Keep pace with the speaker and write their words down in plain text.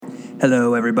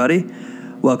Hello, everybody.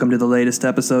 Welcome to the latest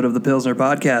episode of the Pilsner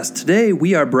Podcast. Today,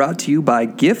 we are brought to you by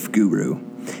Gift Guru.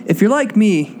 If you're like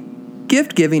me,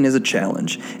 gift giving is a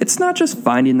challenge. It's not just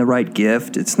finding the right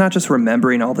gift. It's not just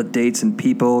remembering all the dates and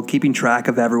people, keeping track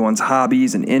of everyone's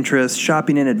hobbies and interests,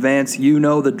 shopping in advance. You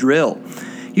know the drill.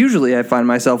 Usually, I find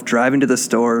myself driving to the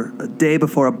store a day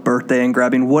before a birthday and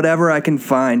grabbing whatever I can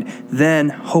find, then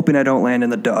hoping I don't land in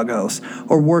the doghouse.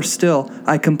 Or worse still,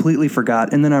 I completely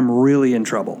forgot, and then I'm really in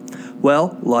trouble.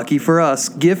 Well, lucky for us,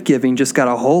 gift giving just got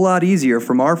a whole lot easier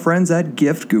from our friends at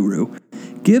Gift Guru.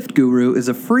 Gift Guru is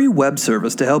a free web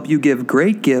service to help you give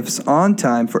great gifts on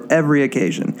time for every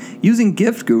occasion. Using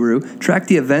Gift Guru, track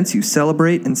the events you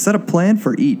celebrate and set a plan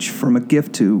for each, from a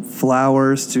gift to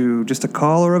flowers to just a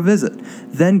call or a visit.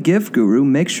 Then Gift Guru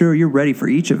makes sure you're ready for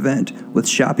each event with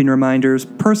shopping reminders,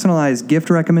 personalized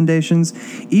gift recommendations,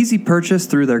 easy purchase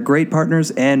through their great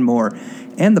partners, and more.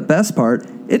 And the best part,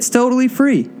 it's totally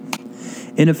free.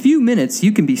 In a few minutes,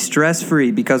 you can be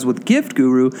stress-free because with Gift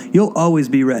Guru, you'll always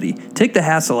be ready. Take the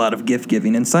hassle out of gift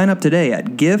giving and sign up today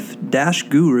at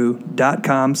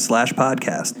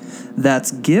gift-guru.com/podcast.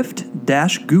 That's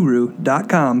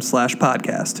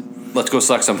gift-guru.com/podcast. Let's go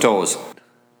suck some toes. How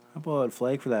about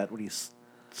flag for that when he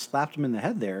slapped him in the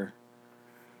head there?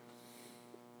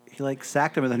 He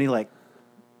sacked him and then he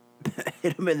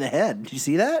hit him in the head. Did you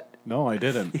see that? No, I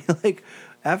didn't. He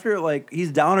after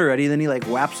he's down already, then he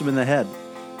whaps him in the head.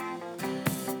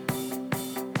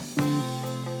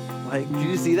 Did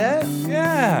you see that?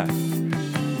 Yeah.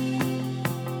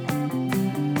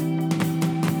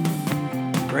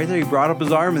 Right there, he brought up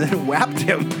his arm and then whapped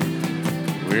him.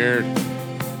 Weird.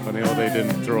 Funny how they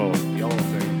didn't throw a yellow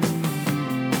thing.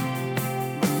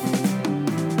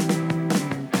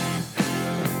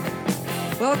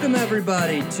 Welcome,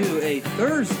 everybody, to a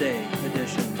Thursday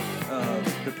edition of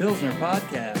the Pilsner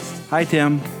Podcast. Hi,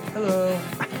 Tim. Hello.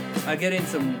 I'm getting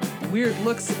some weird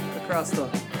looks across the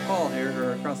hall here,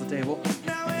 or across the table.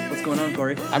 What's going on,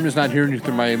 Corey? I'm just not hearing you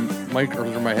through my mic or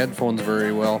through my headphones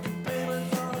very well.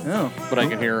 Oh. But I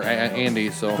can hear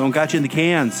Andy, so... Don't got you in the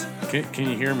cans. Can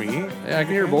you hear me? Yeah, I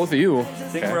can hear both of you. I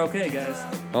think we're okay, guys.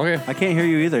 Okay. I can't hear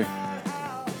you either.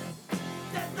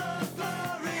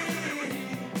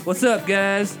 What's up,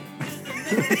 guys?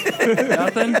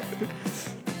 Nothing?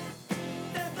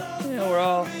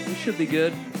 Yeah, we should be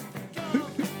good.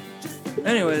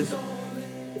 Anyways.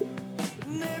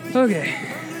 Okay.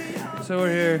 So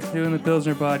we're here doing the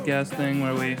Pilsner Podcast thing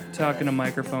where we talk into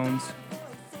microphones.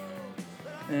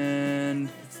 And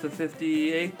it's the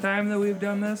 58th time that we've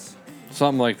done this.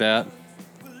 Something like that.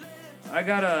 I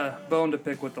got a bone to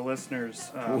pick with the listeners.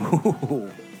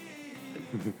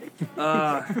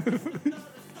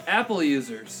 Apple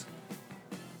users,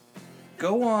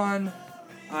 go on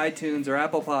iTunes or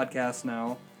Apple Podcasts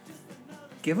now.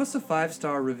 Give us a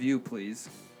 5-star review, please.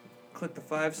 Click the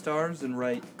 5 stars and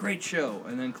write, "Great show,"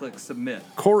 and then click submit.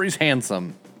 Corey's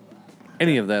handsome.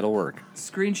 Any of that'll work.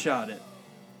 Screenshot it.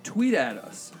 Tweet at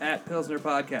us, at Pilsner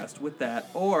Podcast with that.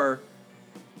 Or,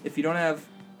 if you don't have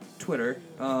Twitter,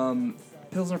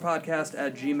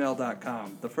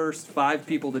 pilsnerpodcast@gmail.com. The first 5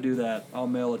 people to do that, I'll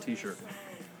mail a t-shirt.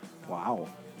 Wow.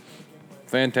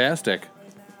 Fantastic.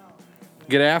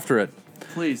 Get after it.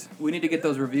 Please, we need to get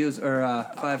those reviews, or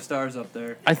 5 stars up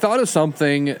there. I thought of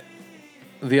something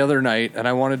the other night, and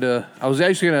I was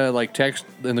actually going to text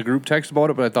in the group text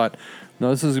about it, but I thought, no,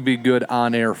 this is going to be good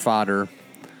on-air fodder.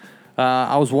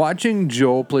 I was watching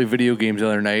Joe play video games the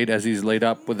other night as he's laid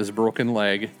up with his broken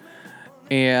leg,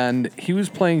 and he was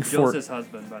playing Joe's his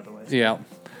husband, by the way. Yeah.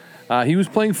 He was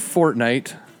playing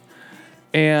Fortnite,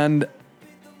 and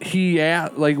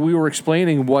we were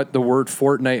explaining what the word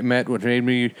Fortnite meant, which made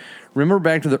me remember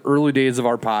back to the early days of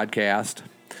our podcast.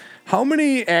 How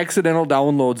many accidental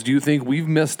downloads do you think we've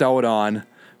missed out on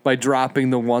by dropping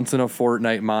the once in a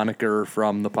fortnight moniker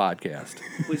from the podcast?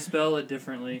 We spell it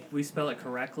differently. We spell it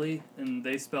correctly, and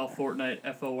they spell Fortnite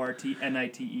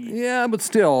Fortnite. Yeah, but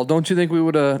still, don't you think we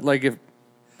would have, if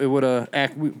it would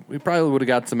have, we probably would have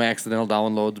got some accidental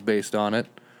downloads based on it.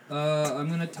 I'm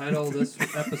going to title this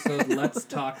episode, Let's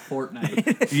Talk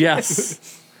Fortnite.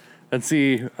 Yes. And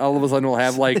see, all of a sudden we'll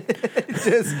have we'll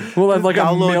have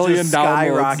a million downloads.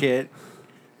 Skyrocket.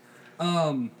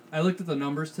 I looked at the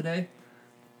numbers today,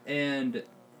 and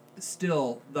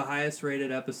still the highest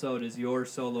rated episode is your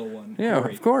solo one. Yeah,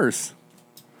 Corey. of course.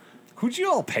 Who'd you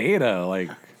all pay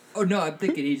to, Oh, no, I'm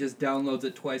thinking he just downloads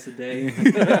it twice a day.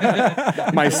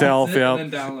 Myself, yeah.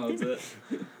 And then downloads it.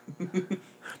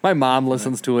 My mom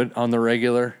listens to it on the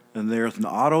regular. And there's an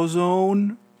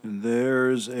AutoZone. And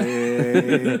there's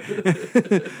a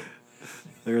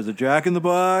There's a Jack in the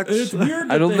Box. It's weird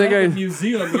that I don't they think have a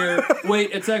museum here.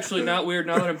 Wait, it's actually not weird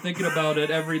now that I'm thinking about it.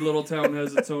 Every little town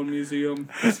has its own museum.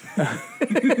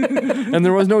 And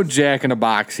there was no Jack in a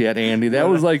Box yet, Andy. That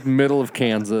was like middle of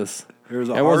Kansas. There's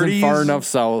a It wasn't far Hardee's enough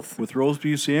south. with roast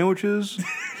beef sandwiches.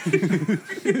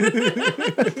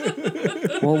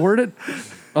 Well, where did?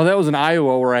 Oh, that was in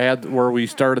Iowa where we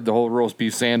started the whole roast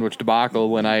beef sandwich debacle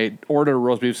when I ordered a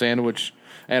roast beef sandwich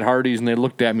at Hardee's and they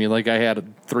looked at me like I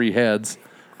had 3 heads.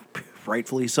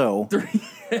 Rightfully so. 3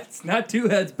 heads, not 2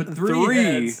 heads, but 3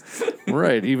 heads.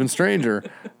 Right, even stranger.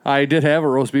 I did have a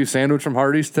roast beef sandwich from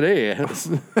Hardee's today.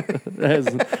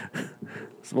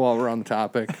 While we're on the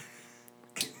topic.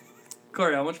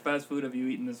 Corey, how much fast food have you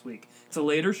eaten this week? It's a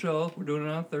later show. We're doing it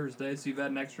on Thursday, so you've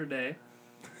had an extra day.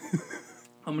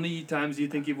 How many times do you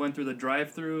think you've went through the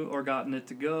drive-thru or gotten it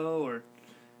to go or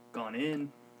gone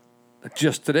in?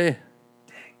 Just today.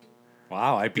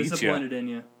 Wow, I beat you. Disappointed in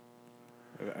you.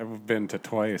 I've been to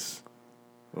twice.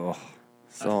 Oh,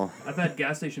 so I've had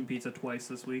gas station pizza twice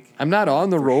this week. I'm not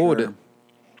on the road sure.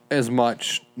 as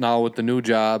much now with the new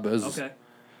job as Okay.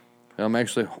 I'm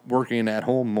actually working at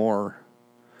home more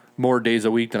days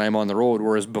a week than I'm on the road.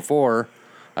 Whereas before,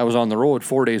 I was on the road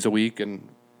 4 days a week and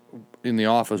in the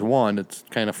office 1. It's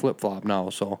kind of flip flop now.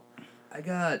 So I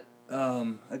got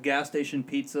a gas station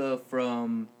pizza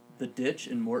from the Ditch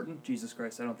in Morton. Jesus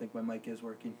Christ, I don't think my mic is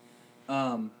working.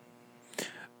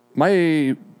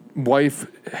 my wife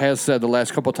has said the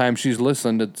last couple of times she's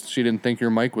listened that she didn't think your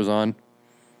mic was on.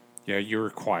 Yeah, you were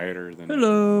quieter than.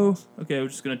 Hello. Okay, we're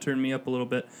just going to turn me up a little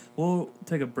bit. We'll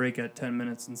take a break at 10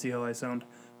 minutes and see how I sound.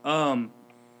 I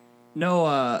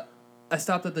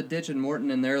stopped at the Ditch in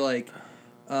Morton, and they're like,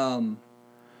 The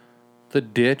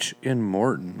Ditch in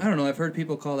Morton. I don't know, I've heard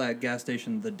people call that gas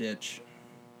station the Ditch.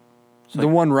 The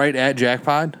one right at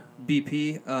Jackpot?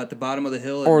 BP, at the bottom of the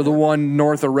hill. Or the one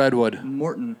north of Redwood?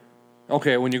 Morton.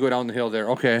 Okay, when you go down the hill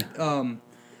there. Okay.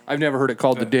 I've never heard it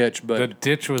called the Ditch, but The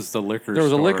Ditch was the liquor store. There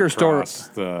was a liquor store.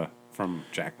 store from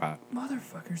Jackpot.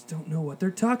 Motherfuckers don't know what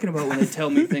they're talking about when they tell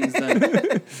me things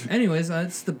then. Anyways,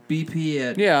 it's the BP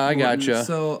at Yeah, I Morton. gotcha.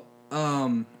 So,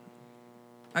 I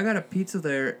got a pizza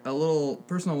there, a little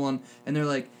personal one, and they're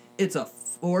like, it's a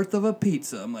fourth of a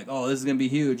pizza. I'm like, oh, this is going to be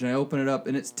huge. And I open it up,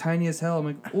 and it's tiny as hell. I'm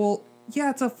like, well,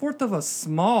 yeah, it's a fourth of a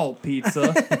small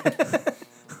pizza.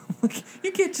 Like,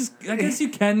 you can't just, I guess you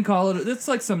can call it, it's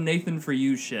like some Nathan for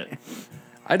you shit.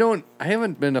 I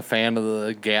haven't been a fan of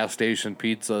the gas station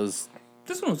pizzas.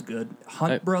 This one was good.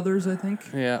 Hunt Brothers, I think.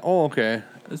 Yeah. Oh, okay.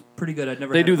 It was pretty good. I'd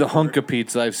never They had do it the before. hunka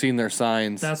pizza. I've seen their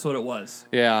signs. That's what it was.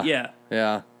 Yeah. Yeah.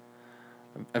 Yeah.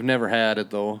 I've never had it,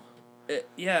 though.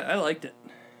 Yeah, I liked it.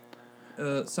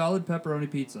 Solid pepperoni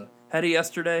pizza. Had it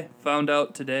yesterday. Found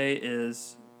out today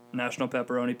is National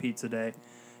Pepperoni Pizza Day.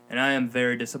 And I am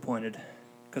very disappointed.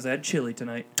 Because I had chili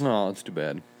tonight. Oh, that's too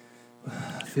bad.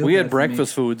 Feel We bad had for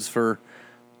breakfast foods for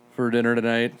dinner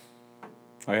tonight.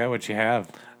 Oh yeah, what you have?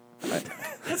 me.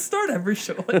 Let's start every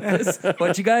show like this.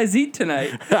 What'd you guys eat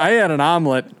tonight? I had an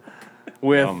omelet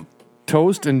with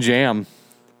toast and jam.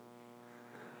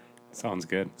 Sounds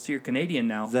good. So you're Canadian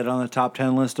now. Is that on the top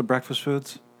 10 list of breakfast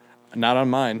foods? Not on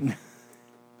mine.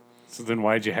 So then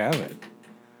why'd you have it?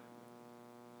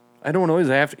 I don't always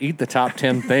have to eat the top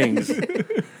 10 things.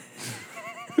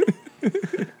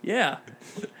 Yeah.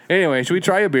 Anyway, should we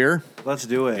try a beer? Let's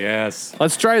do it. Yes.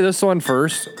 Let's try this one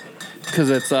first, because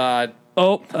it's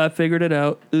Oh, I figured it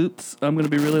out. Oops. I'm going to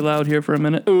be really loud here for a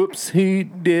minute. oops, he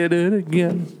did it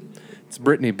again. It's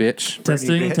Britney, bitch.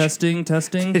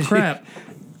 Testing. Crap.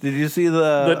 Did you see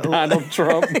The Donald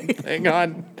Trump thing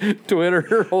on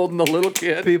Twitter holding the little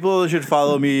kid. People should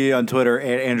follow me on Twitter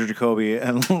at Andrew Jacoby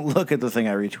and look at the thing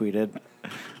I retweeted.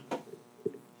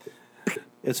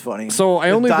 It's funny. So I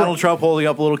only Donald Trump holding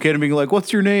up a little kid and being like,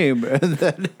 "What's your name?" And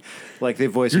then, like, they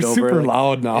voice it You're over. super like,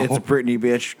 loud now. It's Britney,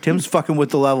 bitch. Tim's fucking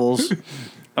with the levels.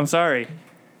 I'm sorry.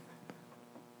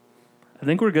 I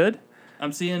think we're good.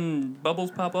 I'm seeing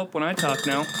bubbles pop up when I talk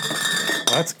now.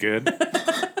 That's good.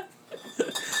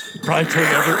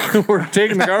 Probably We're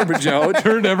taking the garbage out.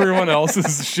 turned everyone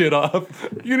else's shit off.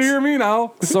 You can hear me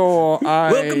now. So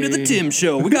Welcome to the Tim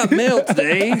Show. We got mail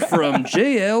today from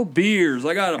JL Beers.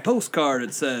 I got a postcard.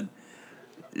 It said,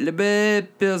 Liebe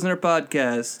Pilsner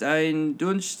Podcast. Ein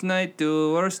Dunstnight,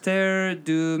 du Worster,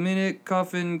 du Minute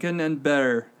Coffin can and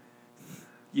better.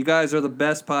 You guys are the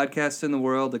best podcast in the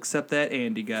world, except that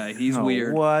Andy guy. He's Oh,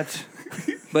 weird. What?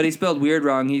 But he spelled weird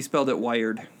wrong. He spelled it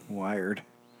wired. Wired.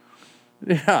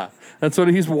 Yeah, that's what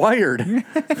he's wired.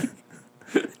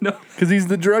 No. Because he's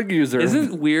the drug user.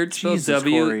 Isn't weird spelled Jesus,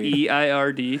 Corey.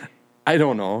 W-E-I-R-D? I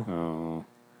don't know. Oh.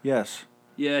 Yes.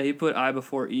 Yeah, he put I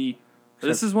before E.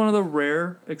 This is one of the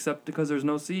rare, except because there's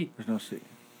no C. There's no C.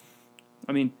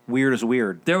 I mean, Weird is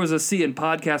weird. there was a C in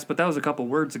podcast, but that was a couple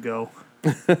words ago.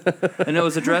 And it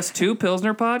was addressed to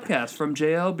Pilsner Podcast from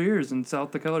JL Beers in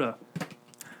South Dakota.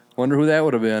 Wonder who that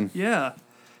would have been. Yeah.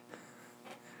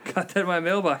 Got that in my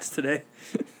mailbox today.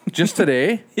 Just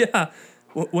today? Yeah.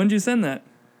 When did you send that?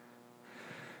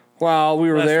 Well, we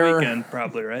were Last there. weekend,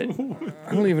 probably, right?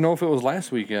 I don't even know if it was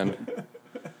last weekend.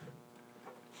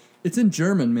 It's in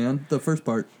German, man, the first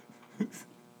part.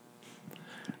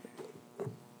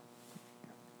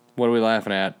 What are we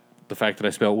laughing at? The fact that I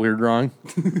spelled weird wrong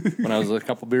when I was a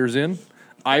couple beers in?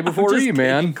 I before E,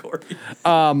 man.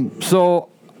 So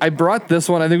I brought this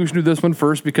one. I think we should do this one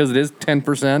first because it is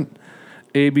 10%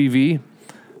 ABV.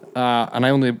 And I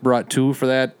only brought 2 for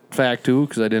that fact, too,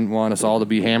 because I didn't want us all to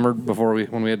be hammered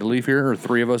when we had to leave here, or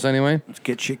 3 of us anyway. Let's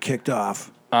get shit kicked off.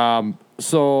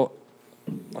 So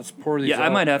let's pour these out. I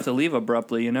might have to leave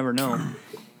abruptly. You never know.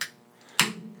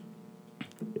 You're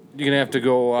going to have to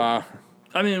go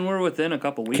I mean, we're within a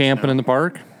couple weeks camping now. in the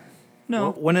park?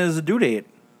 No, When is the due date?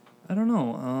 I don't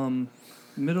know.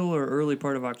 Middle or early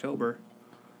part of October.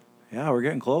 Yeah, we're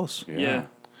getting close. Yeah.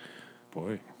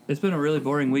 Boy. It's been a really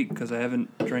boring week because I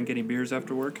haven't drank any beers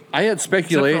after work. I had Except for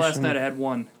speculation. last night I had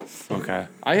one. Okay.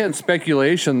 I had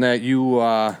speculation that you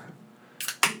were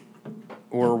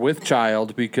with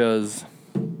child because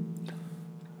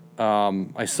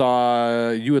I saw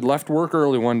you had left work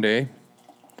early one day.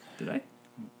 Did I?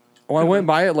 Oh, I went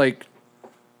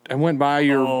by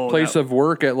your place of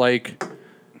work at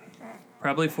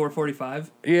Probably 4:45.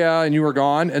 yeah, and you were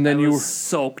gone, and then I you was were,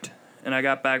 soaked, and I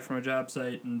got back from a job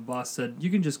site, and the boss said, "You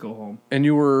can just go home." and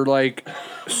you were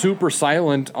super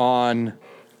silent on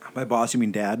By boss, you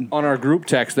mean dad? our group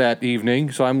text that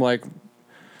evening. So I'm like,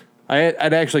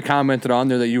 I'd actually commented on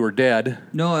there that you were dead.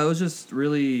 No, I was just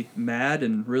really mad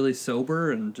and really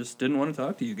sober, and just didn't want to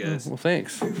talk to you guys. Well,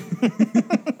 thanks.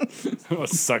 It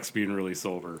sucks being really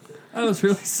sober. I was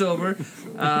really sober.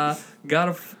 Got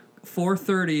a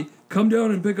 4:30. Come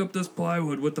down and pick up this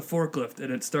plywood with the forklift,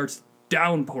 and it starts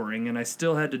downpouring, and I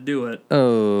still had to do it.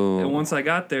 Oh. And once I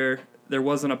got there, there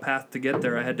wasn't a path to get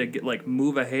there. I had to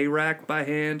move a hay rack by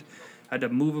hand. I had to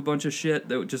move a bunch of shit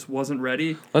that just wasn't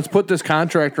ready. Let's put this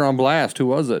contractor on blast. Who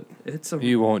was it?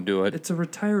 You won't do it. It's a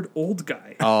retired old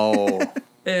guy. Oh.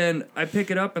 And I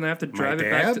pick it up and I have to drive My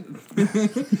it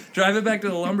back to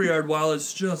the lumberyard while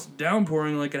it's just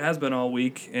downpouring like it has been all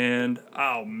week. And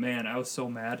oh man, I was so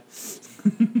mad.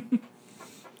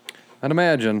 I'd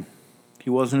imagine. He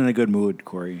wasn't in a good mood,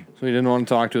 Corey. So he didn't want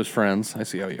to talk to his friends. I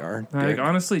see how you are. I Dick.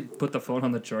 honestly put the phone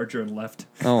on the charger and left.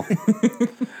 Oh.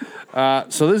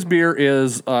 So this beer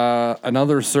is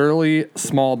another Surly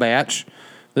small batch.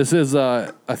 This is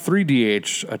a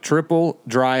 3DH, a triple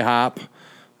dry hop,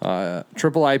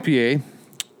 triple IPA.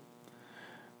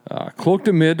 Cloaked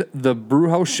amid the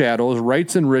brewhouse shadows,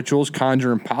 rites and rituals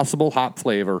conjure impossible hop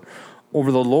flavor. Over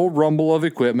the low rumble of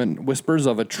equipment, whispers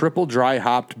of a triple dry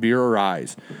hopped beer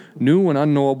arise. New and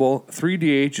unknowable,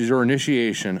 3DH is your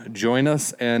initiation. Join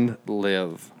us and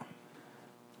live.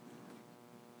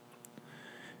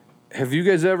 Have you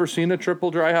guys ever seen a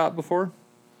triple dry hop before?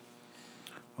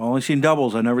 I've only seen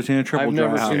doubles. I've never seen a triple I've dry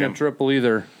never hop. seen a triple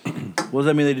either. What does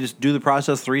that mean? They just do the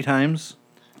process 3 times?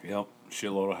 Yep.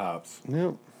 Shitload of hops.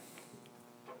 Yep.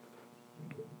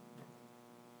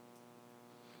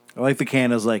 I like the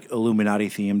can is Illuminati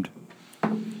themed.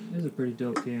 This is a pretty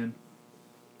dope can.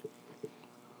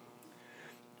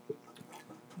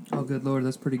 Oh, good lord,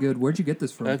 that's pretty good. Where'd you get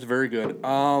this from? That's very good.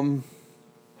 I'm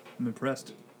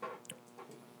impressed.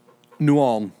 New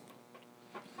Ulm.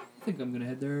 I think I'm gonna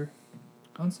head there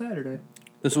on Saturday.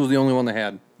 This was the only one they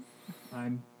had,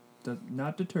 I'm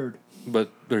not deterred.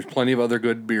 but there's plenty of other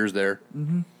good beers there.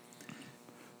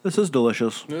 This is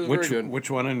delicious. It was very good. Which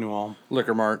one in New Ulm?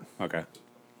 Liquor Mart. Okay.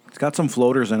 It's got some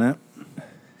floaters in it.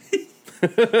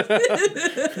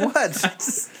 What?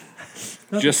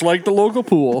 Just like the local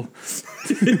pool.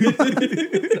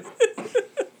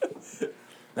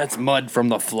 That's mud from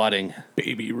the flooding.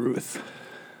 Baby Ruth.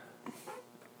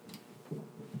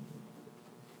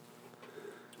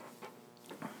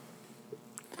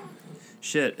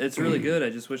 Shit, it's really good. I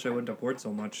just wish I wouldn't have poured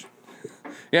so much.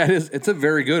 Yeah, it is. It's a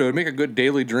very good. It would make a good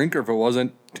daily drinker if it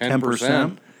wasn't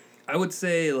 10%. I would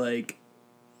say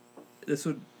this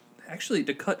would actually,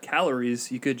 to cut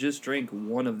calories, you could just drink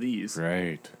one of these.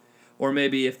 Right. Or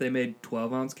maybe if they made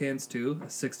 12-ounce cans too, a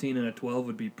 16 and a 12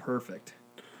 would be perfect.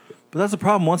 But that's the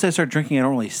problem. Once I start drinking, I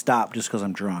don't really stop just because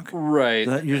I'm drunk. Right.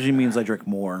 That usually means I drink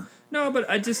more. No, but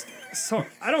I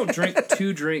don't drink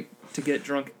to get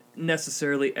drunk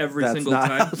necessarily every That's single not.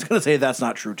 time. I was gonna say that's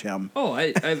not true, Tim. Oh,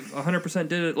 I 100%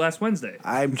 did it last Wednesday.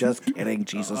 I'm just kidding.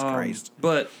 Jesus Christ.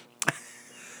 But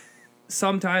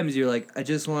sometimes you're like, I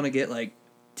just want to get like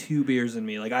 2 beers in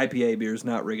me, like IPA beers,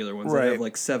 not regular ones. That Right. have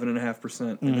like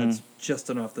 7.5%, and that's just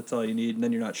enough. That's all you need, and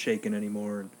then you're not shaking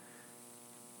anymore. And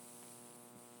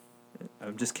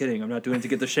I'm just kidding. I'm not doing it to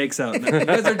get the shakes out. You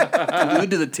guys are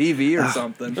glued to the TV or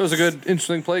something. There was a good,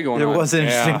 interesting play going There on. was an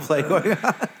interesting Yeah. play going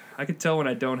on. I can tell when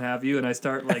I don't have you, and I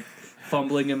start like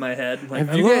fumbling in my head, like Have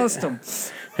I you guys- lost him.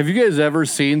 Have you guys ever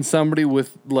seen somebody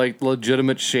with like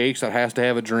legitimate shakes that has to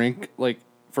have a drink like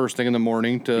first thing in the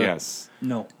morning to? Yes.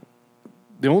 No.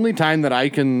 The only time that I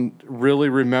can really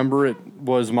remember it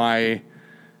was my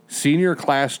senior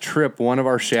class trip. One of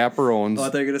our chaperones. Oh, I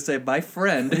thought you were gonna say my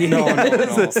friend. No.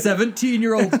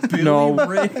 17-year-old Billy No,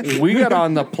 Ray. we got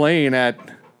on the plane at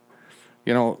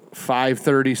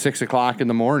 5:30, 6 o'clock in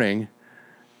the morning,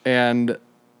 and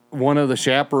one of the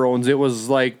chaperones, it was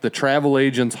like the travel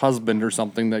agent's husband or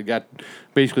something that got,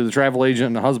 basically the travel agent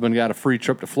and the husband got a free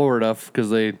trip to Florida because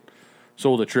they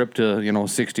sold a trip to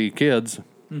 60 kids.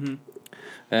 Mm-hmm.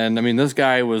 And I mean, this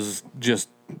guy was just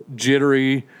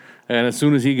jittery, and as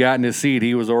soon as he got in his seat,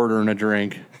 he was ordering a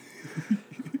drink.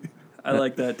 I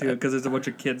like that too because there's a bunch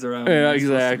of kids around. Yeah, You're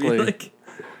supposed to be exactly. like-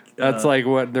 That's like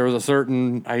what there was a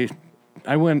certain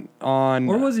I went on.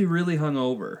 Or was he really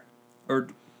hungover? Or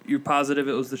you're positive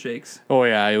it was the shakes? Oh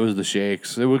yeah, it was the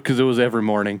shakes. It was because it was every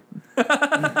morning.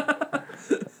 But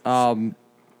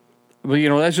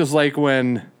that's just like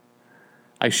when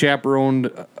I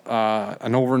chaperoned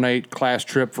an overnight class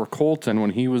trip for Colton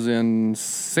when he was in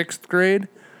 6th grade,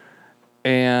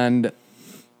 and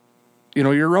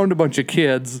you're around a bunch of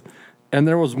kids, and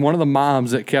there was one of the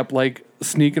moms that kept like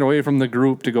sneaking away from the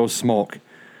group to go smoke,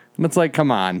 and it's like,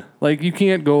 come on, like you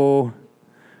can't go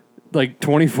like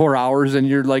 24 hours and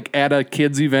you're like at a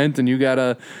kids event and you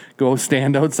gotta go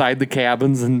stand outside the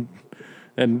cabins and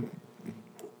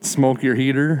smoke your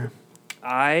heater.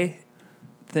 I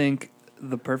think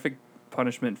the perfect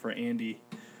punishment for Andy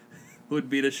would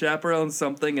be to chaperone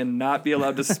something and not be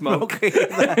allowed to smoke. Okay,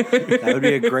 that would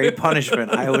be a great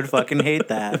punishment. I would fucking hate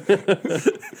that.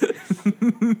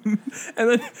 And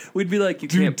then we'd be like, you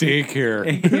can't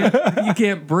Daycare. you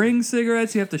can't bring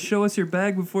cigarettes. You have to show us your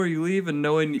bag before you leave. And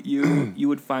knowing you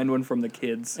would find one from the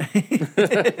kids.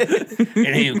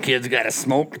 Any of you kids gotta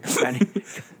smoke?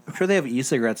 I'm sure they have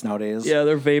e-cigarettes nowadays. Yeah,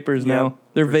 they're vapors Yeah, now.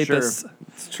 They're for vapors. sure.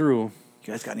 It's true.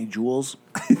 You guys got any jewels?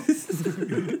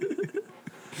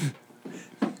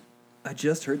 I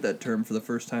just heard that term for the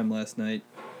first time last night.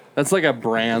 That's like a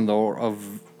brand though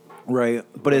of Right,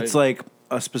 but it's Right. like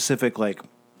a specific like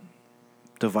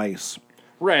device.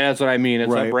 right. That's what I mean.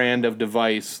 It's Right. a brand of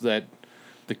device that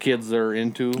the kids are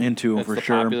into. That's for the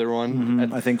sure. Popular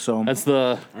one. I think so. That's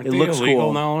the. Aren't It they looks illegal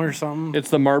cool. now or something? It's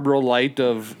the Marlboro Light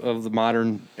of the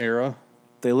modern era.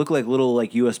 They look like little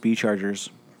like USB chargers.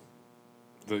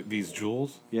 These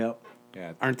jewels? Yep.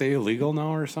 Yeah. Aren't they illegal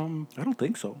now or something? I don't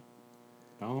think so.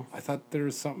 No, I thought there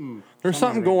was something. There's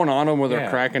something going on them where they're Yeah.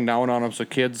 cracking down on them so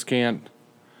kids can't.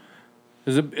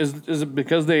 Is it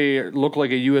because they look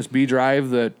like a USB drive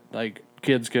that like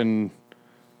kids can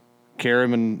carry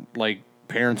them and like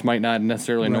parents might not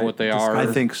necessarily know Right. what they Just- are? I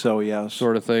think so. Yes.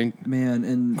 sort of thing. Man,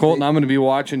 and Colton, I'm going to be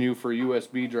watching you for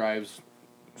USB drives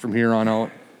from here on out.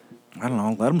 I don't know.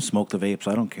 Let them smoke the vapes.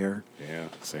 I don't care. Yeah,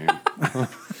 same.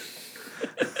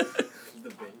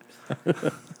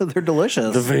 They're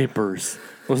delicious. The Vapors.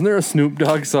 Wasn't there a Snoop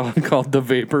Dogg song called The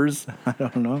Vapors? I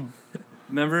don't know.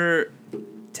 remember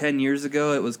 10 years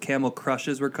ago it was Camel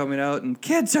Crushes were coming out and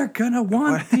kids are gonna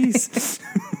want these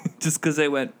just because they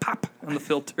went pop on the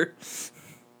filter.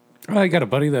 Oh, I got a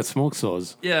buddy that smokes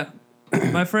those. Yeah.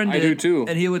 My friend I did, do too.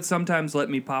 and he would sometimes let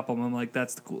me pop them. I'm like,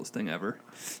 that's the coolest thing ever.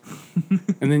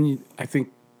 And then I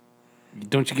think,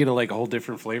 don't you get a whole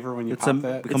different flavor when you It's pop a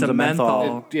that? becomes It's a a menthol.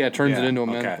 menthol. Yeah, it turns it into a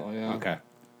okay. menthol. Yeah. Okay.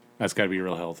 That's got to be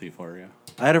real healthy for you.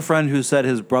 I had a friend who said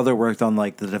his brother worked on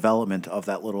like the development of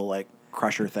that little like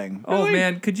crusher thing. Oh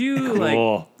man, could you like?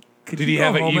 Cool. Could Did you he go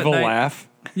have an home at evil night? laugh?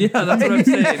 Yeah, that's what I'm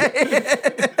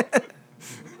saying.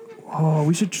 Oh,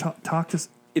 we should talk to.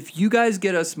 If you guys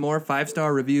get us more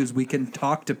 5-star reviews, we can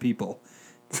talk to people.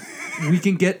 We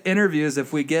can get interviews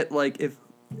if we get if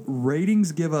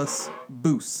ratings give us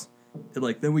boosts.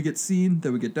 Then we get seen,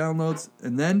 then we get downloads,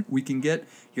 and then we can get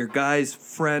your guy's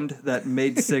friend that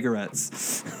made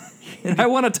cigarettes. And I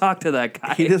want to talk to that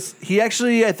guy. He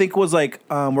actually I think was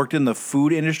worked in the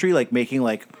food industry, like making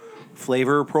like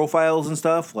flavor profiles and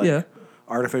stuff, like Yeah.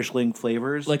 artificial ink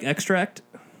flavors. Like extract.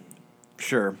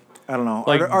 Sure. I don't know.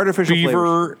 Like Artificial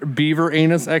flavors. beaver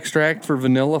anus extract for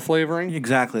vanilla flavoring.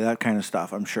 Exactly, that kind of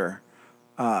stuff, I'm sure.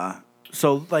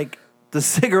 So like the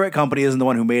cigarette company isn't the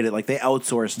one who made it. Like they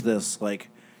outsourced this. Like,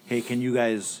 hey, can you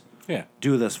guys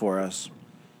do this for us?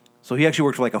 So he actually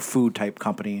worked for like a food type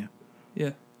company.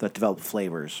 Yeah. That developed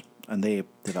flavors, and they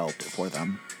developed it for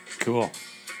them. Cool.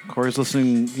 Corey's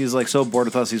listening. He's like so bored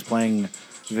with us. He's playing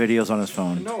videos on his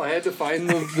phone. No, I had to find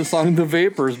the song "The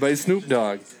Vapors" by Snoop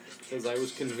Dogg because I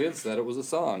was convinced that it was a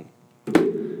song.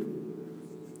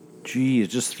 Jeez,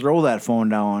 just throw that phone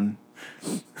down.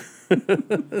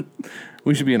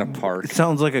 We should be in a park. It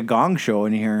sounds like a gong show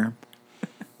in here.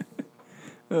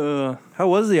 How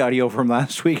was the audio from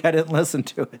last week? I didn't listen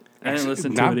to it. I didn't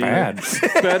listen to Not it bad.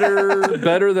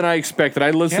 Better than I expected.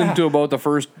 I listened to about the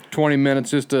first 20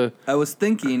 minutes just to I was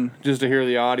thinking hear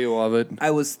the audio of it.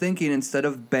 instead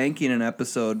of banking an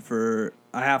episode for,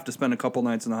 I have to spend a couple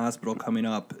nights in the hospital coming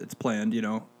up. It's planned, you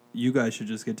know. You guys should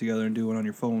just get together and do one on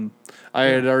your phone. I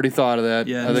had already thought of that.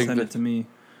 Yeah, I think send it to me.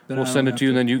 Then we'll send it to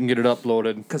you, and then you can get it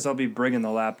uploaded. Because I'll be bringing the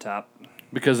laptop.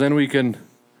 Because then we can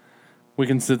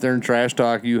sit there and trash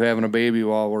talk you having a baby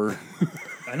while we're.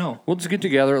 I know. We'll just get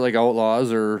together at like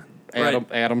Outlaws or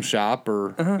Adam's shop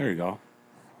or There you go.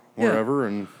 wherever,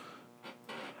 and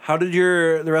How did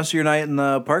the rest of your night in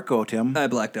the park go, Tim? I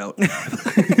blacked out.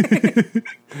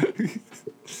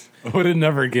 I would have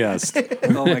never guessed.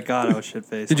 Oh my God, I was shit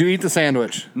faced. did you eat the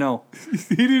sandwich? No.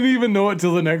 He didn't even know it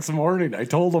till the next morning. I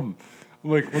told him, I'm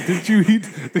like, well, did you eat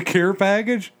the care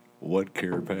package? What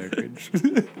care package?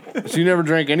 So you never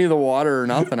drank any of the water or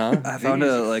nothing, huh? I found it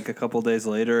like a couple days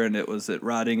later, and it was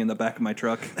rotting in the back of my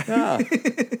truck. Yeah.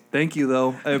 Thank you,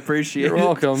 though. I appreciate You're it.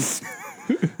 welcome.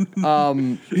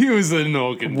 He was in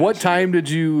no condition. What time did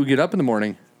you get up in the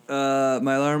morning?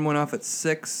 My alarm went off at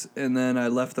 6, and then I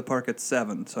left the park at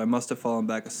 7, so I must have fallen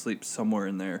back asleep somewhere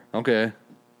in there. Okay.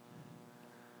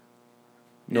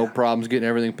 No problems getting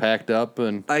everything packed up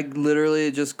and I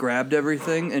literally just grabbed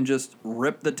everything and just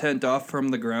ripped the tent off from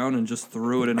the ground and just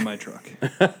threw it into my truck.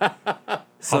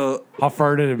 So How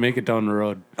far did it make it down the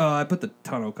road? I put the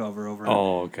tonneau cover over it.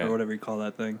 Oh, okay. Or whatever you call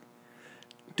that thing.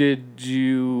 did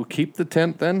you keep the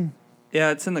tent then?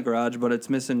 Yeah, it's in the garage, but it's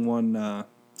missing one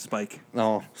spike.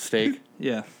 No, steak.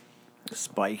 Yeah.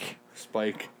 Spike.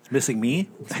 Spike. It's missing me?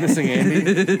 It's missing Andy.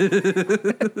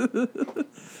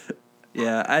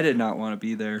 Yeah, I did not want to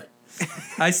be there.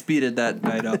 I speeded that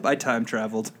night up. I time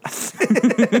traveled.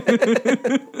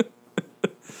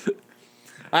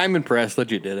 I'm impressed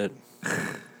that you did it.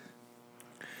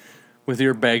 With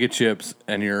your bag of chips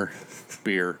and your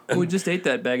beer. We just ate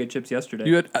that bag of chips yesterday.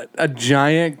 You had a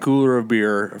giant cooler of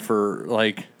beer for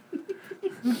like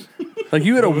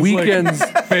you had a weekend's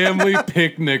family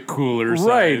picnic cooler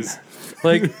right. size.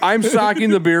 Like I'm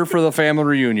stocking the beer for the family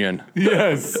reunion.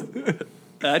 Yes.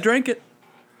 I drank it.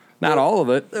 Not all of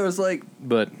it, There was like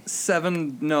but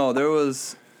 7. No, there were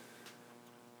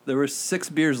 6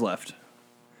 beers left.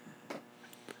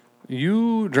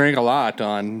 you drank a lot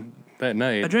on that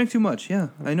night. I drank too much. Yeah,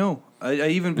 I know. I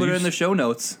even put it in the show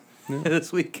notes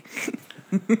this week.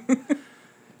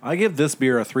 I give this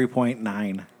beer a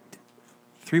 3.9.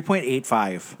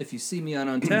 3.85. If you see me on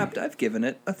Untapped, I've given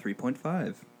it a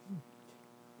 3.5.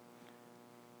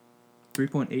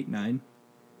 3.89.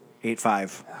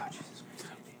 8.5.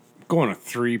 Going to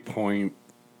 3.6.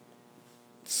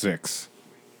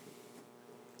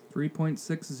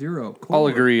 3.60. I'll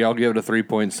agree. I'll give it a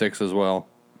 3.6 as well.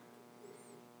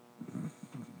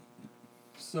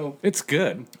 So It's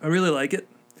good. I really like it.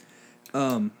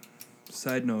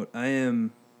 Side note, I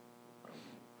am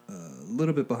a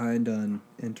little bit behind on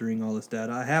entering all this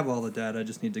data. I have all the data. I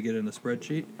just need to get in the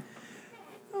spreadsheet.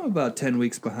 I'm about 10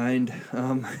 weeks behind.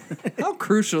 How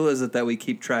crucial is it that we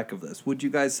keep track of this? Would you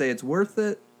guys say it's worth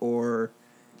it, or...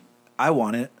 I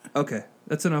want it. Okay,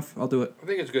 that's enough. I'll do it. I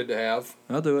think it's good to have.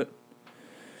 I'll do it.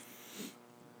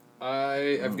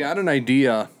 I've got an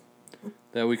idea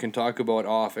that we can talk about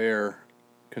off air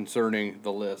concerning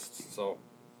the lists. So,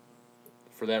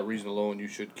 for that reason alone, you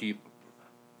should keep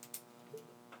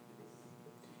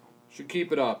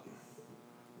it up.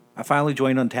 I finally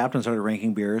joined Untapped and started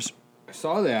ranking beers. I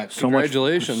saw that. So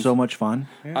Congratulations. So much fun.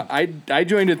 I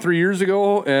joined it 3 years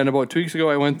ago, and about 2 weeks ago,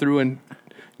 I went through and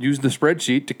used the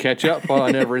spreadsheet to catch up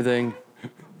on everything.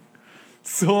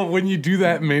 So when you do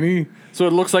that many... So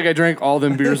it looks like I drank all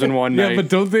them beers in one night. Yeah, but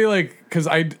don't they because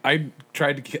I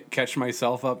tried to catch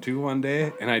myself up too one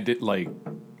day, and I did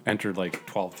entered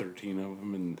 12, 13 of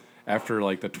them, and after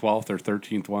the 12th or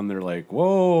 13th one, they're like,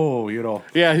 whoa,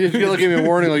 Yeah, you feel like giving me a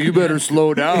warning, like, you better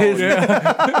slow down.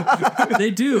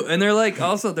 They do. And they're like,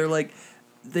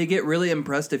 they get really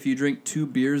impressed if you drink 2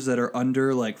 beers that are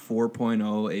under like 4.0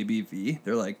 ABV.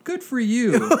 They're like, good for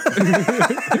you.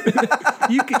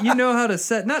 You know how to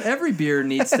set. Not every beer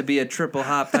needs to be a triple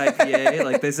hopped IPA.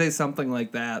 Like they say something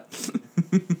like that.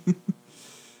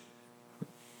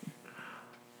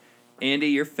 Andy,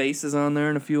 your face is on there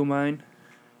in a few of mine.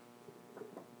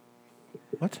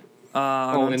 What?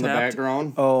 In the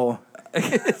background. Oh.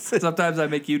 Sometimes I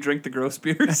make you drink the gross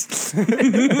beers.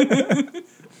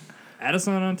 Add us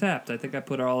on Untapped. I think I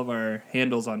put all of our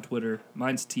handles on Twitter.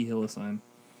 Mine's T Hillisheim.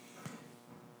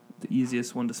 The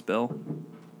easiest one to spell.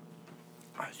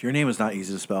 Your name is not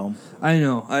easy to spell. I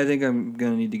know. I think I'm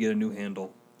going to need to get a new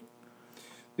handle.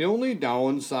 The only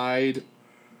downside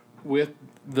with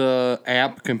the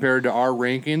app compared to our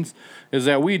rankings is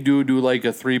that we do like a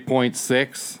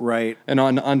 3.6. Right. And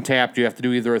on Untapped, you have to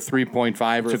do either a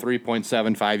 3.5 or a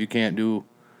 3.75. You can't do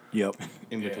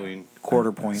in between.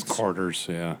 Quarter points. It's quarters,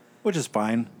 yeah. Which is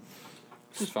fine.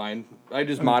 Which is fine. I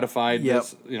just modified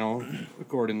this,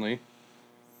 accordingly.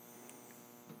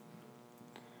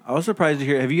 I was surprised to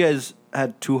hear. Have you guys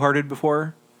had Two Hearted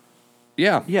before?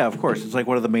 Yeah. Yeah, of course. It's like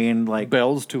one of the main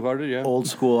Bell's 200, yeah. old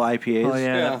school IPAs. Oh,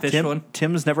 yeah. That fish one.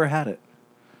 Tim's never had it.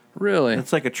 Really?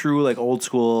 It's like a true like old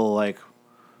school like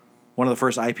one of the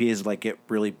first IPAs to like get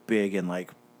really big and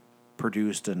like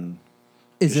produced and.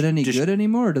 Is it any good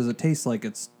anymore, or does it taste like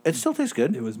It still tastes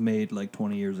good. it was made like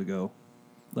 20 years ago?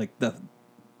 Like the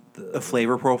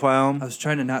flavor profile, I was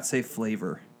trying to not say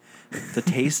flavor. the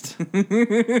taste.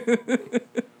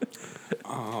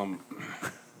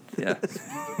 Yeah.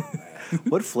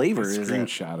 What flavor is it?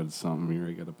 Screenshotted something here.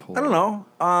 I got to pull. I don't know.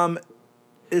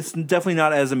 It's definitely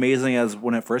not as amazing as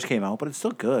when it first came out, but it's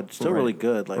still good. It's still really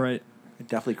good. Like, Right. It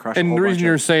definitely crushed. And a whole the reason bunch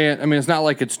you're of, saying, I mean, it's not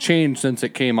like it's changed since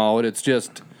it came out. It's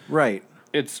just right.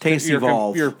 it's Taste you're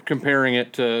evolved. you're comparing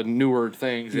it to newer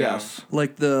things. Yes.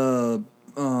 Like the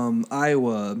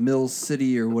Iowa Mills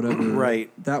City or whatever.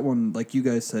 Right. That one, like you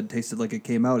guys said, tasted like it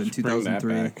came out in Bring that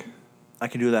 2003. back. I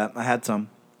can do that. I had some.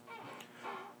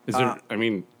 Is there? I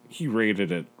mean, he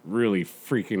rated it really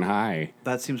freaking high.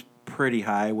 That seems pretty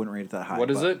high. I wouldn't rate it that high.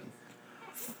 What is but- it?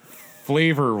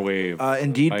 Flavor Wave.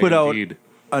 Indeed by put Indeed. out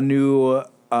a new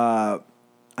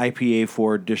IPA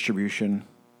for distribution.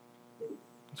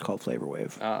 It's called Flavor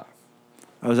Wave. Ah.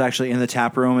 I was actually in the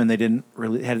tap room and they weren't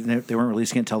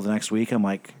releasing it until the next week. I'm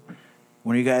like,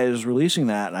 when are you guys releasing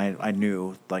that? And I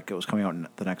knew like it was coming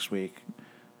out the next week.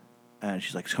 And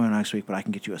she's like, it's coming out next week, but I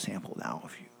can get you a sample now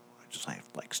if you just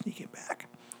like sneak it back.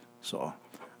 So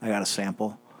I got a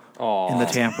sample in the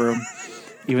tap room,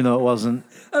 even though it wasn't.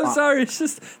 I'm sorry. It's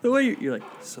just the way you're like,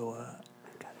 so I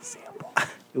got a sample.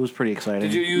 It was pretty exciting.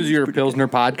 Did you use your Pilsner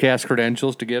podcast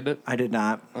credentials to get it? I did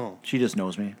not. Oh. She just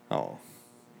knows me. Oh.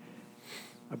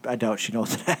 I doubt she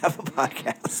knows that I have a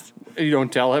podcast. You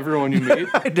don't tell everyone you meet?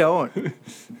 I don't.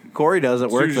 Corey does at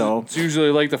work, though. It's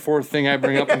usually like the fourth thing I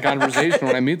bring up in conversation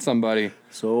when I meet somebody.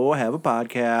 So I have a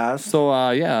podcast.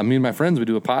 So, yeah, me and my friends would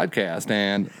do a podcast,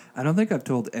 and I don't think I've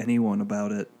told anyone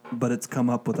about it, but it's come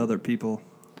up with other people.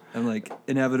 And, like,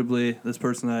 inevitably, this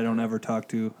person that I don't ever talk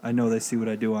to, I know they see what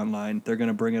I do online. They're going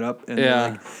to bring it up. And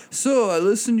they're like, so I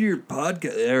listened to your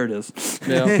podcast. There it is.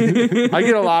 yeah. I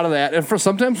get a lot of that. And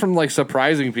sometimes from, like,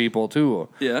 surprising people, too.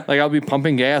 Yeah. Like, I'll be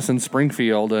pumping gas in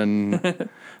Springfield, and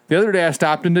the other day I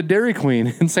stopped into Dairy Queen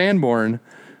in Sanborn,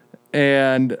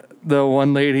 and the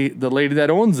lady that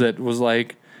owns it was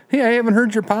like, hey, I haven't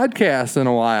heard your podcast in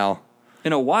a while.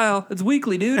 In a while. It's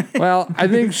weekly, dude. Well, I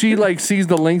think she like sees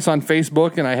the links on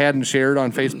Facebook, and I hadn't shared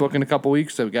on Facebook in a couple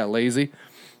weeks, so we got lazy.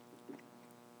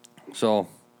 So,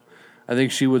 I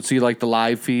think she would see like the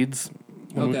live feeds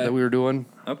that we were doing.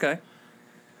 Okay.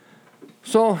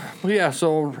 So, yeah,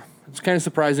 so it's kind of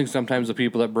surprising sometimes the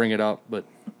people that bring it up, but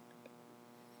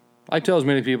I tell as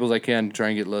many people as I can to try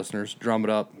and get listeners, drum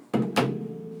it up.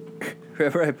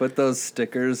 Remember I put those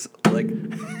stickers like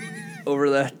over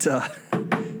that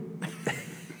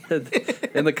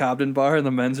in the Cobden bar in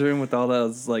the men's room with all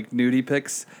those like nudie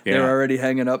pics. They were already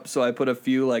hanging up, so I put a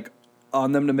few like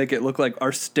on them to make it look like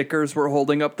our stickers were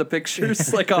holding up the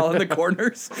pictures, like all in the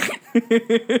corners.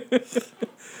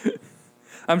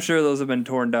 I'm sure those have been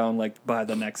torn down like by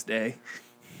the next day.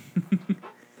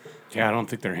 Yeah, I don't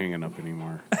think they're hanging up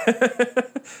anymore. I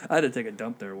had to take a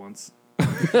dump there once.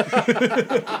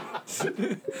 That's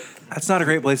not a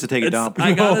great place to take a dump.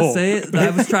 I gotta say, I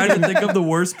was trying to think of the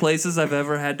worst places I've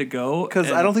ever had to go.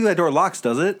 Because I don't think that door locks,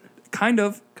 does it? Kind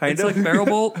of. Kind it's of? like barrel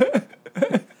bolt.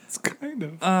 It's kind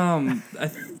of.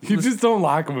 You just don't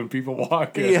lock them when people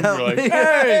walk in. Yeah. You're like,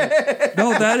 hey!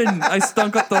 No, that and I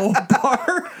stunk up the whole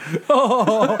bar.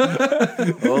 Oh,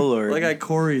 Lord. Like I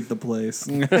quarried the place.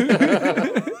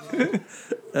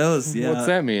 That was, yeah. What's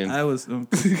that mean? I was,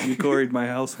 you quarried my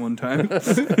house one time.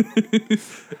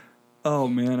 Oh,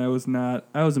 man, I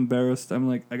was embarrassed. I'm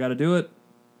like, I got to do it.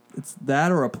 It's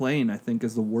that or a plane, I think,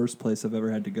 is the worst place I've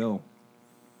ever had to go.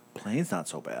 Plane's not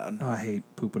so bad. Oh, I hate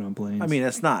pooping on planes. I mean,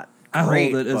 it's not I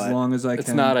great, hold it as long as I can.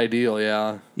 It's not ideal,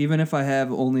 yeah. Even if I have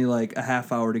only like a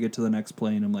half hour to get to the next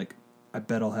plane, I'm like, I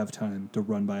bet I'll have time to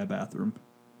run by a bathroom.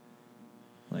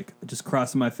 Like, just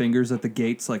crossing my fingers at the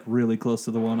gates, like really close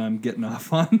to the one I'm getting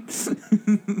off on.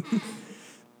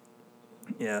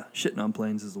 Yeah, shitting on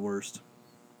planes is the worst.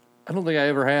 I don't think I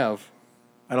ever have.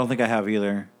 I don't think I have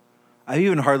either. I've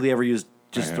even hardly ever used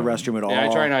just the restroom at all. Yeah,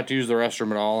 I try not to use the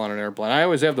restroom at all on an airplane. I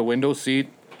always have the window seat.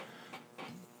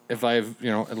 If I've,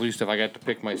 at least if I got to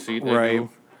pick my seat, I Right. do.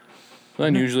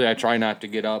 Then usually I try not to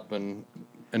get up and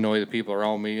annoy the people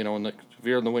around me. If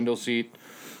you're in the window seat,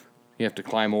 you have to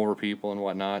climb over people and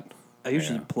whatnot. I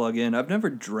usually plug in. I've never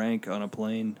drank on a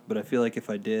plane, but I feel like if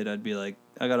I did, I'd be like,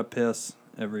 I gotta piss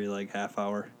every like half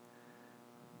hour.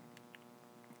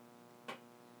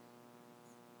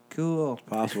 Cool.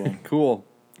 Possible. Cool.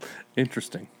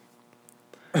 Interesting.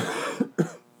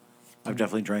 I've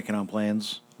definitely drank on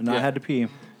planes and not Yeah. had to pee.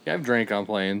 Yeah, I've drank on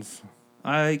planes.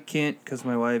 I can't because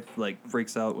my wife like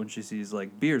freaks out when she sees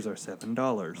like beers are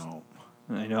 $7. Oh.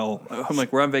 I know. I'm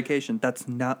like, we're on vacation. That's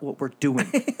not what we're doing.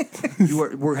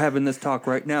 We're having this talk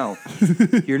right now.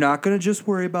 You're not gonna just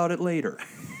worry about it later.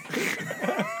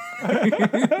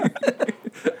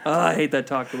 I hate that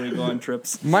talk the way we go on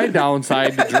trips. My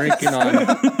downside to drinking on...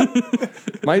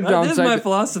 My This is downside... my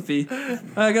philosophy.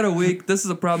 I got a week. This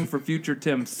is a problem for future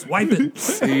Tim. Swipe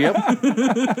it.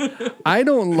 Yep. I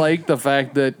don't like the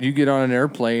fact that you get on an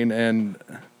airplane and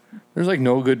there's like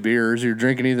no good beers. You're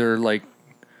drinking either like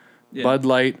Yeah. Bud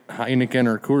Light, Heineken,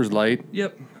 or Coors Light.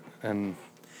 Yep. And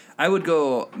I would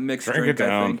go mixed Drink drink, it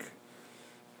down.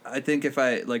 I think if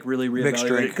I like really Mixed reevaluated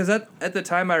drink. because at the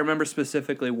time I remember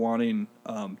specifically wanting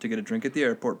to get a drink at the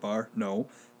airport bar. No.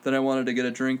 Then I wanted to get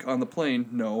a drink on the plane.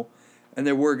 No. And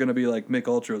there were going to be like Mick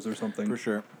Ultras or something. For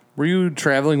sure. were you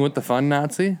traveling with the fun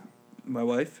Nazi? My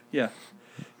wife? Yeah.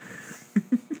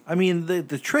 I mean,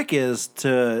 the trick is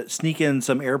to sneak in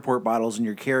some airport bottles in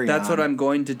your carry-on. That's what I'm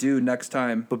going to do next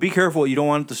time. But be careful. You don't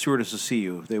want the stewardess to see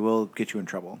you. They will get you in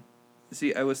trouble.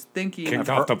 See, I was thinking... Kicked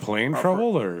off the plane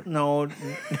trouble, or No.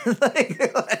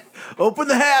 Open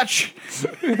the hatch.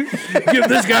 Give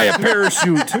this guy a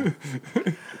parachute.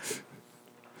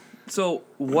 So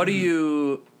what do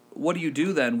you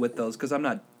do then with those? Because I'm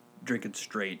not drinking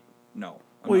straight. No.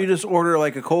 I'm Well, not. you just order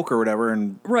like a Coke or whatever,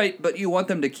 and Right, but you want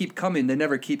them to keep coming. They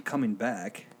never keep coming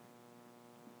back.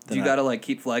 Do you Then got to like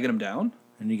keep flagging them down?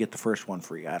 you get the first one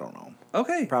free. I don't know.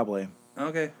 Okay. Probably.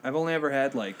 Okay. I've only ever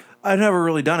had like... I've never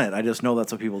really done it. I just know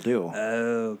that's what people do.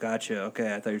 Oh, gotcha.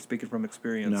 Okay, I thought you were speaking from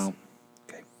experience. No.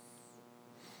 Okay.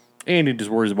 And he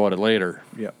just worries about it later.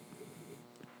 Yep.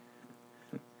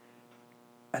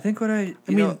 I think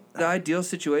the ideal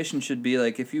situation should be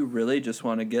like if you really just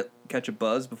want to catch a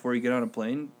buzz before you get on a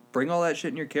plane, bring all that shit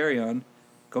in your carry-on,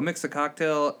 go mix a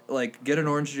cocktail, like get an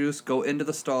orange juice, go into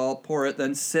the stall, pour it,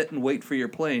 then sit and wait for your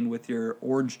plane with your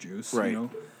orange juice. Right. You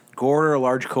know? Go order a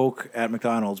large Coke at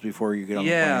McDonald's before you get on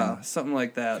the plane. Yeah, something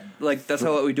like that. Like that's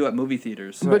how what we do at movie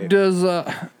theaters. But does, so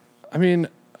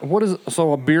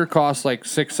a beer costs like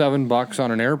 $6-7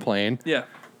 on an airplane. Yeah.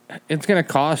 It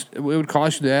would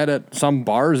cost you that at some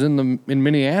bars in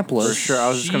Minneapolis. For sure. I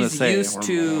was just going to She's say. used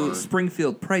to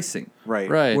Springfield pricing, Right.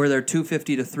 Right. where they're $250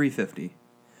 to $350,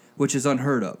 which is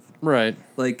unheard of. Right.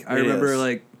 Like I It remember, is.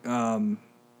 like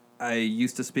I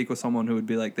used to speak with someone who would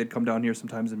be like, they'd come down here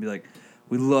sometimes and be like,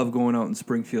 "We love going out in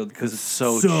Springfield because it's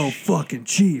so fucking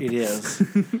cheap." It is.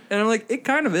 And I'm like, it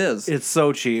kind of is. It's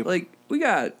so cheap. Like we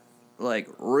got like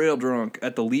real drunk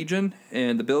at the Legion,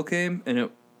 and the bill came, and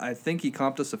I think he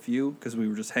comped us a few because we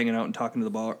were just hanging out and talking to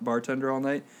the bartender all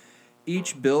night.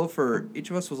 Each bill for each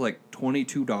of us was like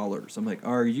 $22. I'm like,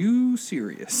 are you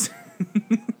serious?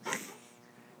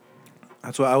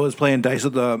 That's why I was playing dice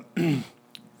at the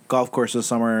golf course this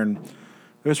summer, and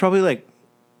there was probably like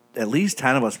at least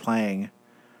 10 of us playing,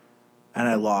 and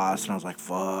I lost, and I was like,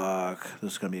 fuck,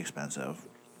 this is going to be expensive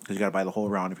because you got to buy the whole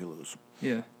round if you lose.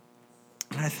 Yeah.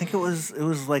 And I think it was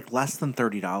like less than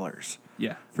 $30.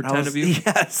 Yeah. For And 10 of you.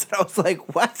 Yes. And I was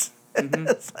like, what?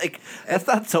 It's like, that's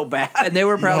not so bad. And they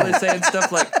were probably saying stuff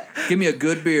like, "Give me a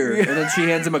good beer," and then she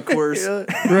hands him a Coors.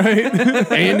 Right.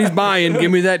 And he's buying.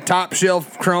 Give me that top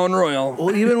shelf Crown Royal.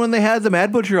 Well, even when they had the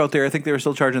Mad Butcher out there, I think they were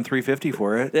still charging $3.50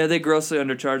 for it. Yeah, they grossly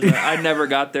undercharged me. I never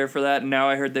got there for that, and now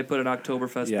I heard they put an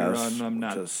Oktoberfest beer Yes, on. I'm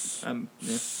not. just I'm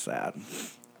sad.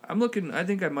 looking. I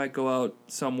think I might go out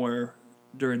somewhere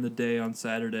during the day on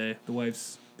Saturday. The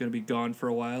wife's going to be gone for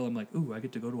a while. I'm like, ooh, I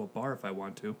get to go to a bar if I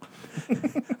want to.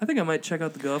 I think I might check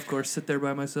out the golf course, sit there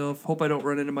by myself. Hope I don't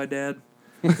run into my dad.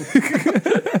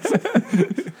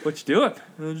 What you doing?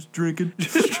 I'm just drinking.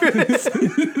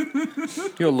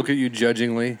 He'll look at you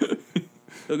judgingly.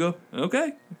 He'll go,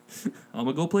 okay. I'm going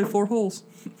to go play 4 holes.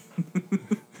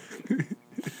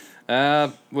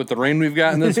 With the rain we've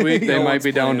gotten this week, they No might one's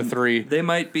be down to playing. 3. They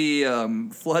might be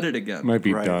flooded again. Might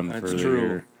be Right. done That's for the true.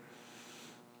 year.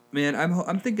 Man,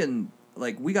 I'm thinking,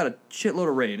 like, we got a shitload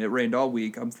of rain. It rained all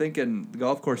week. I'm thinking the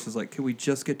golf course is like, can we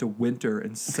just get to winter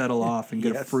and settle off and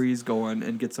get a Yes. freeze going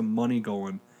and get some money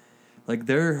going? Like,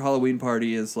 their Halloween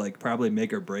party is, like, probably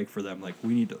make or break for them. Like,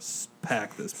 we need to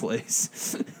pack this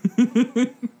place.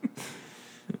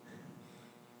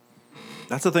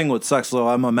 That's the thing what sucks, though.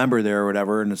 I'm a member there or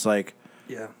whatever, and it's like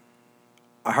Yeah.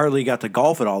 I hardly got to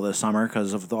golf at all this summer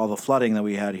because of all the flooding that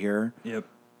we had here. Yep.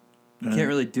 You can't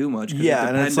really do much because Yeah, it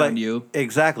and depends it's like on you.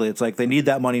 exactly. It's like they need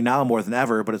that money now more than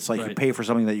ever, but it's like you Right. pay for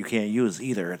something that you can't use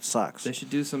either. It sucks. They should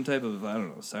do some type of, I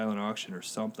don't know, silent auction or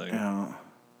something. Yeah.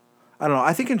 I don't know.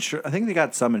 I think I think they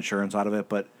got some insurance out of it,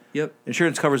 but Yep.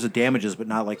 insurance covers the damages, but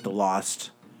not like the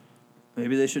lost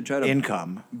Maybe they should try to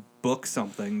income. book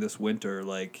something this winter,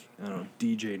 like, I don't know,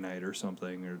 DJ night or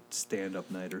something, or stand-up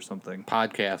night or something.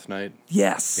 Podcast night.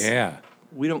 Yes. Yeah.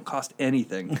 We don't cost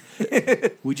anything.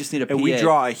 We just need a PA. And we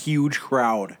draw a huge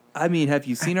crowd. I mean, have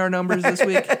you seen our numbers this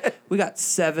week? We got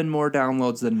 7 more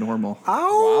downloads than normal.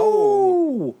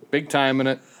 Oh! Big time in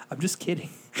it. I'm just kidding.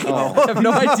 I have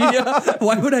no idea.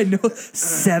 Why would I know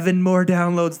 7 more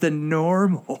downloads than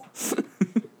normal?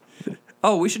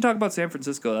 Oh, we should talk about San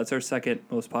Francisco. That's our second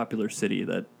most popular city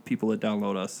that people that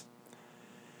download us.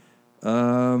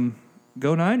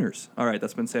 Go Niners. All right,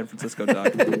 that's been San Francisco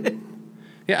talk.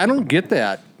 Yeah, I don't get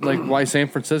that. Like, why San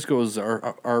Francisco is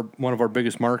our one of our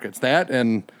biggest markets. That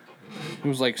and it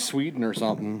was like Sweden or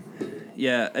something.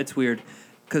 Yeah, it's weird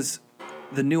because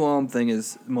the New Ulm thing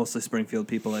is mostly Springfield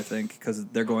people, I think, because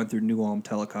they're going through New Ulm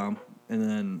Telecom. And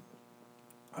then,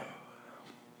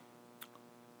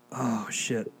 oh,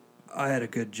 shit. I had a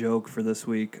good joke for this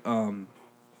week.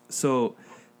 So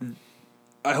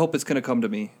I hope it's going to come to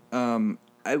me.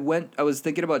 I was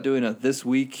thinking about doing a this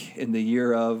week in the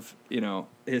year of,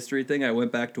 history thing. I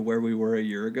went back to where we were a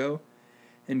year ago.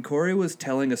 And Corey was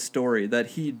telling a story that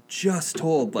he just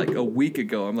told like a week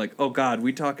ago. I'm like, oh God,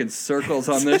 we talk in circles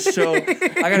on this show. I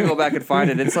gotta go back and find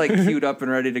it. It's like queued up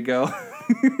and ready to go.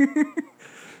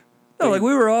 No, like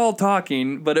we were all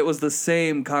talking, but it was the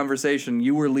same conversation.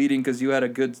 You were leading because you had a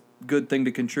good thing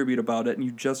to contribute about it, and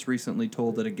you just recently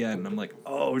told it again. And I'm like,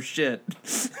 oh shit.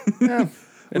 Yeah,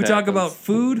 We talk about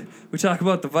food. We talk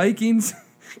about the Vikings.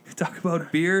 We talk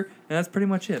about beer, and that's pretty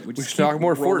much it. We just should talk keep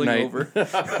more rolling Fortnite.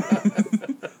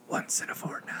 over. Once in a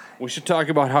fortnight. We should talk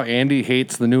about how Andy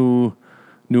hates the new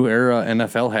era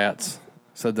NFL hats.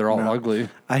 Said they're all ugly.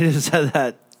 I just said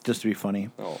that just to be funny.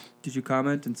 Oh. Did you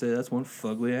comment and say that's one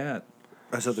fugly hat?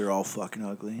 I said they're all fucking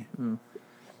ugly.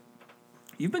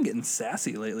 You've been getting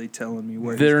sassy lately, telling me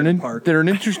where They're he's an gonna park. they're an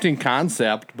interesting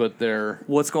concept, but they're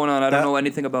What's going on? I don't That- know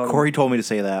anything about Corey told me to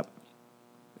say that.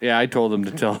 yeah. I told him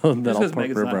to tell him that Just I'll because park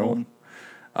Megan's wherever not I want.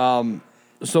 home.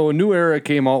 So a new era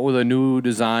came out with a new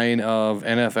design of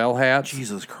NFL hats,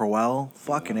 Jesus, Crowell,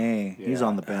 fucking A. He's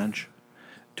on the bench.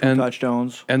 2 And-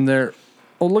 touchdowns. and they're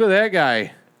look at that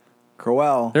guy.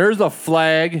 Crowell. There's the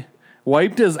flag.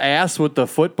 Wiped his ass with the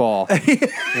football. Show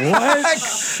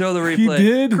the replay.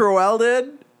 did. Crowell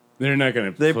did? They're not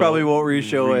going to. They probably won't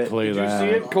re-show it. replay Did you that. see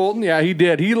it, Colton? Yeah, he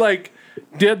did. He like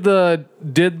did the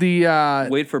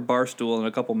Wait for Barstool in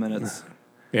a couple minutes.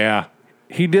 Yeah.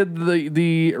 he did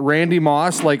the Randy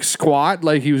Moss like squat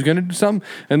like he was gonna do something,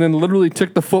 and then literally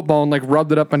took the football and like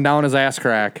rubbed it up and down his ass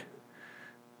crack.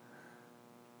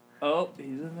 Oh, he's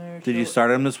in there. Did you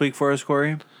start him this week for us,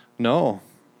 Corey? No,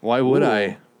 why would Ooh.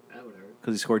 I?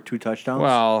 Because he scored 2 touchdowns?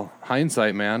 Well,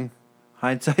 hindsight, man.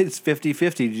 Hindsight's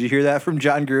 50-50. Did you hear that from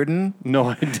John Gruden? No,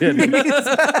 I didn't.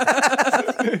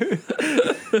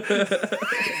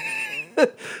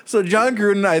 So John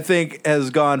Gruden, I think, has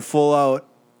gone full out,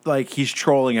 like he's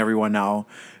trolling everyone now,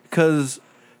 because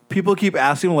people keep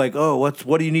asking him, like, "Oh,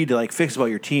 what do you need to like fix about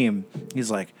your team?" He's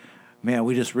like, "Man,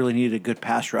 we just really needed a good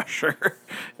pass rusher."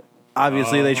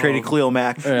 Obviously, they traded Khalil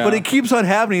Mack, Yeah. but it keeps on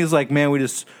happening. He's like, "Man,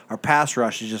 our pass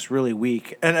rush is just really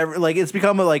weak," and it's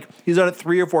become he's done it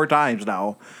 3 or 4 times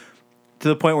now. To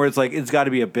the point where it's like it's got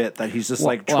to be a bit that he's just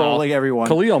trolling everyone.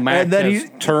 Khalil Mack and then has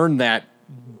turned that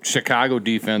Chicago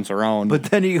defense around. But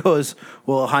then he goes,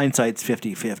 well, hindsight's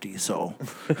 50-50, so.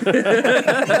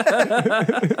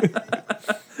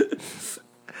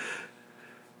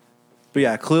 But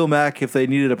yeah, Khalil Mack, if they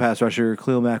needed a pass rusher,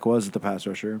 Khalil Mack was the pass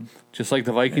rusher. Just like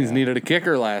the Vikings needed a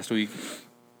kicker last week.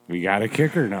 We got a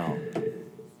kicker now.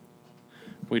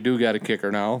 We do got a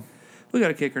kicker now. We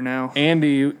got a kicker now.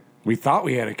 Andy We thought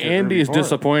we had a kicker. is before.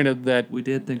 disappointed that We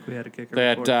did think we had a kicker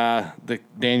that before. the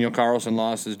Daniel Carlson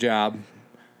lost his job.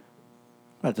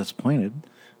 Not disappointed.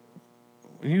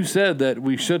 You said that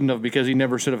we shouldn't have because he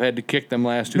never should have had to kick them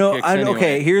last two No, kicks anyway.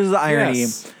 okay. Here's the irony.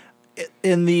 Yes.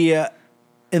 In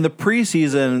the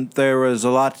preseason, there was a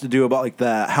lot to do about like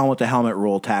the helmet to helmet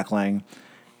rule tackling,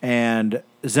 and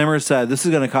Zimmer said this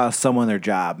is going to cost someone their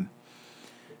job,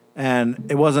 and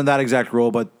it wasn't that exact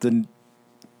rule, but the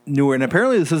newer, and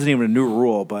apparently this isn't even a new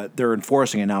rule, but they're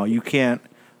enforcing it now. You can't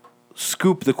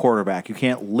scoop the quarterback. You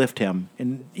can't lift him,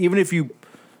 and even if you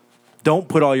don't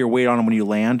put all your weight on him when you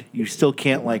land, you still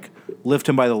can't like lift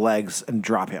him by the legs and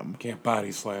drop him. Can't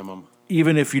body slam him.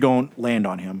 Even if you don't land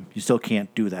on him, you still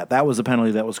can't do that. That was the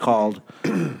penalty that was called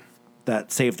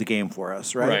that saved the game for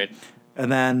us, right? Right.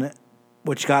 And then,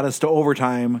 which got us to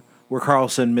overtime, where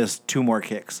Carlson missed 2 more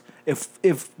kicks.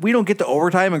 If we don't get to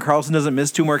overtime and Carlson doesn't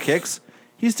miss 2 more kicks,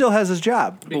 he still has his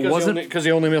job. Because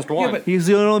he only missed one. He's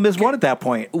the only missed one at that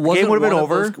point. Game would have been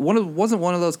over. Wasn't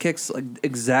one of those kicks like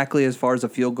exactly as far as a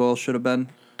field goal should have been?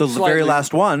 The very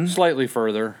last one. Slightly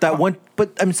further. That one,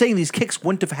 but I'm saying these kicks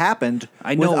wouldn't have happened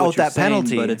I know without what you're that saying,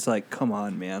 penalty. but it's like, come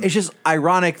on, man. It's just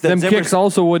ironic that Them Zimmer- kicks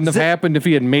also wouldn't have happened if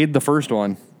he had made the first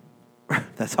one.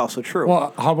 That's also true.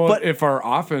 Well, how about But- if our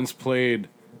offense played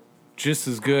just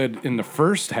as good in the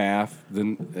first half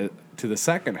than to the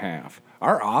second half?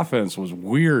 Our offense was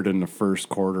weird in the first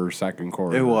quarter, second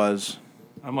quarter. It was.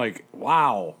 I'm like,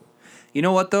 wow. You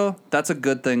know what though? That's a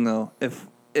good thing though.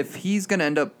 If he's going to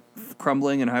end up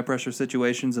crumbling in high pressure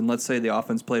situations, and let's say the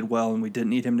offense played well and we didn't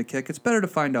need him to kick, it's better to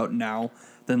find out now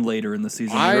than later in the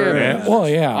season.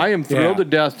 I am thrilled to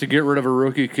death to get rid of a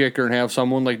rookie kicker and have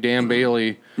someone like Dan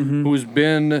Bailey, who's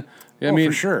been,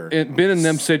 for sure. been in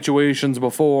them situations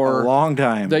before. A long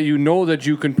time. That you know that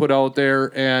you can put out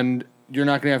there, and you're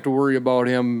not going to have to worry about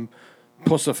him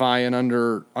pussifying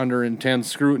under intense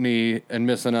scrutiny and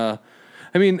missing a.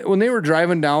 I mean, when they were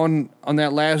driving down on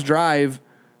that last drive.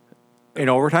 In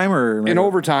overtime or In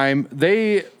overtime,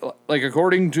 they, like,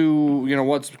 according to,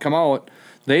 what's come out,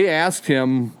 they asked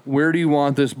him, where do you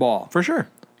want this ball? For sure.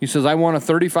 He says, I want a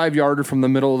 35-yarder from the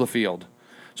middle of the field.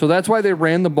 So that's why they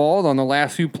ran the ball on the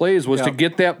last few plays, was to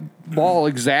get that ball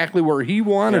exactly where he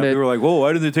wanted it. We were like, whoa,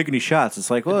 why didn't they take any shots? It's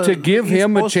like, well, to give he's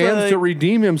him a supposed chance to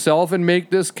redeem himself and make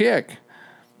this kick.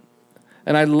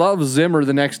 And I love Zimmer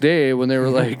the next day when they were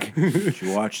like, Did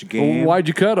you watch the well, game? why'd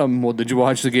you cut him? Well, did you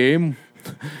watch the game?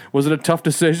 Was it a tough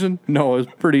decision? No, it was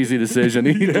a pretty easy decision.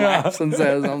 He laughs and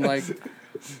says, I'm like,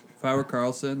 If I were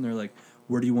Carlson, they're like,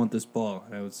 where do you want this ball?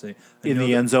 And I would say, In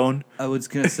the end zone? I was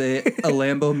going to say a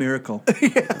Lambeau miracle.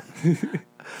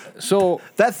 so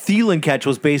That Thielen catch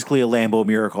was basically a Lambeau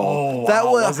miracle. Oh, that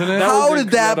wow, was, wasn't it? How That was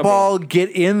did that incredible. ball get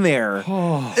in there?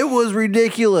 It was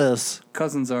ridiculous.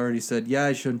 Cousins already said, yeah,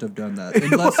 I shouldn't have done that.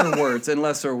 In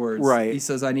lesser words. Right. He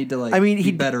says, I need to he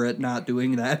be better at not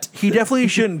doing that. He definitely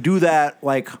shouldn't do that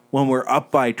like when we're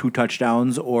up by 2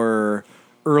 touchdowns or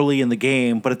early in the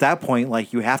game. But at that point,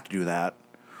 like, you have to do that.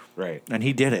 Right. And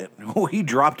he did it. He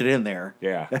dropped it in there.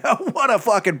 Yeah. What a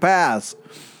fucking pass.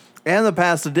 And the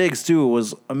pass to Diggs, too,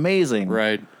 was amazing.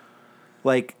 right.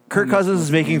 Like, Kirk Cousins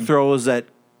is making throws that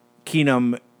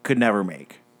Keenum could never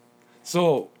make.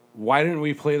 So why didn't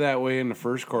we play that way in the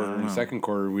first quarter? In the second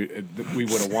quarter, we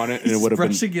would have won it, and it would have been.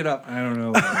 Brushing it up. I don't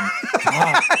know.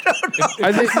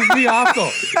 It pisses me off,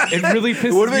 though. It really pisses me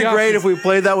It off. would have been great if we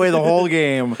played that way the whole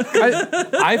game.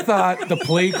 I thought the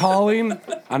play calling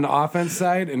on the offense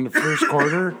side in the first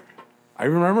quarter, I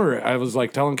remember I was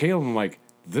like telling Caleb, I'm like,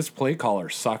 this play caller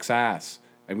sucks ass.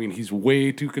 I mean, he's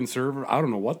way too conservative. I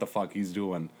don't know what the fuck he's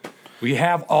doing. We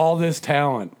have all this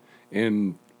talent,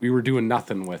 and we were doing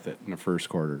nothing with it in the first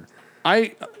quarter.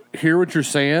 I hear what you're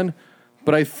saying,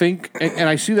 but I think, and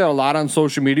I see that a lot on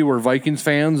social media where Vikings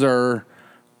fans are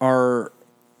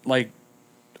like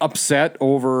upset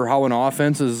over how an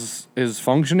offense is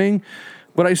functioning.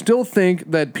 But I still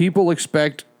think that people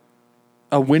expect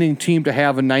a winning team to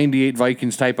have a 98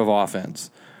 Vikings type of offense.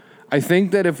 I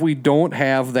think that if we don't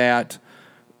have that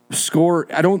score,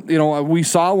 we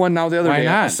saw one now the other Why day,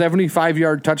 not? a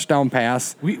 75-yard touchdown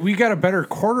pass. We got a better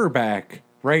quarterback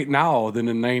right now than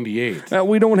in 98.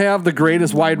 We don't have the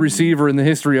greatest wide receiver in the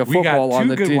history of We football got on two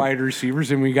the good team. wide receivers,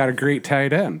 and we got a great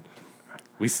tight end.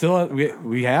 We still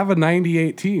we have a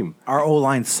 98 team. Our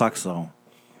O-line sucks, though.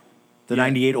 The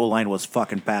 98 O-line was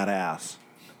fucking badass.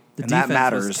 The And that defense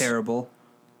matters. was terrible.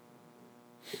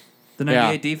 The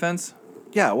 98 defense?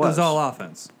 Yeah, it It was. was all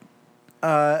offense.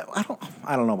 I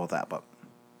don't know about that, but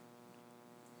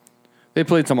They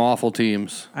played some awful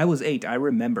teams. I was 8. I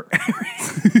remember.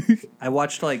 I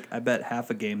watched I bet half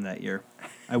a game that year.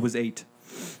 I was 8.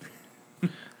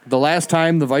 The last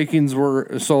time the Vikings were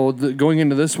going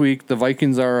into this week, the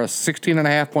Vikings are a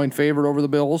 16.5-point favorite over the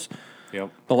Bills.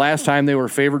 Yep. The last time they were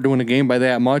favored to win a game by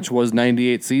that much was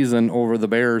 '98 season over the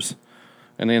Bears,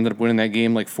 and they ended up winning that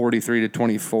game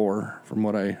 43-24, from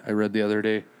what I read the other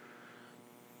day.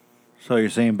 so you're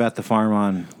saying bet the farm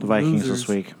on the Vikings Losers. this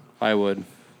week. I would.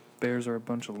 Bears are a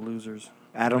bunch of losers.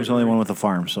 Adam's the only one with the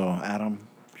farm, so Adam.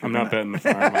 I'm not betting the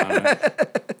farm on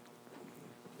it.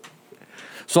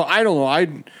 So I don't know. I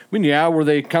mean, yeah, were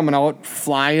they coming out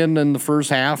flying in the first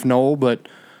half? No, but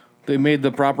they made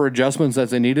the proper adjustments that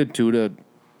they needed to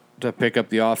pick up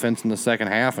the offense in the second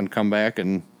half and come back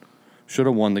and should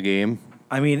have won the game.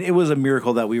 I mean, it was a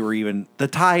miracle that we were even. The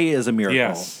tie is a miracle.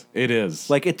 Yes, it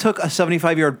is. It took a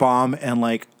 75-yard bomb and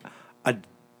a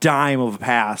dime of a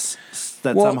pass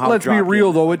that Well, somehow. let's be dropped real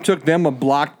in. though. It took them a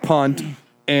blocked punt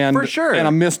and For sure. and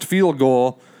a missed field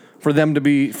goal for them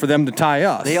to tie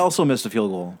us. They also missed a field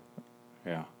goal.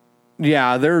 yeah.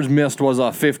 Yeah, theirs missed was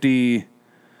a 52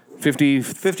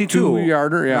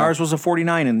 yarder. Yeah. And ours was a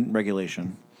 49 in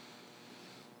regulation.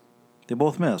 They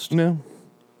both missed. No.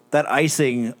 That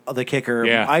icing of the kicker,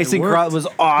 Yeah. icing It worked. crowd was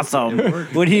awesome It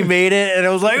worked. when he made it, and it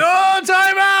was like, oh,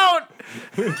 timeout!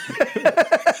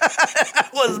 That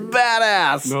was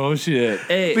badass. No shit.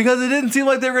 Hey, Because it didn't seem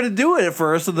like they were going to do it at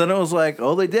first, and then it was like,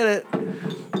 oh, they did it.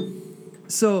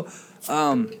 so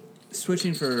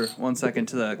switching for 1 second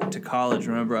to college.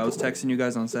 Remember, I was texting you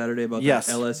guys on Saturday about Yes,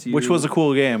 the LSU, which was a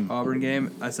cool game. Auburn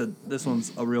game. I said this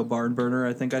one's a real barn burner.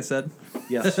 I think I said.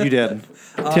 Yes, you did.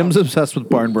 Tim's obsessed with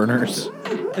barn burners.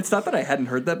 It's not that I hadn't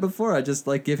heard that before. I just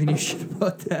like giving you shit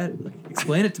about that.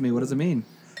 Explain it to me. What does it mean?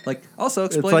 Also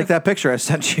explain. It's like that picture I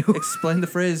sent you. Explain the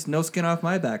phrase "no skin off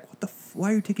my back." What the?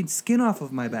 Why are you taking skin off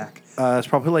of my back? It's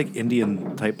probably like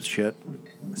Indian type shit.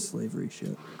 Slavery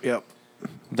shit. Yep.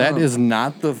 That is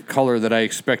not the color that I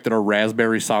expected a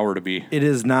raspberry sour to be. It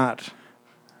is not.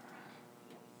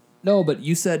 No, but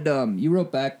you said you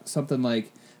wrote back something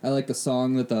like, "I like the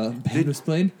song that the band was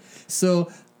playing."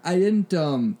 So I didn't.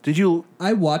 Did you?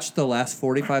 I watched the last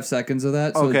 45 seconds of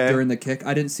that. So Okay. during the kick,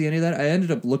 I didn't see any of that. I ended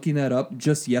up looking that up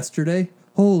just yesterday.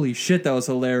 Holy shit, that was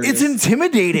hilarious. It's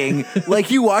intimidating.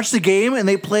 Like you watch the game and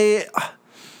they play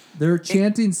They're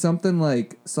chanting something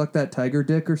like "suck that tiger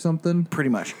dick" or something. pretty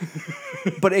much,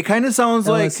 but it kind of sounds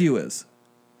like LSU is.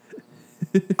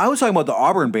 I was talking about the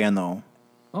Auburn band though.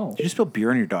 Oh, Did you spill beer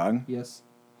on your dog? yes.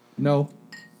 No.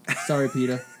 Sorry,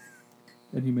 PETA.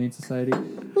 And Humane Society.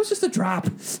 It was just a drop.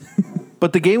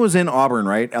 But the game was in Auburn,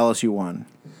 right? LSU won.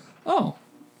 Oh,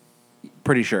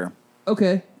 Pretty sure.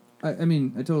 okay. I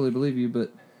mean, I totally believe you,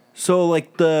 but So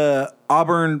like the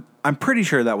Auburn, I'm pretty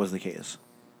sure that was the case.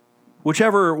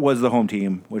 Whichever was the home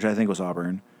team, which I think was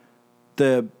Auburn.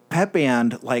 The pep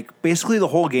band, basically the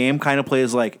whole game kind of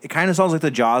plays it kind of sounds like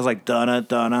the Jaws, dunna,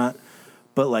 dunna.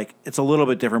 But it's a little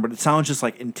bit different, but it sounds just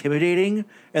intimidating.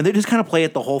 And they just kind of play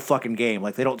it the whole fucking game.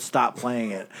 They don't stop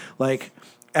playing it.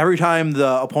 Every time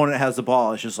the opponent has the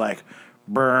ball, it's just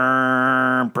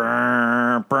burn,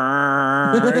 burn,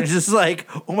 burn. It's just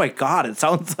oh my God, it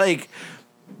sounds like.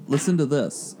 listen to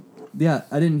this. Yeah,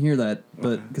 I didn't hear that,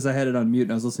 but because I had it on mute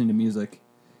and I was listening to music.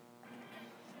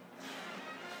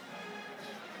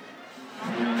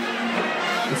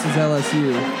 This is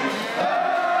LSU.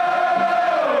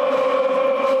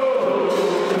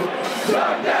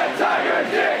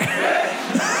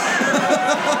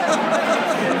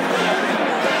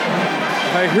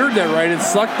 If I heard that right, it's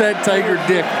suck that tiger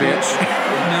dick, bitch.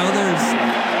 Now there's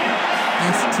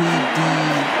STD.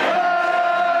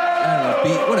 I don't know,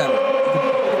 beat, whatever.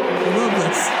 I love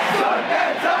this.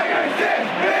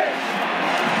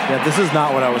 Yeah, this is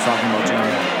not what I was talking about,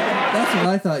 Johnny. That's what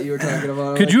I thought you were talking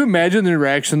about. Could you imagine the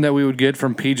reaction that we would get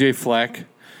from PJ Fleck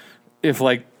if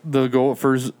the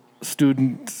Gophers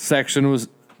student section was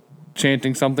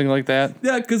chanting something like that?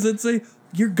 Yeah, because it's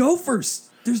you're Gophers.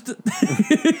 There's the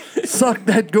Suck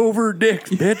that Gopher dick,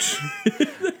 bitch.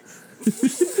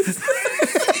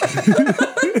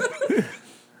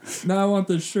 Now I want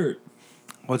this shirt.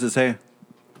 What's it say?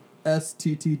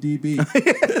 STTDB.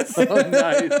 Oh,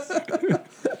 nice.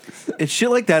 It's shit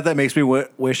like that makes me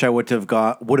wish I would have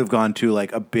gone to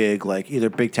a big either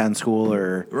Big Ten school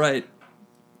or Right.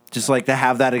 just to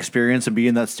have that experience and be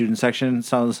in that student section.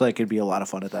 Sounds like it'd be a lot of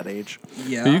fun at that age.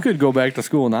 Yeah. You could go back to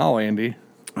school now, Andy.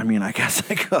 I mean, I guess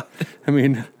I could. I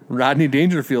mean, Rodney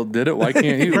Dangerfield did it. Why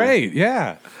can't you? Great,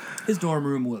 yeah. His dorm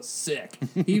room was sick.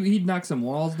 He'd knock some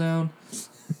walls down.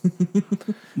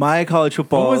 My college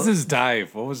football. What was his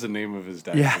dive? What was the name of his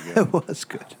dive? Yeah, again? it was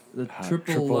good. The triple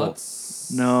triple-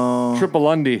 Lutz. No. Triple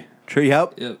Lundy.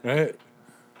 Yep. Yep. Right.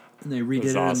 And they redid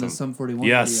That's it awesome. in the Sum 41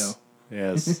 Yes.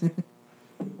 video. Yes.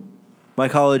 My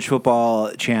college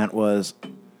football chant was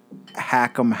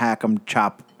hack 'em,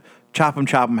 chop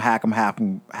 'em,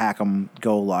 hack 'em,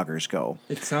 go Loggers, go.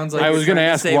 It sounds like I you're was going to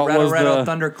trying ask say what rattle, was rattle,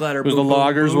 the thunderclatter, was boom, the boom,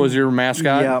 Loggers boom. was your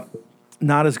mascot? Yep.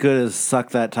 Not as good as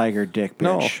suck that tiger dick,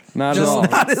 No, bitch. not at Just all.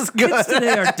 Not as good. Kids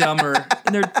today are dumber.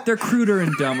 And they're cruder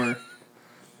and dumber.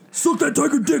 Suck that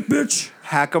tiger dick, bitch.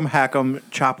 Hack 'em,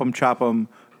 chop 'em,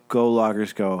 go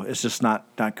Loggers, go. It's just not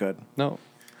good. No.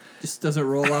 Just doesn't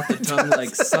roll off the tongue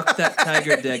like suck that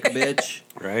tiger dick, bitch.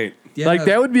 Right. Yeah, Like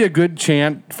that would be a good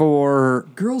chant for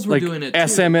Girls were like doing it too.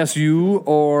 SMSU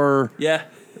or Yeah.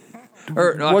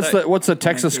 Or no, I what's thought- the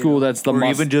Texas school that's the Or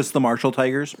must? even just the Marshall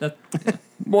Tigers.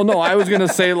 Well, no, I was gonna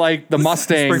say like the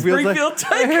Mustang Springfield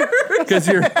Tiger. because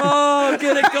you're. Oh,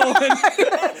 get it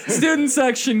going. Student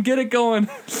section, get it going.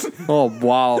 Oh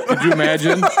wow! Could you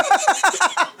imagine? Do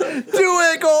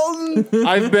it, Golden.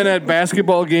 I've been at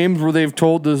basketball games where they've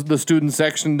told the student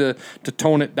section to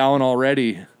tone it down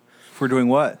already. For doing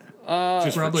what?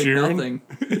 Just for Probably cheering. nothing.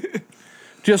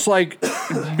 Just like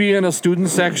be in a student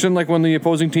section, like when the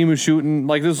opposing team is shooting,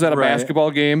 like this is at a Right. basketball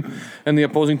game, and the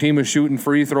opposing team is shooting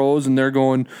free throws, and they're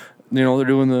going, they're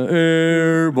doing the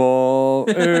air ball,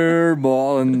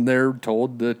 and they're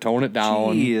told to tone it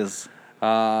down. Jeez.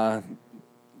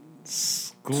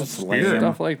 School lame. spirit.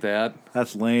 Stuff like that.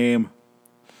 That's lame.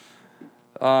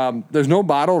 There's no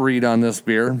bottle read on this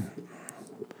beer,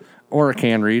 or a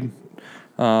can read,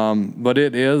 but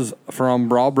it is from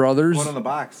Brawl Brothers. One on the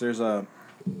box. There's a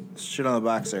shit on the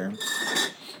box there.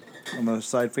 On the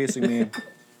side facing me.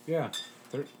 Yeah.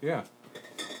 Yeah.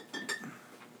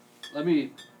 Let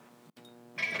me.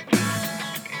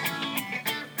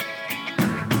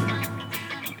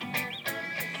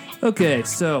 Okay,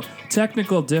 so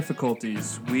technical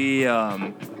difficulties. We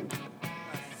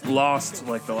lost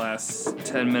like the last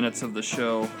 10 minutes of the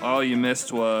show. All you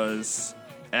missed was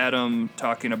Adam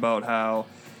talking about how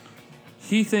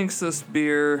he thinks this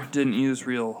beer didn't use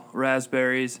real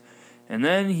raspberries. And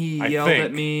then he I yelled think.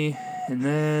 at me, and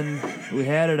then we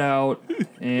had it out,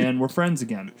 and we're friends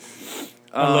again.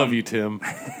 I love you, Tim.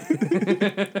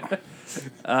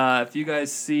 If you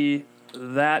guys see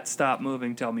that stop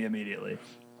moving, tell me immediately.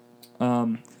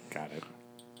 Got it.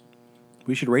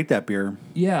 We should rate that beer.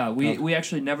 Yeah, we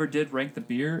actually never did rank the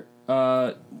beer.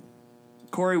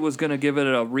 Corey was gonna give it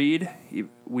a read.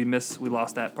 We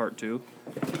lost that part too.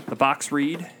 The box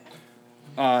read. Do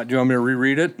you want me to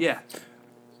reread it? Yeah.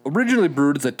 Originally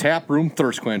brewed as a tap room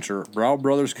thirst quencher, Brawl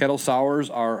Brothers Kettle Sours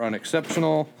are an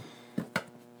exceptional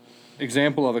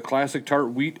example of a classic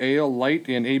tart wheat ale, light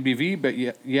in ABV, but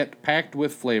yet packed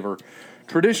with flavor.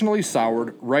 Traditionally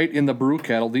soured right in the brew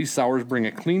kettle, these sours bring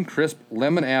a clean, crisp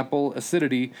lemon apple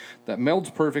acidity that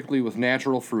melds perfectly with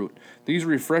natural fruit. These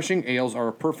refreshing ales are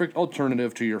a perfect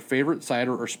alternative to your favorite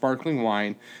cider or sparkling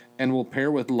wine and will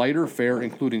pair with lighter fare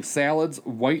including salads,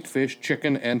 white fish,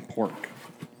 chicken, and pork.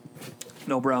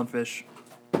 No brown fish.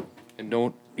 And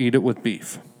don't eat it with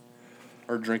beef.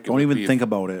 Or drink it Don't with even beef. think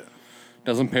about it.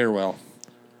 Doesn't pair well.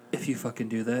 If you fucking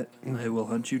do that, I will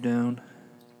hunt you down.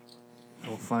 I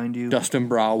will find you. Dustin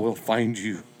Brow will find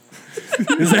you.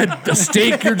 Is that a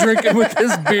steak you're drinking with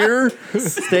this beer?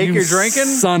 Steak you're drinking?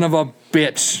 Son of a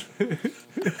bitch.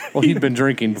 Well, he'd been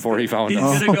drinking before he found He's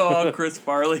us. gonna go all Chris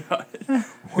Farley on it.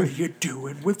 What are you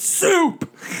doing with soup?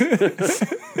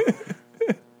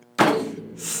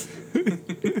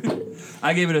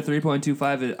 I gave it a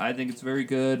 3.25. I think it's very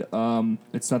good.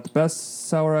 It's not the best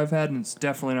sour I've had, and it's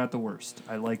definitely not the worst.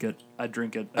 I like it. I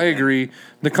drink it. I agree.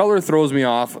 The color throws me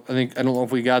off. I don't know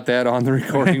if we got that on the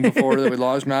recording before that we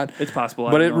lost or not. It's possible.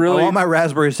 I But don't it know. I really want my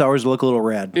raspberry sours to look a little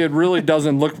red. it really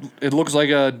doesn't look it looks like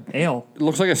a ale.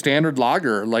 standard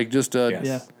lager, like just a Yes.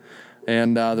 Yeah.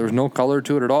 and there's no color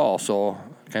to it at all, so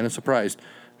kind of surprised.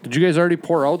 Did you guys already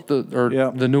pour out Yeah.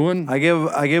 the new one? I give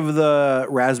the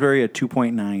raspberry a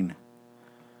 2.9.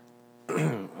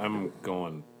 I'm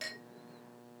going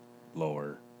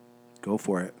lower. Go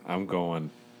for it. I'm going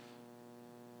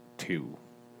 2.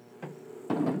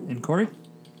 And Corey?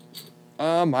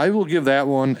 I will give that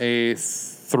one a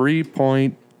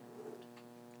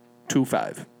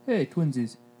 3.25. Hey,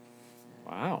 twinsies.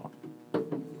 Wow.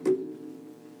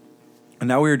 And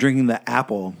now we are drinking the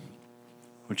apple,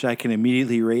 which I can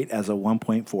immediately rate as a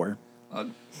 1.4. I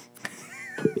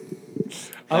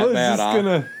Not was bad, just huh?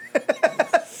 gonna.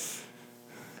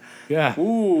 Yeah.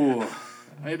 Ooh,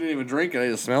 I didn't even drink it. I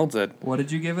just smelled it. What did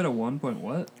you give it? A 1 point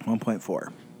what?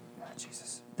 1.4.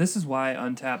 Jesus. This is why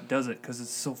Untapped does it, because it's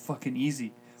so fucking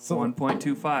easy. So-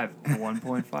 1.25,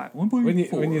 1.5,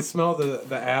 1.4. When you smell the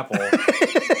apple,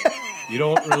 you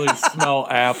don't really smell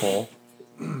apple.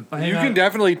 You can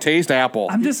definitely taste apple.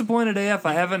 I'm disappointed AF.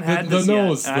 I haven't had The this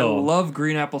nose, yet. And I though. love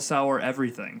green apple sour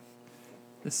everything.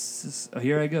 This is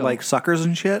here I go. Like suckers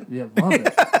and shit. yeah, love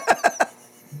it.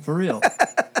 For real.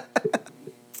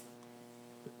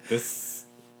 This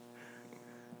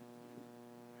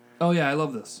Oh yeah, I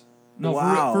love this. No,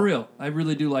 Wow. for real. I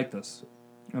really do like this.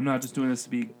 I'm not just doing this to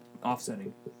be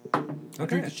offsetting. I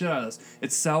drink the shit out of this.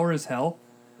 It's sour as hell,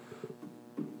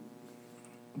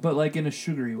 but like in a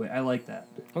sugary way. I like that.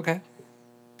 okay.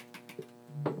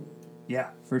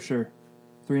 Yeah, for sure.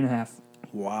 3.5.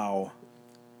 Wow.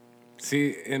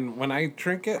 See, and when I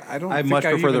drink it, I don't. I think much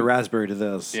prefer the even- raspberry to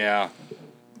this. Yeah.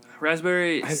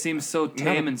 Raspberry seems so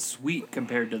tame not- and sweet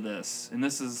compared to this, and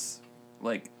this is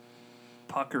like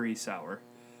puckery sour.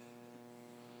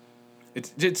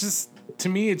 It just to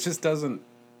me, it just doesn't.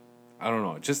 I don't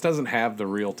know. It just doesn't have the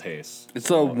real taste. It's a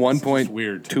So just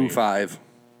weird to me. 1.25.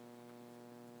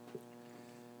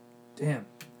 Damn,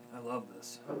 I love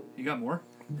this. You got more?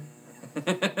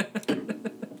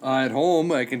 At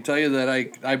home, I can tell you that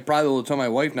I probably will tell my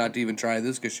wife not to even try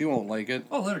this because she won't like it.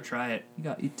 Oh, let her try it. You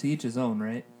got to each his own,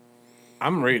 right?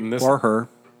 I'm rating this. Or her.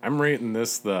 I'm rating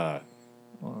this the.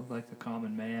 Well, like the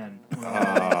common man.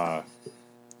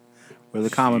 Or the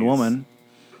common Jeez. woman.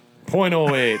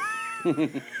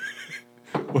 0.08.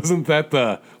 Wasn't that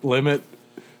the limit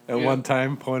at one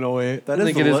time? 0.08. That I is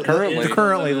think the it is li- currently. It's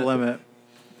currently the limit.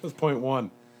 It was 0.1.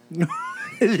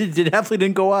 It definitely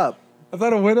didn't go up. I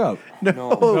thought it went up.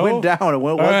 No, it went down. It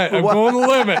went. All right, I'm going the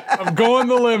limit. I'm going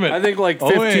the limit. I think like Oh,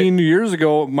 wait. 15 years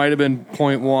ago it might have been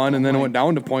 0.1 and then it went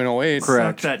down to 0.08.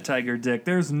 Correct. Suck that tiger dick.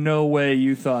 There's no way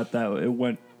you thought that it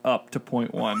went up to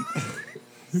 0.1.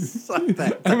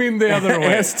 I mean the other way.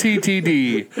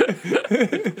 STTD.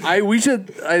 I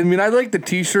like the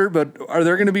T-shirt, but are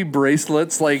there going to be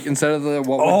bracelets like instead of the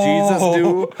what would Jesus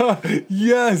do?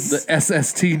 Yes. The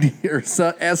SSTD or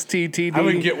STTD. I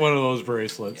would get one of those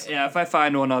bracelets. Yeah, if I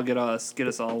find one, I'll get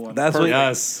us all one. That's what.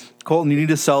 Yes. Colton, you need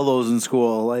to sell those in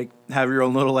school. Like, have your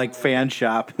own little like fan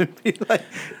shop. Be like,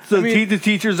 so the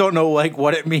teachers don't know like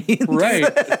what it means. right.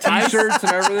 T-shirts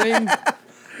and everything.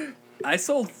 I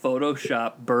sold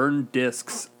Photoshop burned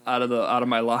discs out of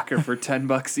my locker for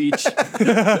 $10 each.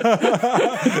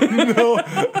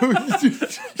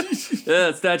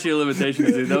 Yeah, statute of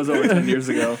limitations, dude. That was over 10 years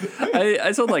ago.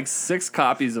 I sold like 6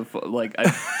 copies of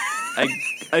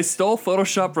I stole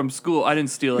Photoshop from school. I didn't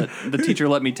steal it. The teacher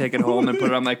let me take it home and put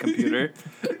it on my computer,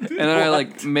 and then I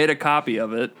like made a copy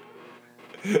of it.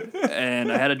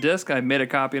 And I had a disc. I made a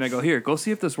copy, and I go, here, go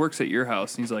see if this works at your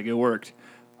house. And he's like, it worked.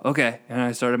 Okay, and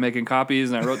I started making copies,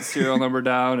 and I wrote the serial number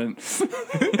down, and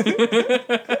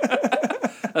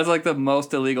that's like the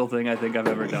most illegal thing I think I've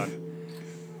ever done.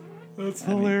 That's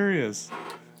hilarious.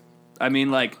 I mean,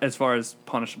 like, as far as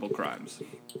punishable crimes.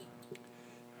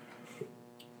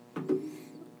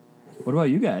 What about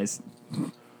you guys?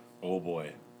 Oh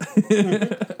boy.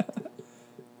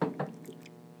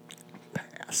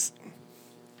 Pass.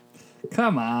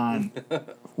 Come on.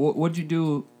 What'd you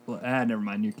do? Well, never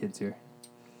mind. Your kid's here.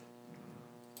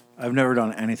 I've never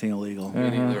done anything illegal. Me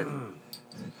neither.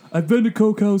 I've been to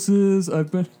coke houses.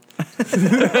 I've been.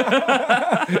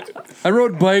 I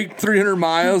rode bike 300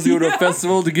 miles to go to a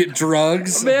festival to get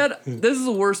drugs. Man, this is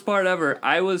the worst part ever.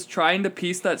 I was trying to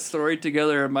piece that story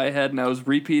together in my head, and I was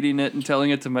repeating it and telling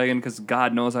it to Megan because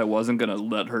God knows I wasn't going to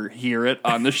let her hear it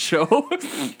on the show.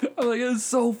 I'm like, it's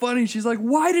so funny. She's like,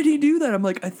 why did he do that? I'm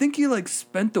like, I think he like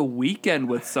spent the weekend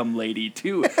with some lady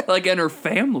too, like, and her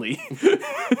family.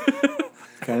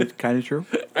 Kind of true.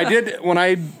 I did when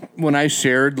I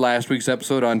shared last week's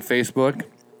episode on Facebook.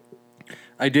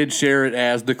 I did share it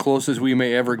as the closest we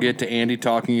may ever get to Andy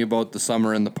talking about the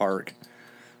summer in the park,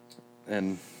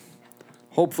 and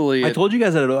hopefully, I told you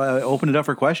guys that I opened it up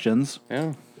for questions.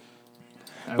 yeah.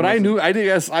 But I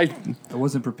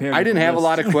wasn't prepared. I didn't for have a this.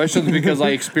 lot of questions because I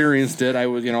experienced it. I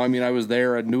was, I was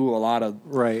there. I knew a lot of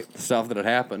Right. stuff that had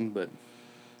happened, but.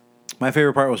 My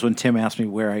favorite part was when Tim asked me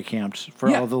where I camped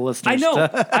for all the listeners. I know.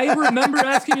 I remember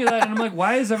asking you that, and I'm like,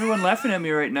 why is everyone laughing at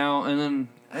me right now? And then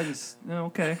I just,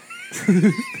 okay.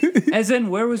 As in,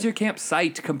 where was your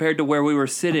campsite compared to where we were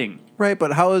sitting? Right,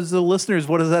 but how is the listeners?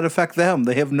 What does that affect them?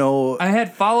 They have no. I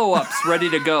had follow-ups ready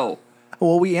to go.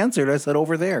 Well, we answered. I said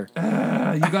over there.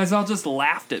 You guys all just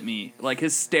laughed at me, like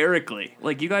hysterically.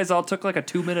 Like you guys all took like a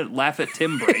 2-minute laugh at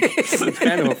Tim break. It's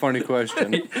kind of a funny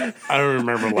question. I don't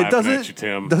remember laughing at you,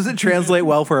 Tim. Doesn't translate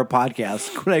well for a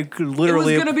podcast. I could It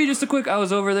literally. was gonna be just a quick. I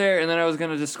was over there, and then I was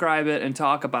gonna describe it and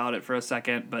talk about it for a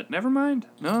second, but never mind.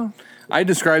 No, I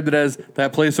described it as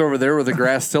that place over there where the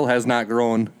grass still has not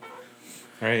grown.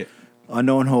 Right.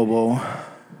 Unknown hobo.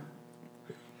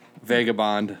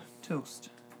 Vagabond. toast.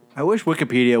 I wish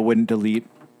Wikipedia wouldn't delete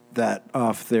that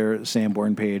off their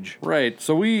Sanborn page. Right.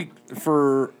 So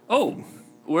Oh,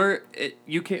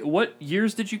 what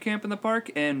years did you camp in the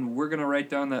park? And we're gonna write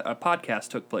down that a podcast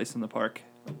took place in the park.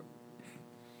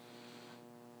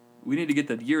 We need to get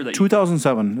the year that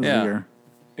 2007 is Yeah. the year.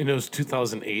 And it was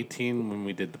 2018 when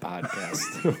we did the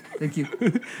podcast. Thank you.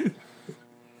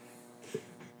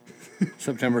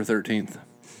 September 13th.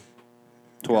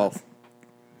 12th.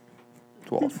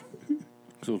 12th.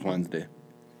 So it was Wednesday.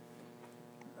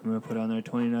 I'm gonna put on there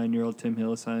 29-year-old Tim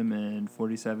Hillesheim and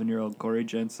 47-year-old Corey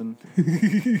Jensen.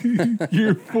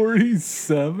 You're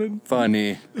 47?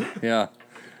 Funny. Yeah.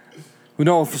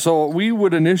 No, so we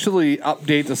would initially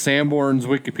update the Sanborn's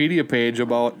Wikipedia page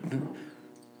about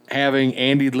having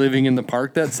Andy living in the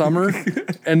park that summer,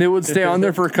 and it would stay on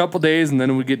there for a couple days, and then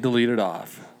it would get deleted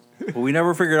off. But we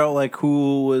never figured out like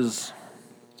who was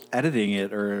editing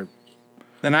it, or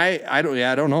And I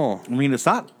don't know. I mean, it's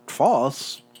not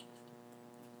false.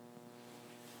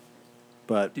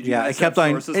 But Did you yeah, it guys kept have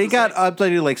on. sources It to got cite?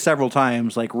 updated like several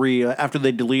times. Like after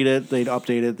they delete it, they'd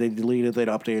update it. They delete it, they'd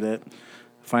update it.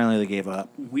 Finally, they gave up.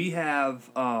 We have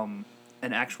an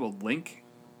actual link.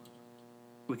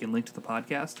 We can link to the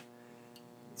podcast,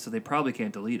 so they probably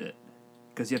can't delete it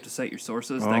because you have to cite your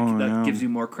sources. That yeah. gives you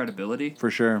more credibility. For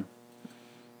sure.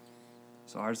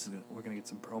 So we're gonna get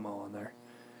some promo on there.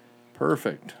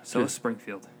 Perfect. So is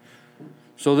Springfield.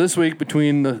 So this week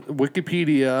between the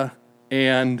Wikipedia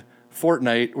and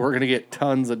Fortnite, we're gonna get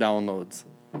tons of downloads.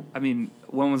 I mean,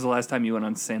 when was the last time you went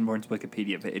on Sanborn's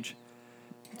Wikipedia page?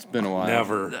 It's been a while.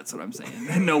 Never. That's what I'm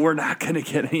saying. No, we're not gonna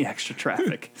get any extra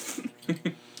traffic.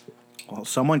 Well,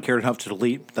 someone cared enough to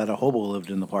delete that a hobo lived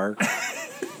in the park.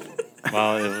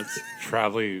 Well, it was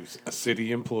probably a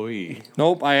city employee.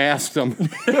 Nope, I asked them.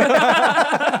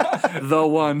 The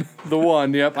one. The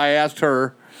one, yep. I asked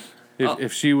her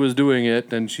if she was doing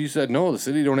it, and she said, no, the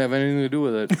city don't have anything to do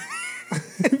with it.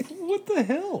 What the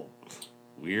hell?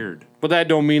 Weird. But that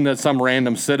don't mean that some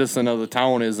random citizen of the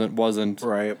town wasn't.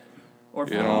 Right. Or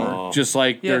You know, just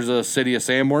like Yeah. there's a City of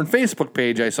Sanborn Facebook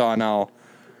page I saw now.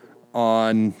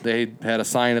 They had a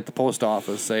sign at the post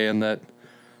office saying that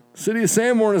City of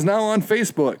Sanborn is now on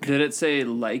Facebook. Did it say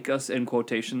like us in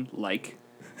quotation? Like.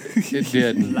 It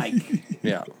did. Like.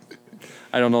 Yeah.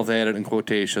 I don't know if they had it in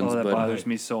quotations, Oh, that but bothers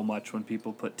me so much when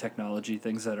people put technology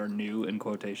things that are new in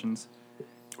quotations.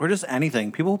 Or just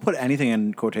anything. People put anything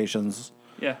in quotations.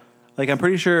 Yeah. Like, I'm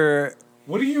pretty sure.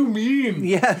 What do you mean?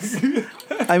 Yes.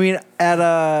 I mean, at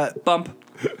a. Bump.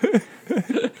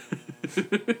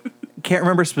 Can't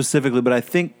remember specifically, but I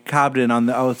think Cobden on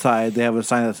the outside, they have a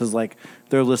sign that says, like,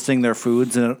 they're listing their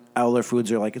foods, and all their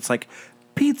foods are like, it's like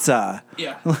pizza.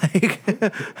 Yeah. Like,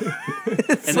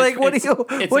 it's And like,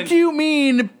 it's- what do you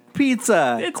mean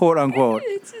pizza, quote unquote?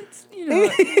 It's you know.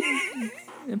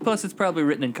 And plus, it's probably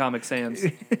written in Comic Sans.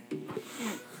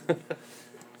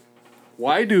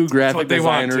 why do graphic what they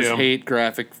want, designers Tim. hate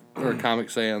graphic or Comic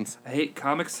Sans? I hate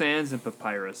Comic Sans and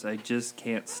Papyrus. I just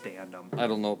can't stand them. I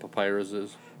don't know what Papyrus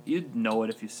is. You'd know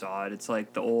it if you saw it. It's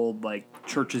like the old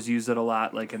churches use it a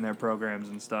lot, like in their programs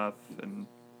and stuff, and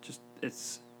just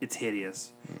it's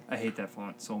hideous. I hate that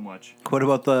font so much. What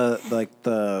about the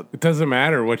It doesn't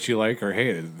matter what you like or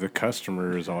hate. The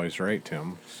customer is always right,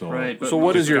 Tim. So, Right, but So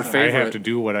what is your I have favorite? to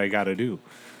do what I got to do.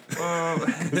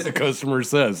 'Cause the customer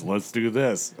says, let's do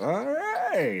this. All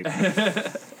right.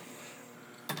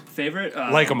 Favorite?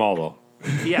 Like them all, though.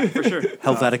 Yeah, for sure.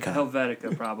 Helvetica?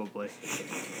 Helvetica, probably.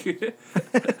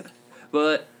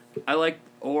 But I like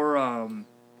Boulder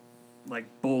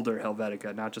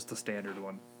Helvetica, not just the standard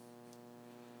one.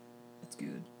 It's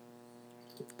good.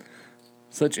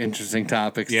 Such interesting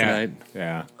topics Yeah. tonight.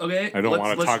 Yeah. Okay, I don't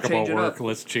want to let's talk about change it work. up.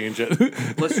 Let's change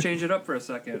it. Let's change it up for a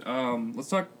second. Let's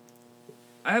talk.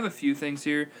 I have a few things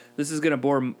here. This is gonna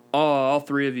bore all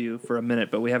three of you for a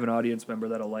minute, but we have an audience member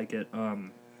that'll like it.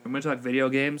 I'm gonna talk video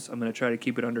games. I'm gonna try to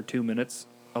keep it under 2 minutes.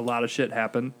 A lot of shit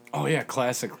happened. Oh, yeah.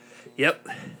 Classic. Yep.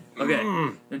 Okay.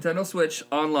 Nintendo Switch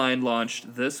Online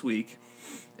launched this week.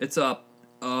 It's up.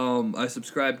 I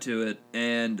subscribed to it,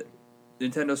 and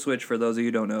Nintendo Switch, for those of you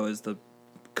who don't know, is the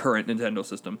current Nintendo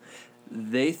system.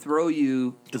 They throw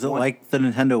you. Is it like the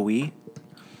Nintendo Wii?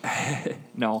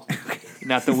 No.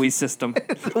 not the Wii system.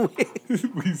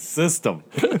 System.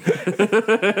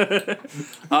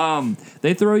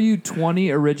 They throw you 20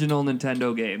 original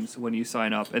Nintendo games when you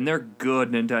sign up, and they're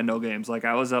good Nintendo games. Like,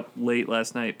 I was up late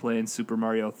last night playing Super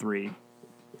Mario 3.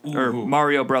 Or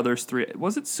Mario Brothers 3.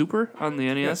 Was it Super on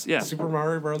the NES? Yeah. Super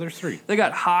Mario Brothers 3. They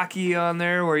got hockey on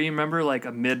there where you remember like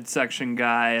a midsection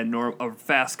guy, a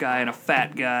fast guy, and a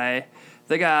fat guy.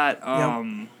 They got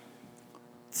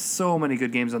so many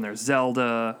good games on there.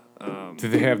 Zelda. Do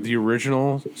they have the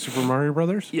original Super Mario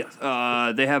Brothers? Yes.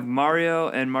 They have Mario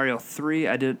and Mario 3.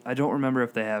 I don't remember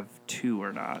if they have 2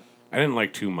 or not. I didn't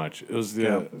like too much. It was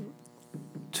the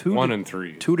 1 and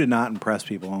 3. 2 did not impress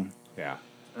people. Yeah.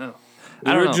 Oh.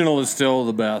 The original is still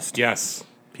the best. Yes.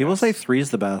 People say 3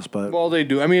 is the best, but Well, they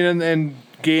do. I mean, and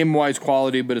game-wise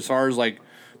quality, but as far as, like,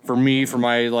 for me, for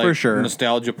my, like, For sure.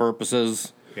 nostalgia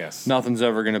purposes, Yes. nothing's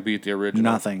ever going to beat the original.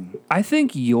 nothing. I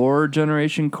think your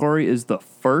generation, Corey, is the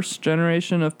first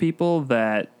generation of people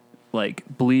that like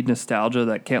bleed nostalgia,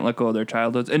 that can't let go of their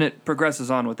childhoods, and it progresses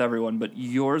on with everyone. But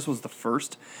yours was the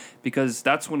first because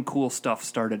that's when cool stuff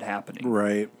started happening.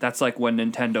 Right. That's like when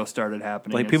Nintendo started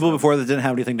happening. Like and people stuff. before that didn't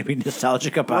have anything to be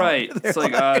nostalgic about. Right. It's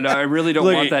like, no, I really don't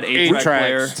Look, want that 8-track 8 tracks.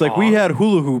 player. It's like we had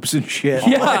hula hoops and shit.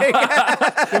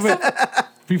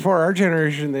 Before our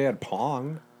generation, they had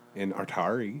Pong and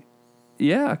Atari.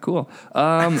 Yeah, cool.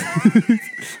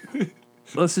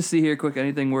 Let's just see here quick.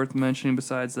 Anything worth mentioning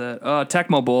besides that?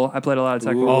 Tecmo Bowl. I played a lot of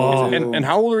Tecmo Bowl. too. And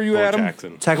how old are you, Bo Adam?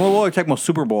 Jackson. Tecmo Bowl or Tecmo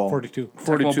Super Bowl? 42. Tecmo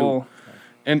 42. Bowl.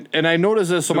 And I noticed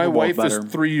this. So my Super Bowl's wife is better.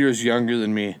 3 years younger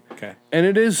than me. Okay. And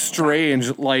it is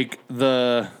strange, like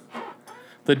the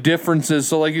differences.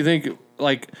 So like you think,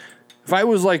 like if I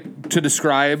was like to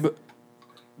describe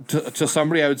to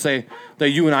somebody, I would say that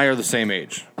you and I are the same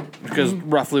age because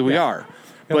roughly we are.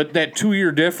 But that 2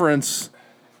 year difference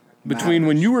between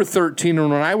when you were 13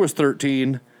 and when I was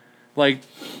 13, like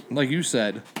you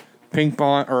said, ping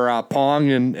pong or Pong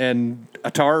and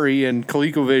Atari and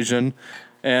ColecoVision.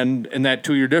 And in that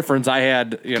 2 year difference, I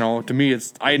had, to me,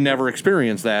 I had never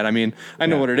experienced that. I mean, I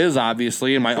know what it is,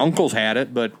 obviously, and my uncles had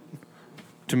it, but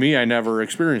to me, I never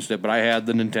experienced it. But I had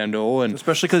the Nintendo, and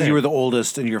Especially because you were the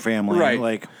oldest in your family. right,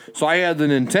 Like, so I had the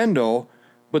Nintendo,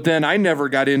 but then I never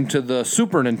got into the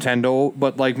Super Nintendo.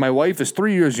 But like my wife is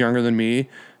 3 years younger than me,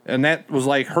 and that was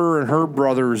like her and her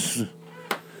brother's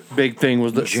big thing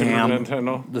was the Jam.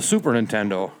 Nintendo. the Super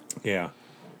Nintendo. Yeah.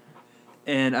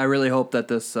 And I really hope that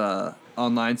this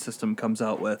online system comes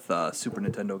out with Super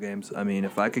Nintendo games. I mean,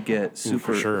 if I could get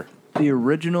For sure. the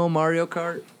original Mario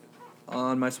Kart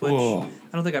on my Switch, Whoa.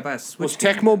 I don't think I buy a Switch. Was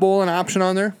game. Tecmo Bowl an option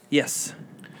on there? Yes.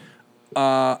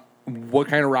 What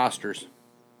kind of rosters?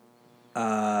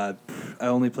 I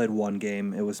only played one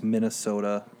game. It was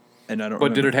Minnesota, and I don't. But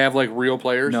did remember. it have like real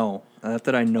players? No, not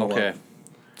that I know Okay. of.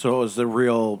 so it was the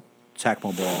real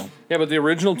Tecmo Bowl. Yeah, but the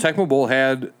original Tecmo Bowl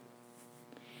had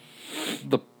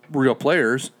the real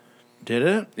players. Did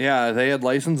it? Yeah, they had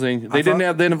licensing. They thought-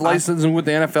 didn't have licensing with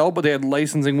the NFL, but they had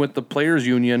licensing with the Players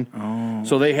Union. Oh.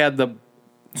 So they had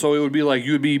so it would be like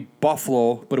you would be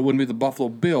Buffalo, but it wouldn't be the Buffalo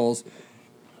Bills.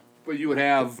 But you would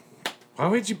have Why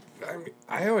would you?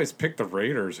 I always picked the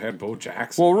Raiders. Had Bo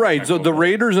Jackson. well, right. So the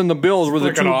Raiders and the Bills were the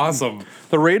Freaking two. awesome.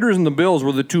 The Raiders and the Bills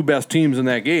were the two best teams in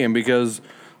that game because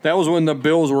that was when the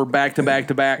Bills were back to back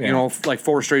to back. Yeah. Like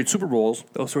 4 straight Super Bowls.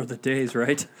 Those were the days,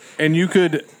 right? And you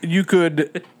could you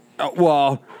could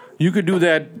do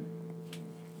that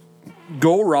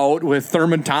go route with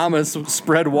Thurman Thomas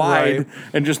spread wide Right.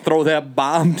 and just throw that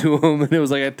bomb to him, and it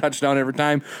was like a touchdown every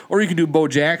time. Or you could do Bo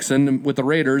Jackson with the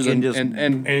Raiders And and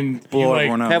And Blow he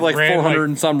everyone up. have like ran 400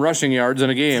 and some rushing yards in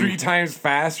a 3 game. times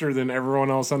faster than everyone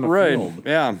else on the Right? field.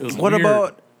 Yeah. It was What weird.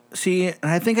 about, see, and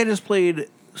I think I just played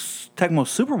Tecmo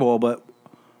Super Bowl, but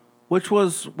where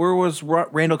was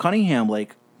Randall Cunningham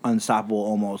like unstoppable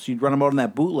almost? You'd run him out on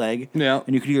that bootleg, Yeah.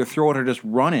 and you could either throw it or just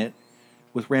run it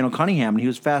with Randall Cunningham, and he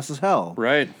was fast as hell.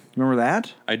 Right. Remember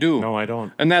that? I do. No, I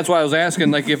don't. And that's why I was asking,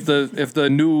 like, if the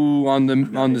new on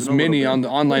this mini on the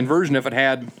online version, if it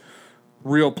had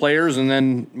real players, and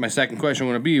then my second question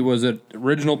would be, was it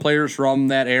original players from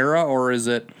that era, or is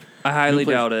it? I highly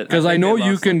doubt it. Because I think know they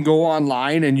you lost can go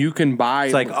online and you can buy.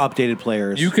 It's like updated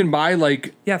players. you can buy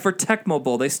like Yeah, for Tecmo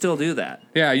Bowl, they still do that.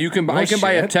 yeah you can buy. No I can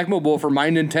buy a shit. Tecmo Bowl for my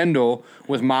Nintendo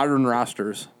with modern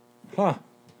rosters, Huh.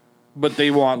 but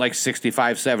they want like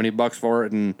 $65-$70 for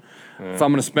it, and if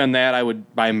I'm gonna spend that, I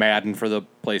would buy Madden for the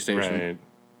PlayStation.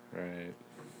 Right.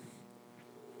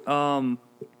 Right.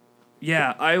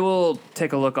 Yeah, I will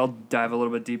take a look. I'll dive a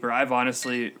little bit deeper. I've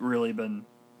honestly really been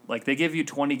like, they give you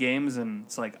 20 games, and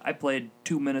it's like I played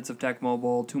 2 minutes of Tecmo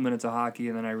Bowl, 2 minutes of hockey,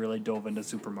 and then I really dove into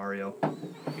Super Mario.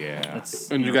 Yeah.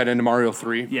 That's And you got into Mario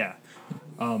 3. yeah.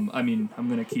 I mean, I'm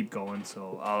gonna keep going,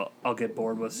 so I'll get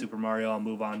bored with Super Mario. I'll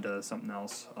move on to something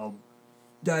else. I'll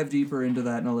dive deeper into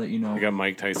that, and I'll let you know. You got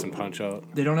Mike Tyson Punch Out.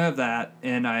 They don't have that,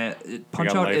 and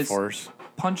Punch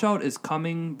Out is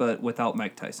coming, but without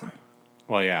Mike Tyson.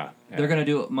 Well, yeah. They're gonna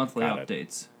do monthly Got it.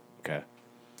 updates. Okay.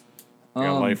 You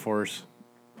got Life Force.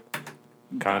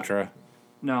 Contra.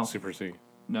 No, Super C.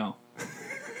 no,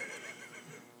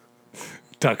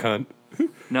 Duck Hunt.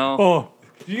 no. Oh,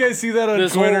 you guys see that on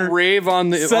This Twitter? whole rave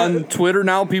on Twitter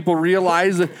now, people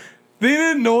realize that They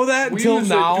didn't know that we until used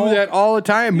now. to do that all the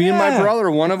time. Me and my Yeah. brother,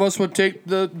 one of us would take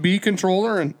the B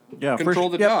controller and control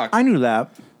the duck. I knew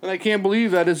that. And I can't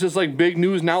believe that it's just like big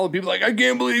news now that people are like, I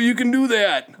can't believe you can do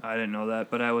that. I didn't know that,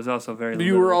 but I was also very.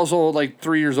 You were also like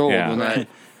 3 years old Yeah. when that.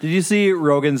 Did you see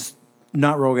Rogan's?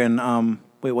 Not Rogan.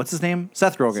 Wait, what's his name?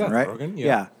 Seth Rogen, Seth right? Rogen,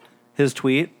 yeah. His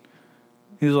tweet.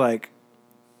 He was like,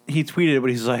 he tweeted it,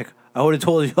 but he's like, I would have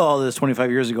told you all this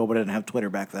 25 years ago, but I didn't have Twitter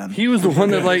back then. He was the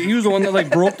one that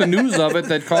broke the news of it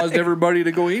that caused everybody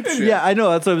to go ape shit. Yeah, I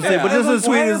know, that's what I'm saying. Yeah, But just I'm as like,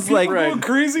 sweet why are as people like going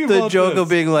crazy the about joke this? of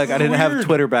being like, I didn't have Weird.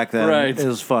 Twitter back then Right.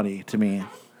 is funny to me.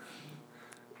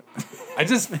 I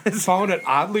just found it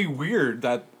oddly weird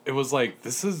that it was like,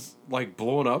 this is like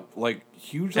blowing up like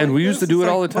huge. And like we used this. to do It's it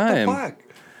like, all the what time. fuck?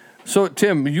 So,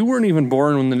 Tim, you weren't even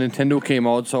born when the Nintendo came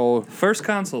out, so First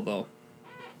console though.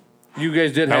 you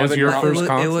guys did That have was it. your now. first It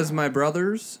console? was my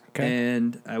brother's, Okay.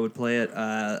 and I would play it.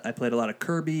 I played a lot of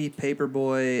Kirby,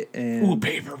 Paperboy, and Ooh,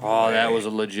 Paperboy. Oh, that was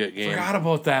a legit game. Forgot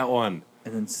about that one.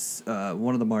 and then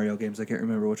one of the Mario games. I can't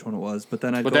remember which one it was, but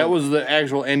then But that was the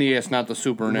actual NES, not the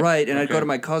Super NES. right. And I'd go Okay. to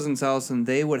my cousin's house, and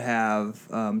they would have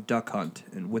Duck Hunt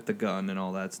and with the gun and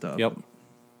all that stuff. Yep.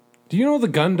 Do you know the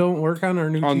gun don't work on our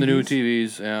new On the new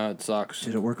TVs? TVs. Yeah, it sucks.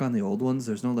 Did it work on the old ones?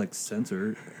 There's no like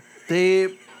sensor.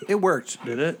 It worked.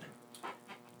 Did it?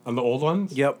 On the old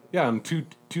ones? Yep. Yeah, on tube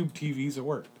TVs it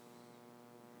worked.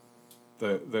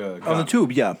 The On the gun.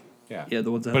 tube, yeah. Yeah. Yeah,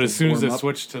 the ones that But have as to soon as warm it up.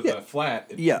 switched to Yeah. the flat,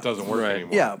 it Yeah. doesn't work Right.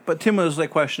 anymore. Yeah, but Tim was like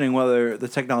questioning whether the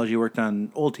technology worked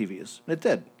on old TVs. It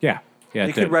did. Yeah. Yeah.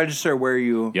 It could register where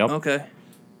you. Yep. Okay.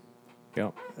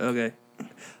 Yep. Okay.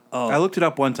 I looked it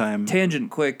up one time. Tangent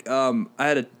quick. I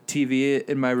had a TV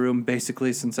in my room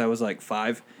basically since I was like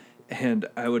 5, and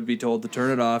I would be told to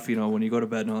turn it off. You know, when you go to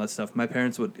bed and all that stuff. My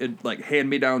parents would like hand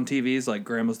me down TVs, like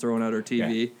grandma's throwing out her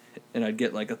TV, and I'd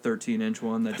get like a 13-inch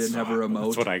one that didn't have a remote.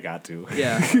 That's what I got to.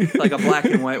 Yeah, like a black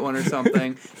and white one or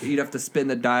something. You'd have to spin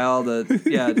the dial to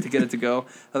get it to go.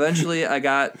 Eventually, I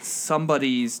got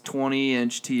somebody's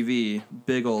 20-inch TV,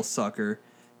 big ol' sucker,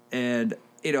 and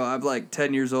you know I'm like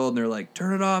 10 years old, and they're like,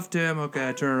 "Turn it off, Tim." Okay,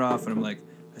 I turn it off, and I'm like,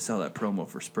 "I saw that promo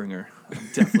for Springer. I'm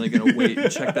definitely gonna wait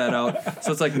and check that out."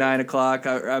 So it's like 9 o'clock.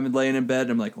 I'm laying in bed,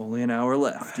 and I'm like, "Only an hour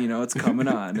left. You know, it's coming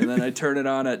on." And then I turn it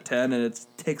on at 10, and it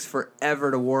takes forever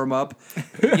to warm up.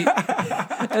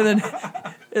 And then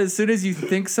as soon as you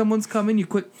think someone's coming, you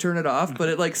quick turn it off, but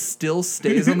it like still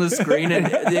stays on the screen,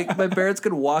 and my parents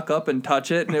could walk up and touch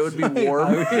it, and it would be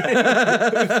warm.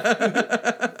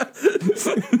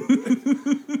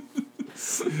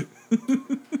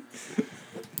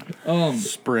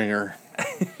 Springer.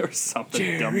 Or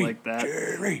something dumb like that.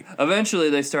 Eventually,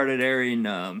 they started airing.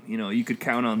 You know, you could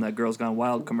count on that "Girls Gone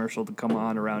Wild" commercial to come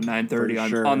on around 9:30 For on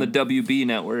sure. on the WB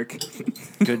network.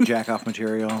 Good jack off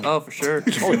material. Oh, for sure.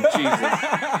 Oh,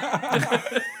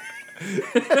 Jesus.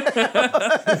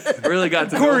 Really got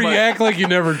to know Corey, you my, act like you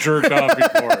never jerked off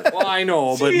before. Well, I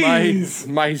know, but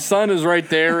my son is right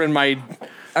there, and my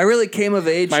I really came of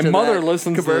age. to mother that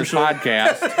listens commercial. to this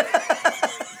podcast.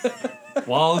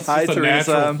 Well, it's Hi, just a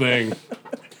Teresa. natural thing.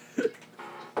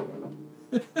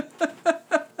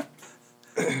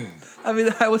 I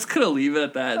mean, I was gonna leave it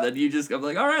at that. And then I'm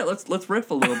like, all right, let's riff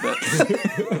a little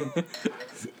bit.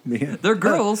 Man. They're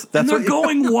girls, and That's they're what-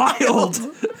 going wild.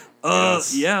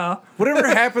 Yeah. Whatever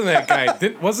happened to that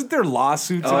guy? Wasn't there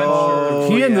lawsuits? I'm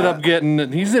sure. He ended yeah.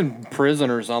 up he's in prison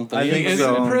or something. I He- think Is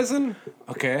so. he in prison?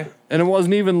 Okay. And it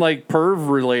wasn't even like perv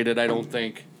related, I don't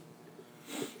think.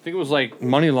 I think it was like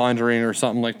money laundering or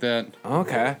something like that.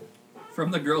 Okay. From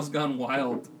the Girls Gone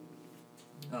Wild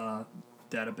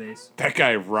database. That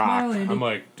guy rocked. Smile, Andy. I'm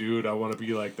like, dude, I want to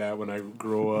be like that when I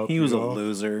grow up. He was you a know?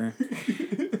 loser.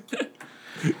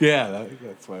 Yeah,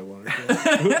 that's why I wanted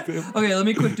to. Okay, let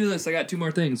me quick do this. I got 2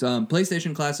 more things.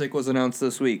 PlayStation Classic was announced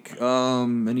this week.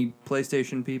 Any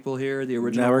PlayStation people here? The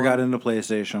original Never one? got into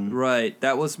PlayStation. Right.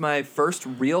 That was my first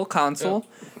real console.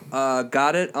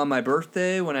 Got it on my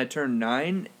birthday when I turned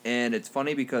 9, and it's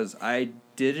funny because I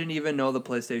didn't even know the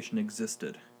PlayStation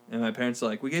existed. And my parents are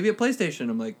like, "We gave you a PlayStation."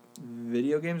 I'm like,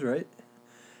 "Video games, right?"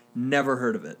 Never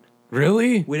heard of it.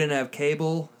 Really? We didn't have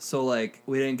cable, so like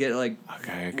we didn't get like.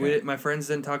 Okay. My friends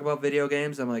didn't talk about video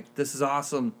games. I'm like, this is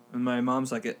awesome, and my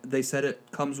mom's like, they said it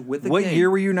comes with the What game. year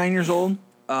were you 9 years old?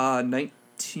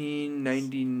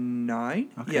 1999.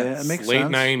 Okay, Yeah, that makes Late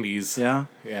sense. 90s. Yeah.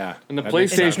 Yeah. And the That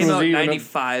makes It PlayStation sense. came was out in even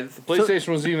 95. PlayStation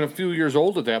was even a few years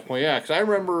old at that point. Yeah, because I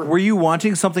remember. Were you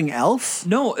wanting something else?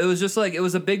 No, it was just like, it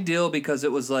was a big deal because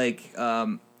it was like,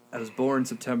 I was born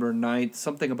September 9th,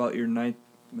 something about your 9th.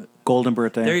 Golden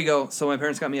birthday. There you go. So my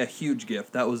parents got me a huge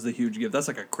gift. That was the huge gift. That's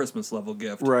like a Christmas level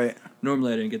gift. Right.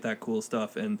 Normally I didn't get that cool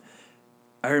stuff. And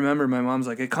I remember my mom's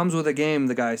like, it comes with a game,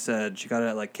 the guy said. She got it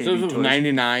at like KB So it was Toys.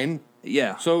 99.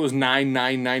 Yeah. So it was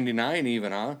 $9,999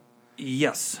 even, huh?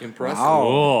 Yes. Impressive. Wow.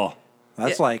 Oh.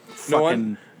 That's Yeah. like No,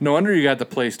 fucking. no wonder you got the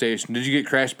PlayStation. Did you get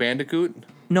Crash Bandicoot?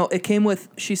 No, it came with,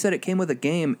 she said it came with a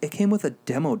game. It came with a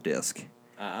demo disc.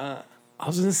 I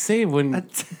was going to say, when. I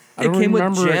It don't came with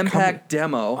remember it jam-packed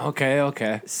demo.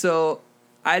 Okay. So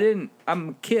I'm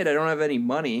a kid. I don't have any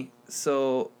money.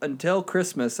 So until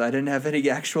Christmas, I didn't have any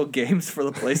actual games for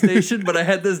the PlayStation, but I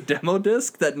had this demo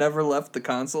disc that never left the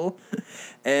console.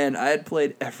 And I had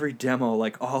played every demo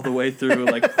like all the way through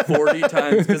like 40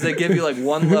 times because they give you like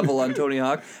one level on Tony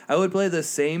Hawk. I would play the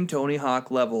same Tony Hawk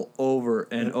level over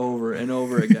and over and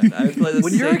over again. I would play the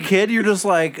When same. you're a kid, you're just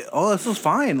like, oh, this is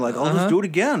fine. Like, I'll just do it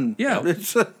again. Yeah.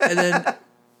 It's- And then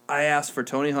I asked for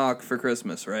Tony Hawk for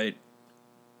Christmas, right?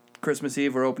 Christmas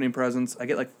Eve, we're opening presents. I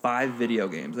get like 5 video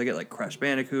games. I get like Crash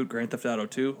Bandicoot, Grand Theft Auto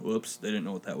 2. Whoops, they didn't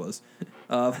know what that was.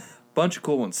 Bunch of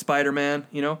cool ones. Spider-Man,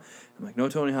 you know? I'm like, no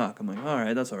Tony Hawk. I'm like, all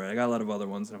right, that's all right. I got a lot of other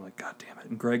ones. And I'm like, God damn it.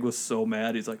 And Greg was so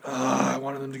mad. He's like, I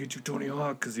wanted them to get you Tony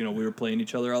Hawk. Because, you know, we were playing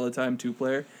each other all the time,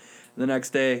 2-player. The next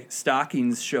day,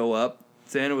 stockings show up.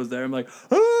 Santa was there. I'm like,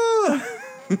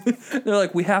 They're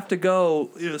like, we have to go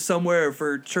somewhere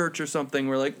for church or something.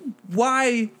 We're like,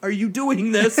 why are you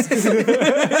doing this?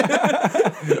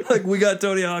 Like, we got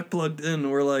Tony Hawk plugged in.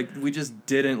 We're like, we just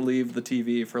didn't leave the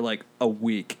TV for like a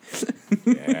week.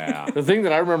 Yeah. The thing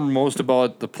that I remember most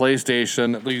about the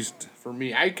PlayStation, at least for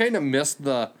me, I kind of missed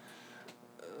the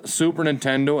Super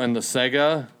Nintendo and the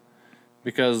Sega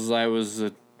because I was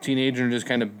a teenager and just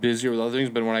kind of busier with other things.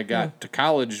 But when I got to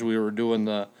college, we were doing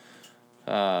the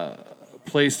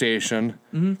PlayStation,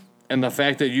 and the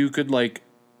fact that you could like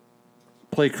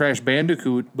play Crash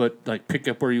Bandicoot, but like pick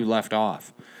up where you left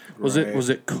off. Was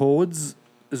it codes?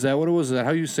 Is that what it was? Is that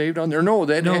how you saved on there? No,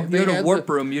 they You had a had warp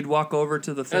room. You'd walk over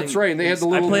to the thing. That's right. And they had the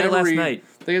little I played memory. it last night.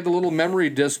 They had the little memory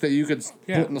disc that you could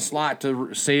put in the slot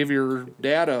to save your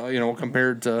data. You know,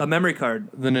 compared to A memory card.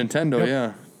 the Nintendo.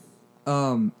 Yeah.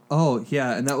 Oh,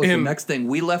 yeah, and that was the And- next thing.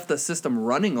 We left the system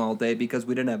running all day because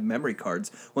we didn't have memory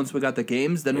cards. Once we got the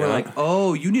games, then we're Yeah. like,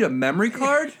 oh, you need a memory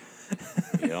card?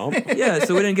 Yep. Yeah,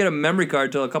 so we didn't get a memory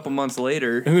card till a couple months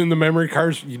later. And then the memory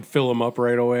cards, you'd fill them up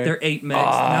right away. They're 8 megs,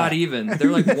 not even. They're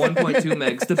like 1.2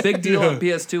 megs. The big deal on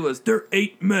PS2 was they're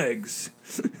 8 megs.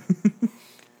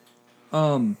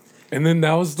 and then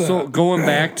that was the. So going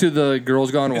back to the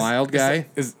Girls Gone Wild guy.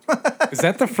 Is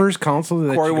that the first console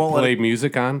that Corey you won't can let play it-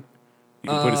 music on? You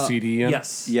can put a CD in?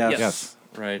 Yes. Yes.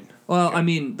 Right. Well, I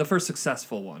mean, the first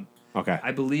successful one. Okay.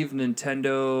 I believe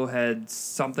Nintendo had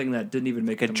something that didn't even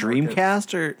make Like a it to market.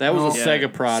 Dreamcast or That was a Yeah.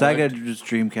 Sega product. Sega just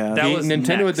Dreamcast. That was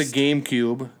Nintendo with the next.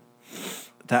 GameCube.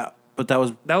 But that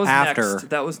was after. next.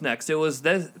 That was next. It was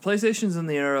PlayStation's in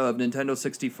the era of Nintendo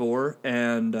 64,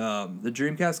 and the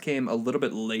Dreamcast came a little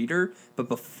bit later, but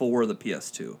before the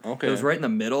PS2. Okay. It was right in the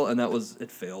middle, and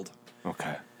it failed.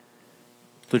 Okay.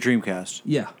 The Dreamcast.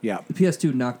 Yeah. Yeah. The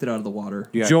PS2 knocked it out of the water.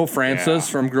 Yeah. Joe Francis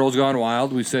Yeah. from Girls Gone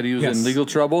Wild. We said he was Yes. in legal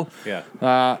trouble.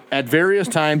 Yeah. At various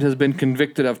times has been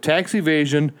convicted of tax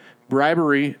evasion,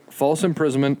 bribery, false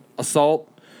imprisonment, assault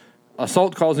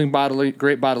causing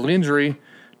great bodily injury,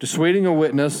 dissuading a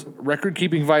witness,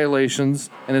 record-keeping violations,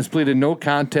 and has pleaded no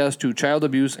contest to child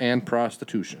abuse and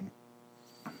prostitution.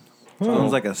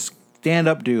 Sounds like a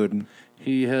stand-up dude.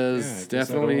 He I has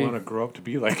guess I definitely don't want to grow up to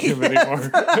be like him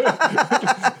anymore.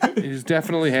 he's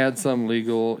definitely had some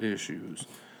legal issues.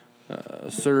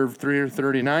 Served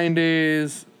 339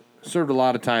 days. Served a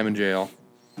lot of time in jail.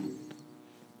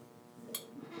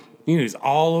 He was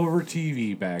all over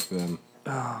TV back then.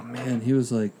 Oh, man. He was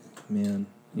so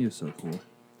cool.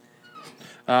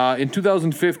 In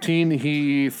 2015,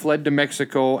 he fled to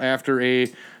Mexico after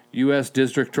a U.S.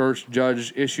 District Court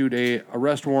judge issued a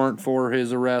arrest warrant for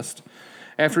his arrest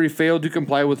after he failed to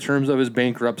comply with terms of his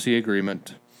bankruptcy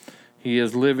agreement.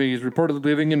 He's reportedly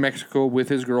living in Mexico with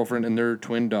his girlfriend and their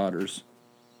twin daughters.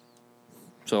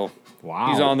 So,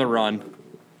 Wow. he's on the run.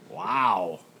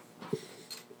 Wow.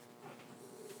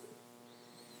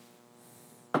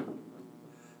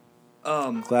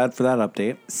 Glad for that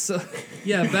update. So,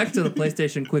 yeah, back to the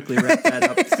PlayStation. Quickly wrap that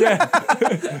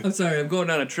up. I'm sorry, I'm going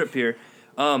on a trip here.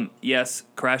 Yes,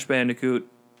 Crash Bandicoot.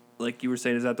 Like you were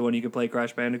saying, is that the one you could play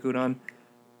Crash Bandicoot on?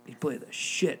 You play the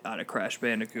shit out of Crash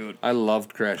Bandicoot. I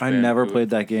loved Crash I Bandicoot. never played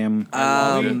that game.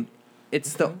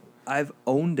 I've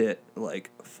owned it like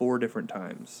 4 different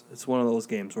times. It's one of those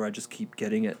games where I just keep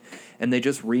getting it, and they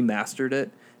just remastered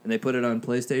it and they put it on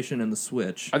PlayStation and the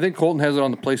Switch. I think Colton has it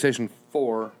on the PlayStation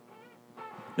 4.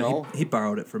 No? He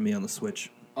borrowed it from me on the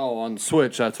Switch. Oh, on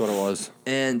Switch, that's what it was.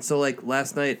 And so, like,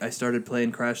 last night I started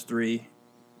playing Crash 3,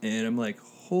 and I'm like,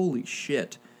 holy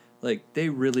shit. Like, they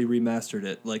really remastered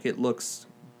it. Like, it looks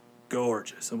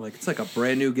gorgeous. I'm like, it's like a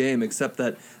brand new game, except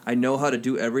that I know how to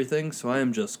do everything, so I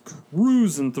am just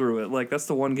cruising through it. Like, that's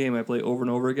the one game I play over and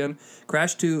over again.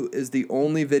 Crash 2 is the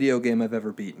only video game I've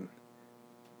ever beaten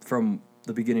from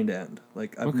the beginning to end.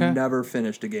 Like, I've never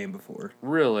finished a game before.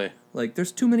 Really? Like,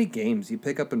 there's too many games you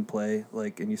pick up and play,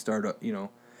 like, and you start,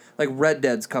 like, Red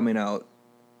Dead's coming out.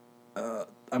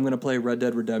 I'm going to play Red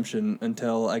Dead Redemption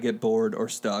until I get bored or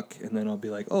stuck, and then I'll be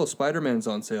like, oh, Spider-Man's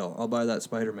on sale. I'll buy that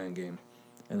Spider-Man game,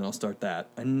 and then I'll start that.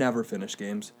 I never finish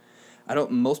games.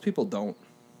 Most people don't.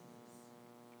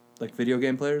 Like, video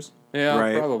game players? Yeah,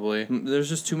 Right. probably. There's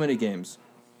just too many games.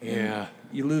 Yeah.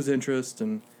 You lose interest,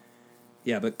 and,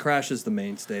 yeah, but Crash is the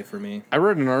mainstay for me. I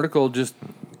read an article just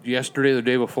yesterday, the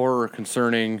day before,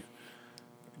 concerning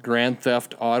Grand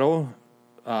Theft Auto.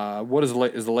 What is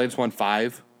the latest one?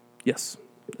 5? Yes.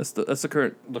 That's the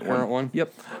current current one?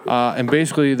 Yep. And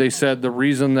basically, they said the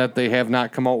reason that they have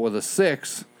not come out with a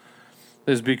 6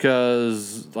 is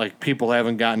because like people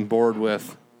haven't gotten bored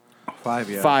with 5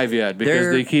 yet. 5 yet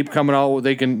because they keep coming out.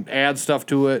 They can add stuff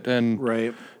to it, and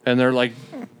Right. and they're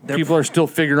people are still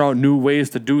figuring out new ways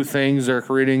to do things. They're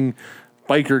creating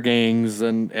biker gangs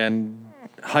and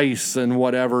heists and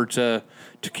whatever to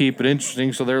keep it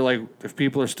interesting. So they're like, if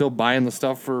people are still buying the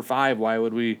stuff for 5, why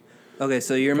would we? Okay,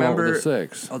 so you Come out with remember... a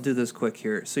 6. I'll do this quick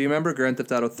here. So you remember Grand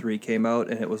Theft Auto 3 came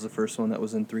out, and it was the first one that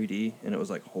was in 3D, and it was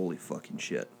like, holy fucking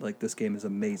shit. Like, this game is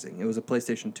amazing. It was a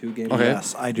PlayStation 2 game. Okay.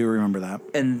 Yes, I do remember that.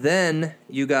 And then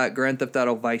you got Grand Theft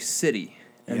Auto Vice City.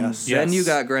 And Yes. then Yes. you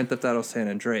got Grand Theft Auto San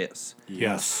Andreas.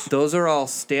 Yes. Those are all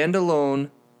standalone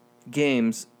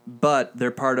games, but they're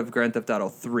part of Grand Theft Auto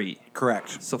 3.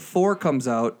 Correct. So 4 comes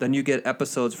out, then you get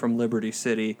episodes from Liberty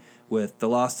City with The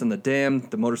Lost and the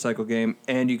Damned, the motorcycle game,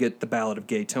 and you get The Ballad of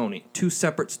Gay Tony. 2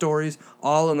 separate stories,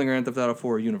 all in the Grand Theft Auto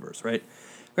 4 universe, right?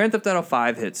 Grand Theft Auto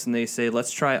 5 hits, and they say,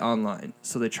 let's try online.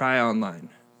 So they try online.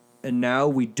 And now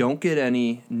we don't get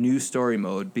any new story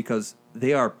mode because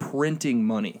they are printing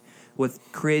money with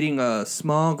creating a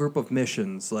small group of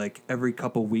missions. Like, every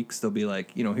couple weeks, they'll be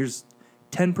like, here's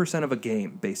 10% of a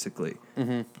game, basically.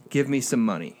 Mm-hmm. Give me some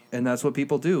money. And that's what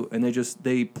people do. And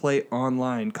they play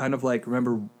online, kind of like,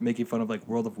 remember making fun of like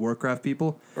World of Warcraft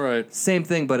people? Right. Same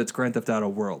thing, but it's Grand Theft Auto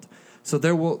World. So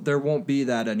there won't be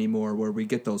that anymore where we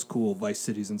get those cool Vice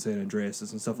Cities and San Andreas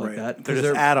and stuff like Right. that. They're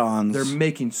just add-ons. They're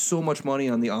making so much money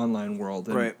on the online world.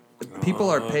 And Right. people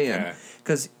are paying. Okay.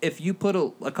 Because if you put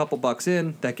a couple bucks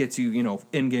in, that gets you,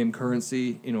 in-game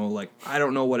currency. Like, I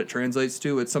don't know what it translates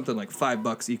to. It's something like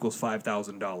 $5 equals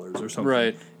 $5,000 or something.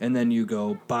 Right. And then you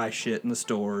go buy shit in the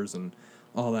stores and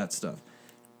all that stuff.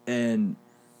 And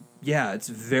yeah, it's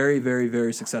very, very,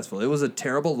 very successful. It was a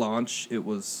terrible launch. It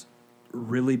was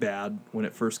really bad when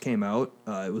it first came out.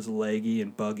 It was laggy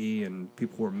and buggy, and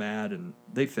people were mad, and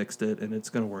they fixed it, and it's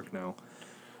going to work now.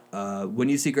 When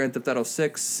you see Grand Theft Auto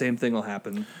 6, same thing will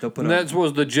happen. They'll put And that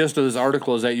was the gist of this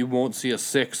article, is that you won't see a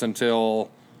 6 until,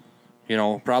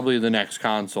 probably the next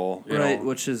console. you right, know.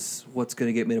 which is what's going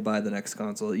to get me to buy the next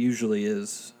console. It usually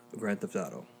is Grand Theft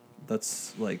Auto.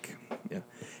 That's like, yeah.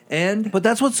 And But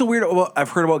that's what's so weird about I've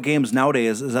heard about games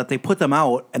nowadays is that they put them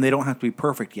out and they don't have to be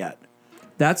perfect yet.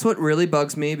 that's what really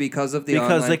bugs me because of the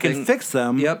Because online they can thing. fix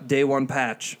them. Yep, day one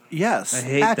patch. Yes. I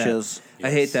hate patches. that.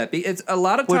 I hate that. It's a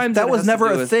lot of Which, times that it was has to never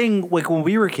do a with- thing like when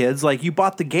we were kids. Like you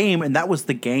bought the game and that was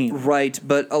the game. Right,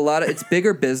 but it's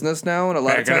bigger business now, and a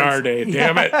lot Back of in times our day,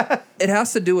 damn it. it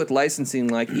has to do with licensing.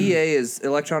 Like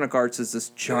Electronic Arts is this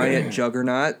giant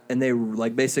juggernaut, and they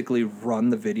like basically run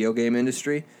the video game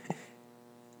industry.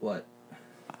 What?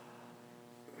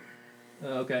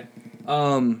 Okay.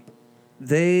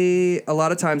 They a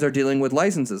lot of times are dealing with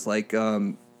licenses like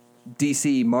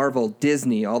DC, Marvel,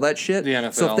 Disney, all that shit. The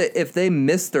NFL. So if they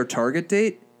miss their target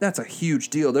date, that's a huge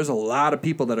deal. There's a lot of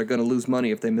people that are going to lose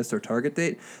money if they miss their target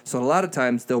date. So a lot of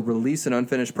times they'll release an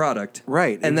unfinished product.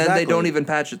 Right, And then they exactly. don't even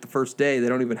patch it the first day. They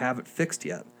don't even have it fixed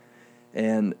yet.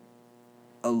 And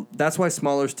that's why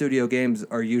smaller studio games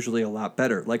are usually a lot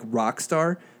better. Like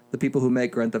Rockstar, the people who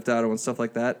make Grand Theft Auto and stuff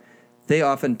like that, they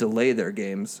often delay their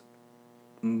games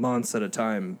months at a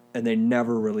time, and they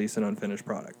never release an unfinished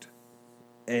product.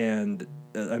 And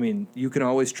I mean, you can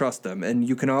always trust them, and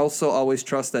you can also always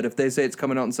trust that if they say it's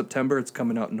coming out in September, it's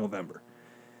coming out in November,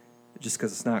 just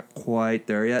because it's not quite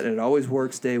there yet. And it always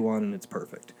works day one, and it's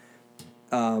perfect.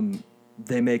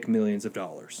 They make millions of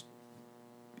dollars.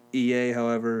 EA,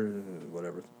 however,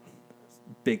 whatever,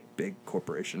 big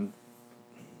corporation.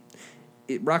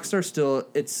 Rockstar still,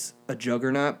 it's a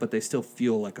juggernaut, but they still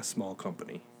feel like a small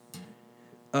company.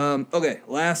 Okay,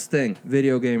 last thing,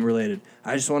 video game related.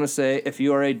 I just want to say, if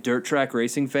you are a dirt track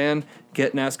racing fan,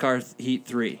 get NASCAR Heat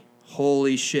 3.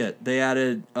 Holy shit. They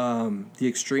added the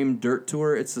Extreme Dirt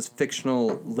Tour. It's this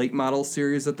fictional late model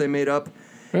series that they made up.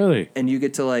 Really? And you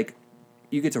get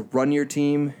to run your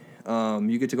team.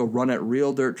 You get to go run at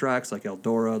real dirt tracks like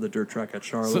Eldora, the dirt track at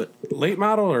Charlotte. So, late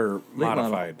model or Late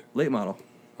modified? Late model.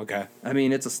 Okay. I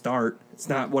mean, it's a start. It's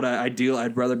not what I ideal.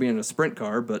 I'd rather be in a sprint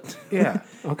car, but Yeah.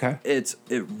 Okay. it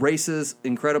races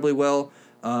incredibly well.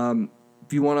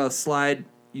 If you want to slide,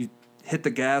 you hit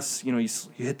the gas. You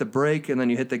hit the brake, and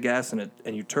then you hit the gas, and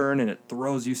you turn, and it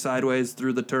throws you sideways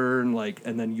through the turn,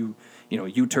 and then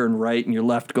you turn right, and your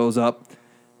left goes up.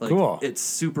 Cool. It's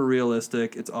super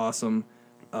realistic. It's awesome.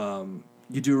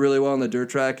 You do really well on the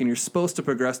dirt track, and you're supposed to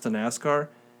progress to NASCAR.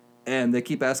 And they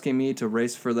keep asking me to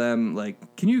race for them.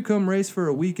 Like, can you come race for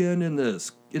a weekend in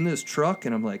this truck?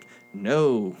 And I'm like,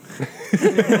 no.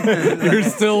 You're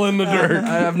still in the dirt.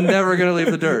 I'm never gonna leave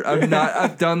the dirt.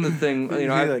 I've done the thing.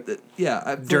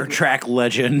 I've Dirt track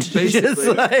legend. Basically. Just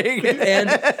like, And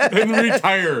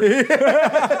retire.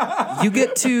 you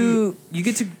get to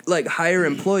like hire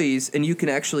employees, and you can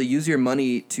actually use your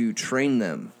money to train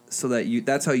them. So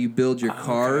that's how you build your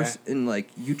cars. Okay. And like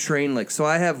you train so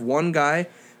I have one guy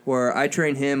where I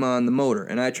train him on the motor,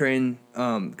 and I train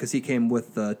because he came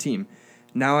with the team.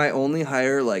 Now I only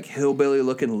hire like hillbilly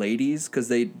looking ladies because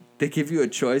they give you a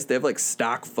choice. They have like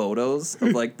stock photos of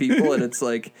like people, and it's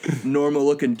like normal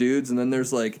looking dudes, and then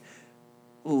there's like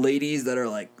ladies that are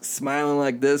like smiling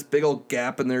like this, big old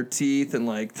gap in their teeth, and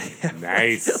like they have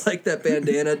Nice. like that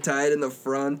bandana tied in the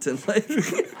front, and like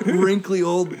wrinkly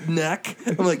old neck.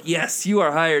 I'm like, yes, you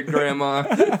are hired, Grandma,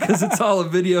 because it's all a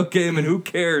video game, and who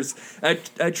cares? I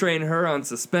train her on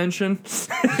suspension.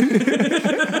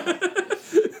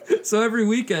 So every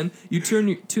weekend you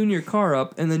tune your car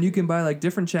up, and then you can buy like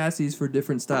different chassis for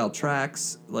different style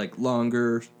tracks, like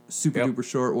longer, super duper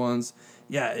short ones.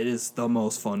 Yeah, it is the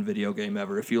most fun video game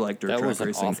ever if you like dirt That track was an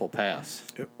racing. awful pass.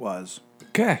 it was.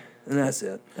 Okay. And that's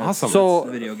it. Awesome. So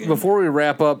the video game. before we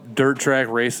wrap up dirt track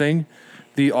racing,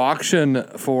 the auction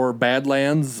for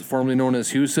Badlands, formerly known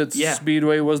as Huset's Yeah.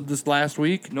 Speedway, was this last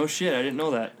week. No shit, I didn't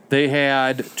know that. They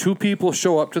had 2 people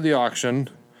show up to the auction,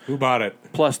 Who bought it?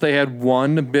 plus they had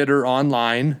 1 bidder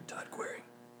online, Todd Query.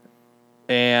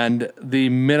 and the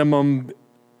minimum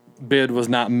bid was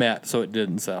not met, so it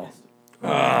didn't sell.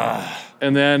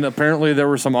 And then apparently there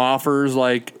were some offers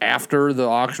like after the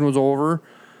auction was over,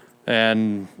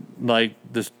 and like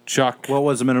this Chuck. What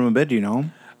was the minimum bid? Do you know?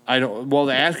 I don't. Well,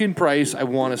 the asking price, I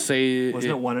want to say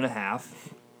Wasn't it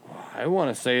 1.5? I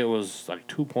want to say it was like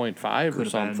 2.5 or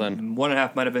something.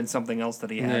 1.5 might have been something else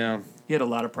that he had. Yeah. He had a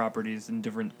lot of properties and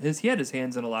different. He had his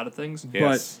hands in a lot of things.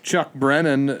 Yes. But Chuck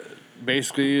Brennan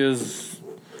basically is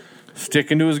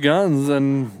sticking to his guns,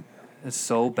 and It's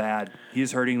so bad.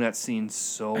 He's hurting that scene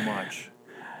so much.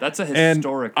 That's a and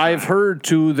historic. I've time. heard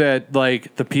too that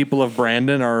like the people of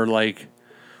Brandon are like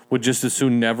would just as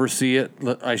soon never see it.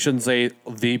 I shouldn't say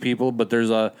the people, but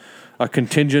there's a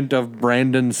contingent of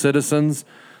Brandon citizens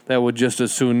that would just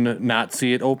as soon not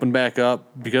see it open back up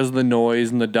because of the noise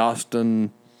and the dust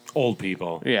and Old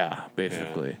people. yeah,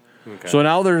 basically. Yeah. Okay. So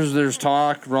now there's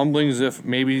talk, rumblings if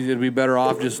maybe it'd be better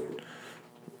off just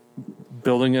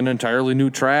building an entirely new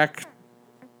track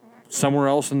somewhere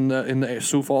else in the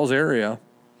Sioux Falls area.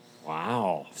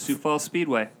 Wow. Sioux Falls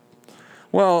Speedway.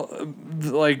 Well,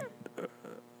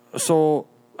 so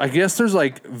I guess there's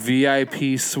like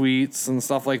VIP suites and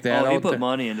stuff like that. Oh, he out put there.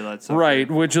 money into that stuff. Right,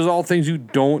 which is all things you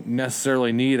don't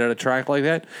necessarily need at a track like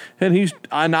that. And he's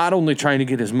not only trying to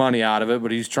get his money out of it,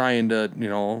 but he's trying to,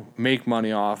 make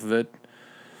money off of it.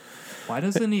 Why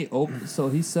doesn't he open? So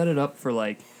he set it up for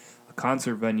like a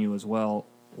concert venue as well.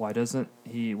 Why doesn't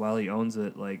he, while he owns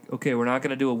it, like, okay, we're not going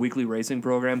to do a weekly racing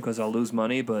program because I'll lose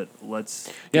money, but let's.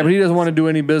 Yeah, but he doesn't want to do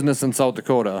any business in South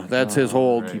Dakota. That's his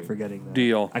whole I keep forgetting that.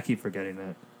 deal. I keep forgetting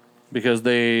that. Because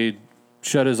they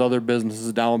shut his other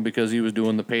businesses down because he was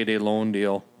doing the payday loan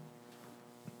deal.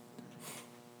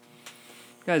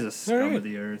 Guy's a scum right. of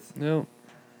the earth. Yeah.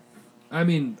 I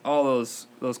mean, all those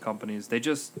companies, they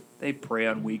prey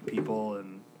on weak people,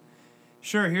 and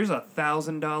Sure, here's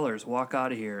 $1,000. Walk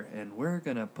out of here, and we're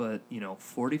gonna put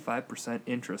 45%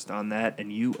 interest on that,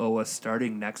 and you owe us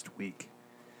starting next week.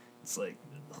 It's like,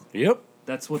 Yep.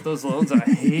 that's what those loans are.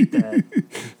 I hate that.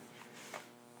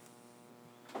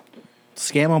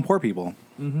 Scam on poor people.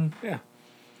 Yeah.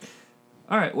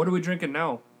 All right, what are we drinking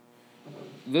now?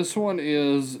 This one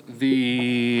is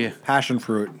the Passion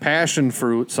fruit. passion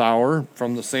fruit sour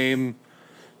from the same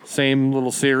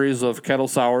little series of kettle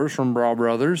sours from Brow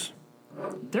Brothers.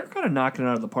 They're kind of knocking it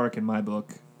out of the park in my book.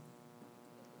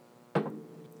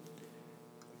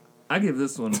 I give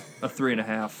this one a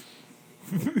 3.5.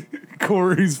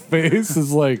 Corey's face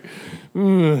is like,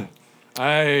 ugh.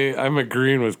 I'm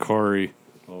agreeing with Corey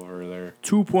over there.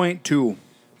 2.2.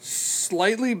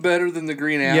 Slightly better than the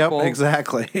green Yep, apple.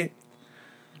 exactly.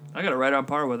 I got it right on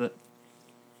par with it.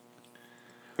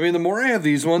 I mean, the more I have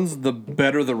these ones, the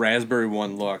better the raspberry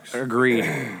one looks. Agreed.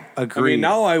 I Agreed. mean,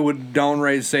 now I would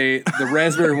downright say the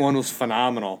raspberry one was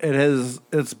phenomenal. It's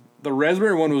The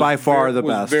raspberry one was By far the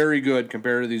was best. very good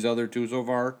compared to these other two so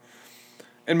far.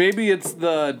 And maybe it's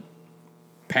the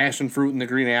passion fruit and the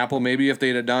green apple. Maybe if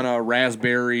they'd have done a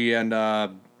raspberry and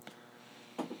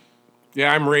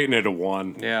Yeah, I'm rating it a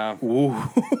 1. yeah,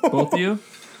 Both of you?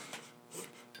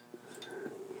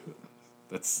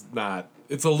 That's not.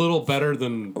 It's a little better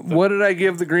than what did I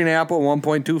give the green apple?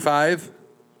 1.25.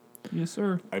 Yes,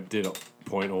 sir. I did a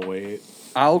 0.08.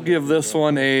 I'll give this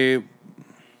one a.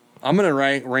 I'm gonna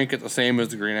rank it the same as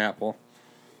the green apple.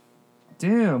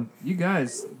 Damn, you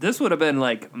guys. This would have been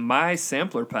like my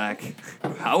sampler pack.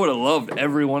 I would have loved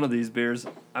every one of these beers.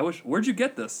 I wish. Where'd you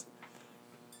get this?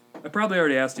 I probably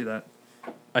already asked you that.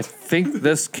 I think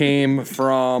this came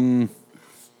from.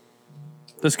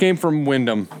 This came from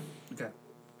Wyndham. Okay.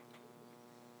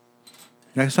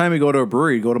 next time you go to a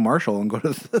brewery, go to Marshall and go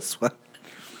to this one.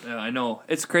 Yeah, I know.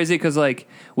 It's crazy because, like,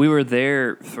 we were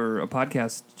there for a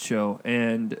podcast show,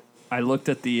 and I looked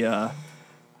at the,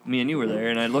 me and you were there,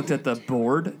 and I looked at the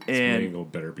board, and Mango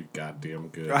better be goddamn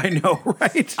good. I know,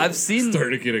 right? I've seen,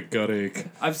 Starting to get a gut ache.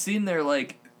 I've seen their,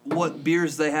 like, what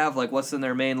beers they have, like, what's in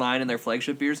their main line and their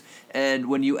flagship beers, and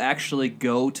when you actually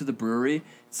go to the brewery,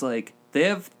 it's like, they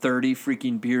have 30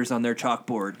 freaking beers on their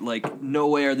chalkboard. Like, no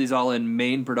way are these all in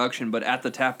main production, but at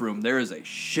the tap room, there is a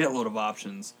shitload of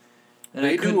options. And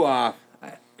They do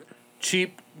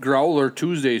cheap growler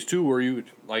Tuesdays too, where you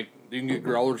can get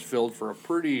growlers filled for a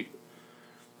pretty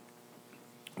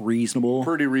Reasonable.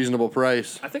 reasonable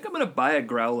price. I think I'm gonna buy a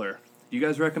growler. You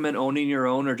guys recommend owning your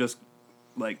own or just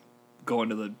like going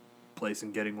to the place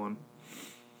and getting one?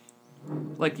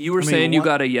 Like you were saying, you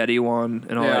got a Yeti one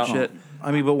and all that Yeah. shit.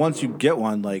 I mean, but once you get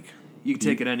one, like, You can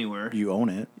take it anywhere. you own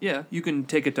it. Yeah, you can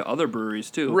take it to other breweries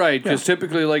too. Right, because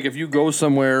typically, like if you go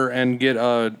somewhere and get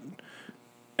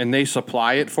and they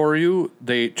supply it for you,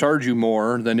 they charge you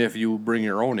more than if you bring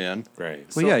your own in. Right.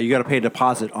 Well, yeah, you got to pay a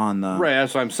deposit on the. Right,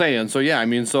 that's what I'm saying. So yeah, I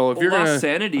mean, so if Well, you're Lost gonna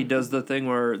Sanity does the thing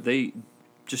where they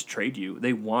just trade you.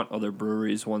 They want other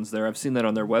breweries ones there. I've seen that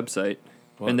on their website,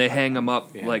 and they hang them up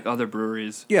like other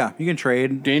breweries. Yeah, you can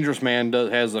trade. Dangerous Man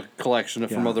has a collection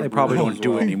from Yeah, other. they probably breweries don't do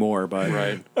as well. it anymore, but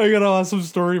Right. I got an awesome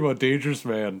story about Dangerous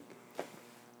Man.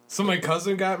 So my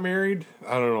cousin got married,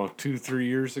 I don't know, 2-3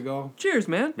 years ago. Cheers,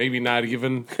 man. Maybe not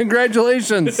even.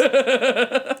 Congratulations.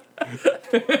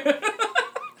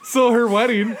 So her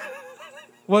wedding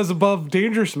was above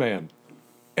Dangerous Man.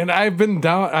 And I've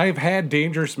had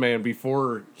Dangerous Man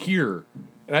before here.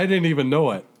 And I didn't even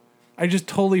know it. I just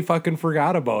totally fucking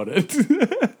forgot about it.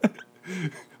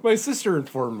 My sister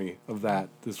informed me of that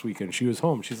this weekend. She was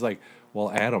home. She's like,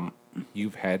 well, Adam,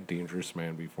 you've had Dangerous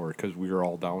Man before because we were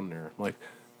all down there. I'm like,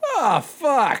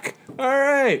 fuck. All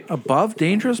right. above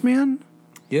Dangerous Man?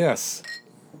 Yes.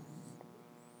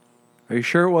 Are you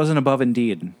sure it wasn't above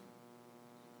Indeed?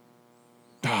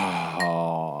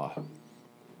 Oh.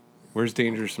 Where's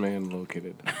Dangerous Man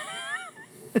located?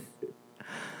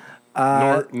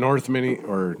 North Mini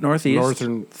or Northeast,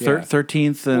 Northern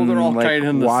 13th, and they're all like kind of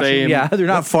in the Washington. same- Yeah, they're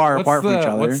not far apart from each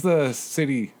other. What's the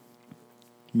city?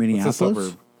 What's the Minneapolis.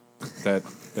 suburb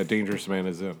that Dangerous Man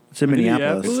is in? It's in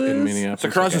Minneapolis. It's in Minneapolis. It's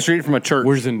across the Okay. street from a church.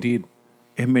 Where's Indeed?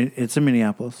 It's in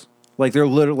Minneapolis. Like they're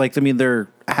literally, like, I mean, they're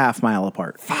a half mile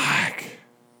apart. Fuck.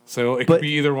 So it But- could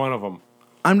be either one of them.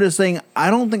 I'm just saying, I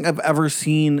don't think I've ever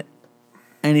seen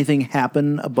anything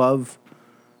happen above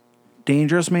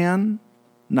Dangerous Man.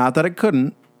 Not that it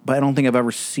couldn't, but I don't think I've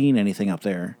ever seen anything up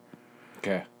there.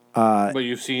 Okay. But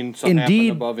you've seen something Indeed,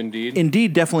 happen above Indeed.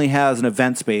 Indeed definitely has an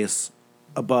event space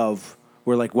above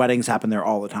where like weddings happen there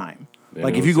all the time. Yeah,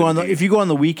 Like it if you was go on the Indeed. if you go on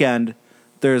the weekend,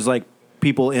 there's like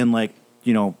people in like,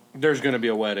 you know, There's going to be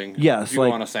a wedding. yes, If you like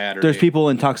go on a Saturday. there's people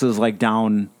in tuxes like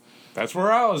down. That's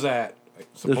where I was at.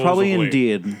 There's probably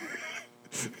Supposedly. Indeed.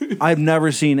 I've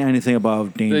never seen anything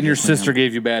above Dangerous. Then your sister Man.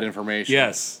 gave you bad information.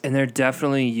 Yes. And there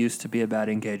definitely used to be a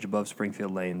batting cage above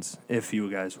Springfield Lanes, if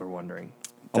you guys were wondering.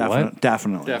 what?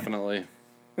 Definitely. Definitely.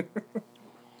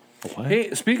 What?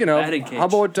 Hey, speaking of, Batting cage. how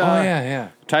about yeah.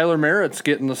 Tyler Merritt's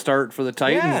getting the start for the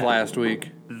Titans Yeah. last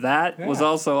week? That was Yeah.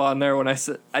 also on there when I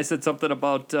said something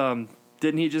about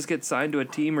didn't he just get signed to a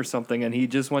team or something and he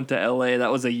just went to LA.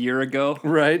 That was a year ago.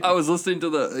 Right. I was listening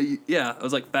to I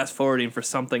was like fast forwarding for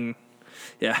something.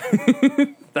 Yeah.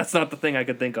 That's not the thing I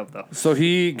could think of though. So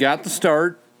he got the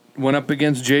start, went up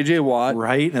against J.J. Watt,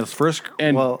 Right? And his first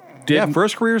And didn't-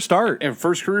 first career start. and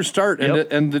first career start, Yep.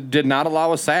 and did not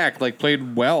allow a sack. Like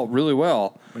played well, really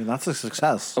well. I mean, that's a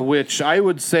success. Which I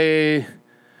would say,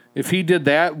 if he did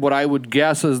that, what I would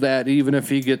guess is that even if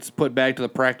he gets put back to the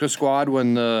practice squad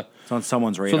when the It's on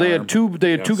someone's radar. so they had two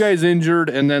Yes. guys injured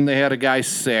and then they had a guy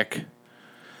sick.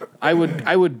 I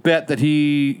would bet that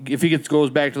if he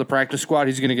goes back to the practice squad,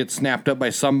 he's going to get snapped up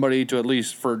by somebody to at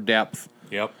least for depth.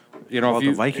 Yep. You know, About if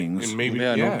you, the Vikings. And maybe,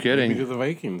 Yeah, no kidding. Maybe to the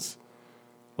Vikings.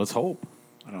 Let's hope.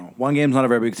 I don't know. One game's not a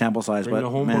very big sample size, Bring but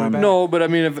the homeboy man, back. no, but I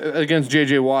mean, if against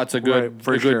J.J. Watt's a good Right,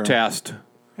 for a good sure. test.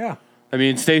 Yeah. I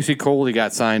mean, Stacey Coley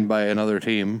got signed by another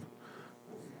team.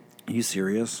 Are you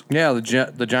serious? Yeah,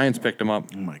 the Giants picked him up.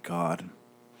 Oh my god.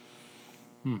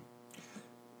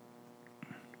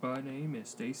 My name is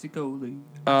Stacy Coley.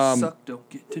 Suck, don't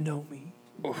get to know me.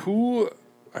 Who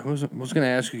I was going to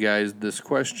ask you guys this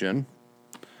question.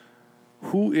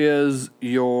 Who is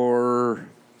the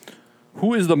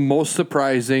most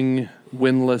surprising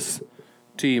winless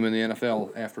team in the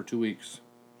NFL after 2 weeks?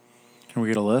 Can we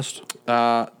get a list?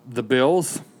 The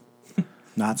Bills,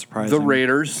 Not surprising. the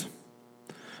Raiders.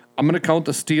 I'm going to count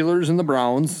the Steelers and the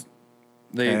Browns.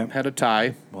 They Okay. had a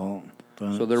tie, Well,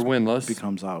 then so they're it winless.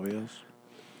 becomes obvious.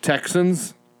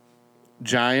 Texans,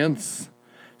 Giants,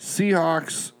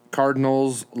 Seahawks,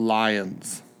 Cardinals,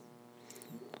 Lions.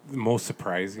 The most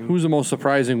surprising. Who's the most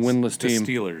surprising winless the team?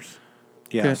 Steelers?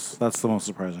 Yes, that's the most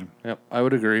surprising. Yep, I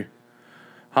would agree.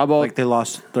 How about Like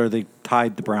they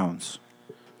tied the Browns.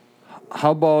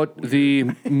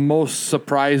 the most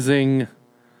surprising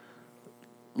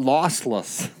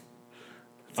lossless?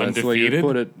 If that's the way you Undefeated?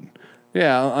 put it.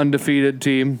 Yeah, undefeated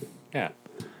team. Yeah.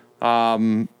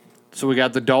 So we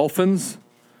got the Dolphins,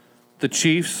 the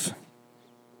Chiefs,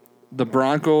 the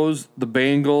Broncos, the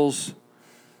Bengals,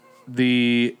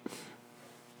 the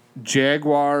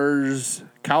Jaguars,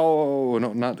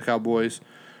 not the Cowboys,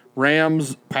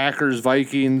 Rams, Packers,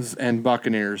 Vikings, and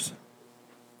Buccaneers.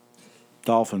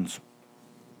 Dolphins.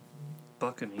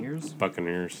 Buccaneers?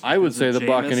 Buccaneers. I would Is say it the Jameis?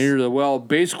 Buccaneers. Well,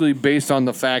 basically based on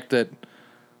the fact that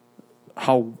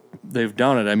how they've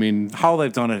done it. I mean, How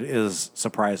they've done it is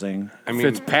surprising. I mean,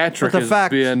 Fitzpatrick But the has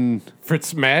fact- been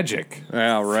Fritz Magic.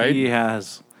 yeah right. He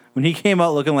has. When he came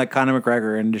out looking like Conor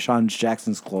McGregor in Deshaun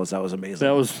Jackson's clothes, that was amazing.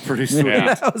 That was pretty sweet.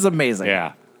 Yeah. that was amazing.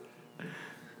 Yeah.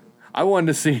 I wanted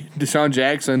to see Deshaun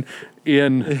Jackson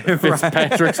in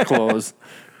Fitzpatrick's clothes,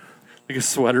 like a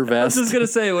sweater I was vest. just gonna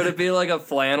say, would it be like a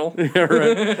flannel? Yeah,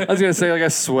 right. I was gonna say like a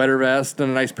sweater vest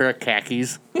and a nice pair of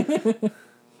khakis.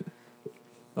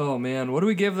 Oh man, what do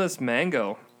we give this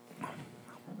mango?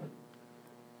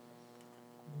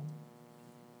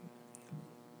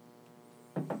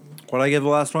 What did I give the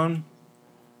last one?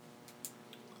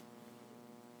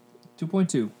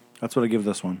 2.2. That's what I give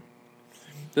this one.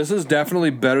 This is definitely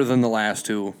better than the last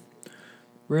two.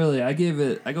 Really, I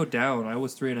go down. I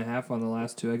was 3.5 on the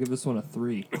last two. I give this one a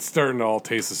 3. It's starting to all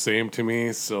taste the same to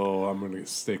me, so I'm going to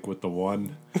stick with the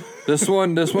one. This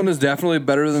one is definitely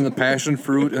better than the passion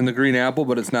fruit and the green apple,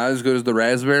 but it's not as good as the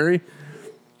raspberry.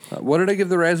 What did I give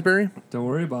the raspberry? Don't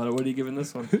worry about it. What are you giving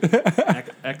this one?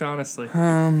 Act honestly.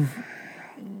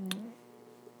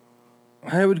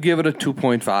 I would give it a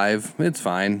 2.5. It's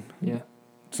fine. Yeah.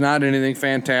 It's not anything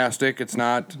fantastic. It's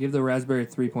not. Give the raspberry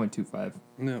 3.25.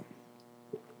 No.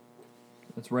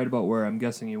 That's right about where I'm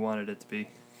guessing you wanted it to be.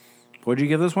 What did you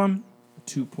give this one?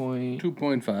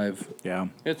 2.5. Yeah.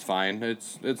 It's fine.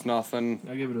 It's nothing.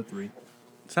 I'll give it a 3.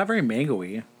 It's not very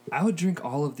mango-y. I would drink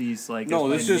all of these like.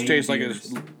 No, as this my just main tastes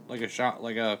beers. like a shot,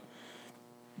 like a.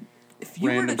 If you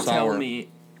were Random to sour. tell me,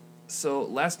 so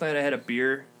last night I had a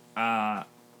beer. I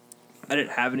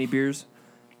didn't have any beers,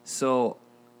 so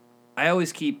I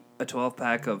always keep a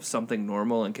 12-pack of something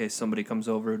normal in case somebody comes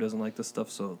over who doesn't like this stuff.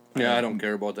 So Yeah, I don't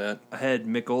care about that. I had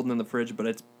Mick Golden in the fridge, but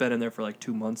it's been in there for like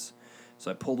 2 months. So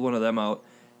I pulled one of them out,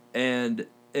 and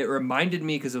it reminded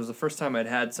me, because it was the first time I'd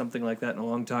had something like that in a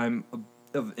long time,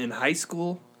 of in high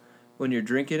school when you're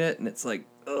drinking it, and it's like,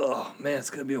 oh man, it's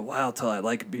gonna be a while till I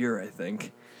like beer, I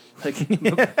think. Like,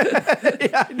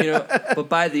 but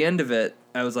by the end of it,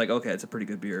 I was like, okay, it's a pretty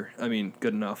good beer. I mean,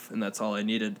 good enough, and that's all I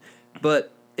needed.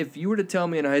 But if you were to tell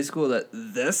me in high school that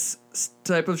this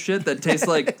type of shit that tastes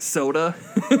like soda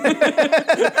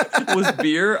was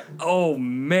beer, oh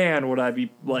man, would I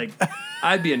be like,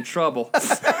 I'd be in trouble.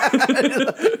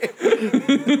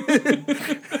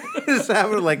 Just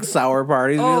having like sour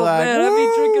parties. Oh like, man, I'd be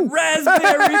drinking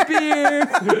raspberry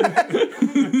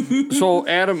beer. So,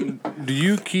 Adam, do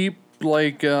you keep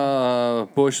like a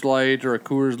Busch Light or a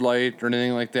Coors Light or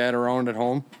anything like that around at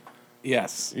home?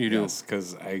 Yes, You do.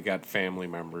 because I got family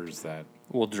members that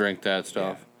We'll drink that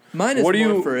stuff. Mine is What do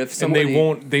more you- for if and somebody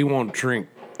they won't drink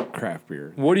craft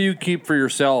beer. What do you keep for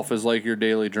yourself as like your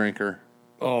daily drinker?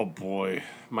 Oh boy,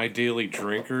 my daily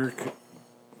drinker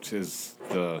is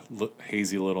the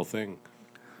hazy little thing.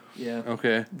 Yeah.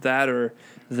 Okay. That or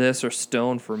this or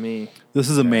Stone for me. this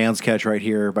is a man's catch right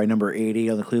here by number 80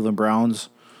 on the Cleveland Browns.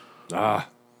 Ah,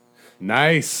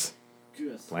 nice.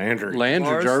 Landry.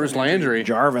 Jarvis Landry.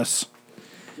 Jarvis.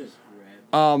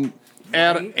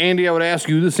 Andy, I would ask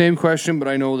you the same question, but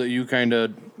I know that you kind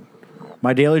of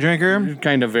My daily drinker?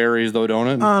 varies though, don't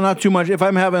it? Not too much. If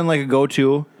I'm having like a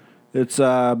go-to, it's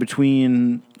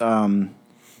between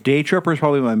Day Tripper is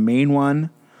probably my main one.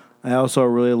 I also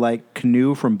really like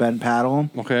Canoe from Bent Paddle,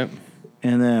 Okay.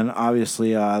 and then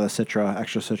obviously the Citra,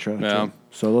 extra Citra. Yeah. too.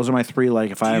 So those are my three.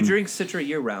 Like if Do you I'm, drink Citra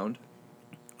year round?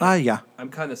 yeah. I'm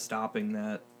kind of stopping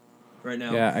that right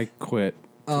now. Yeah, I quit.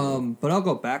 But I'll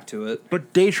go back to it.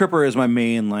 But Day Tripper is my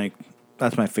main. Like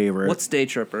that's my favorite. What's Day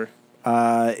Tripper?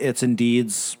 It's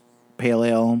Indeed's Pale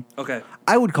Ale. Okay.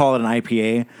 I would call it an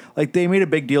IPA. Like they made a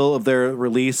big deal of their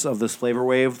release of this Flavor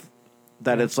Wave,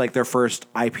 that it's like their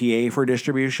first IPA for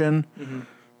distribution. Mm-hmm.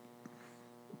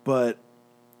 But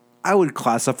I would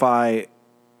classify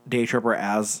Day Tripper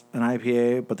as an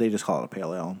IPA, but they just call it a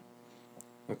Pale Ale.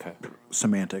 Okay.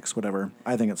 Semantics, whatever.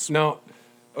 I think it's Now,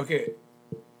 okay,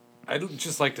 I'd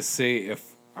just like to say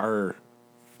if I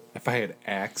had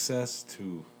access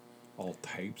to all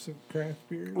types of craft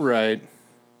beers, Right.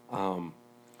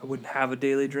 I wouldn't have a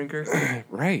daily drinker.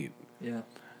 right? Yeah.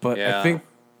 But Yeah.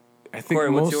 I think Corey,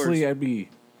 what's mostly yours? I'd be,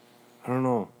 I don't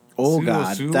know. oh Sue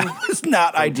god, Sue that was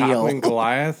not from ideal. Toppling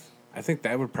Goliath. I think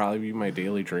that would probably be my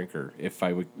daily drinker if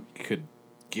I could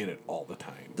get it all the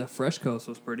time. The Fresh Coast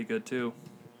was pretty good too.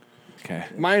 Okay.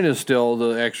 Mine is still the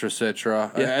extra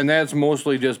Citra, Yeah. and that's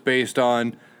mostly just based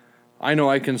on I know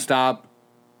I can stop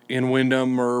in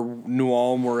Wyndham or New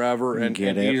Ulm, wherever, and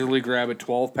Get it. easily grab a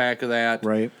 12-pack of that.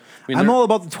 Right. I mean, I'm they're- all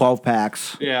about the 12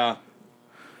 packs. Yeah.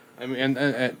 I mean,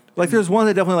 and Like there's one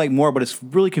that definitely like more, but it's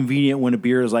really convenient when a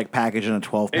beer is like packaged in a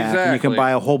 12 pack, and you Exactly. can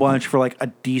buy a whole bunch for like a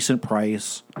decent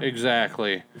price.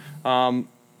 exactly. I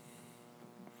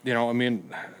mean,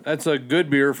 that's a good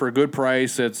beer for a good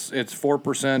price. It's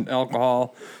 4%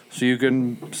 alcohol, so you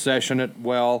can session it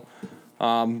well.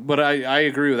 But I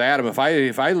agree with Adam. If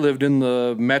I lived in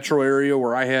the metro area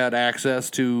where I had access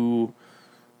to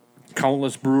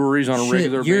countless breweries on a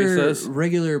regular basis,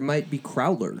 regular might be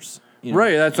crowlers. You know?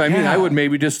 right? That's what I mean. I Yeah. would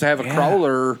maybe just have a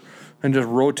crowler and just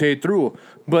rotate through.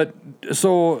 But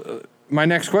so my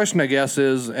next question, I guess,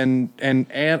 is and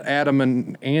Adam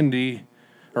and Andy,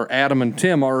 or Adam and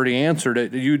Tim already answered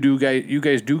it. You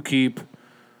guys do keep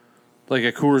like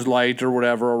a Coors Light or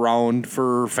whatever around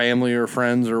for family or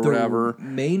friends or whatever. The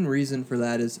main reason for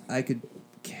that is I could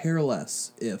care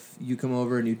less if you come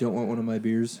over and you don't want one of my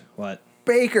beers. What?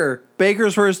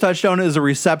 Baker's first touchdown is a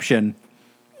reception.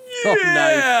 Oh,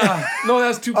 nice. No,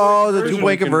 that's two. Oh, the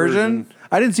two-point conversion.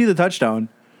 I didn't see the touchdown.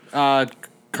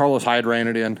 Carlos Hyde ran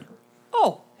it in.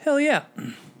 Oh, hell yeah.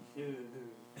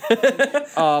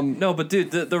 No, but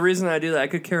dude, the reason I do that, I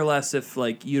could care less if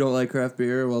like You don't like craft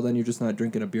beer? Well, then you're just not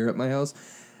drinking a beer at my house.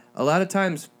 a lot of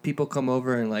times people come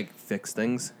over and like fix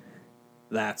things.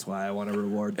 That's why I want to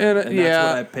reward And, them. And yeah. that's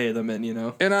what I pay them in, you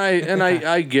know? And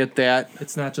I get that.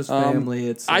 It's not just family.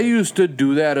 It's I used to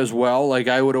do that as well. Like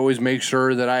I would always make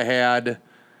sure that I had.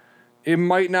 It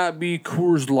might not be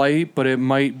Coors Light, but it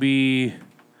might be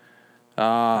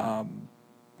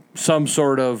some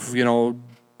sort of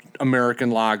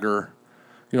American lager.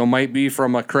 Might be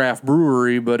from a craft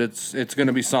brewery, but it's going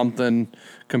to be something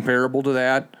comparable to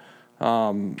that.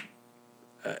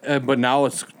 But now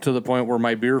it's to the point where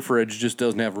my beer fridge just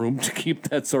doesn't have room to keep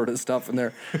that sort of stuff in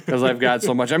there because I've got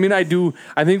so much. I mean, I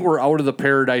think we're out of the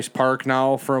Paradise Park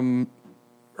now from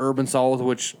Urban South,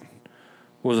 which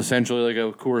was essentially like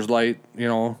a Coors Light,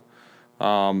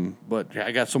 But yeah,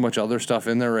 I got so much other stuff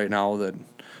in there right now that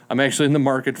I'm actually in the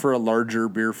market for a larger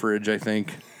beer fridge, I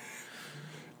think.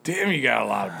 Damn, you got a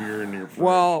lot of beer in your fridge.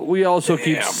 Well, we also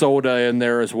keep Damn. soda in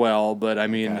there as well, but I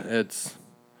mean, it's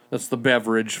That's the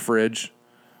beverage fridge.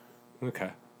 Okay.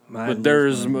 But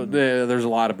there's a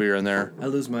lot of beer in there. I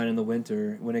lose mine in the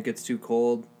winter. When it gets too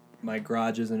cold, my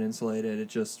garage isn't insulated. It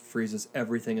just freezes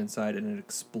everything inside and it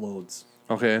explodes.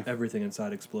 Okay. Everything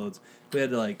inside explodes. We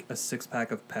had like a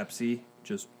 6-pack of Pepsi,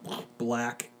 just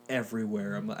black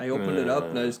everywhere. I opened it up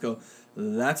and I just go,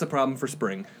 that's a problem for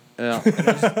spring. Yeah.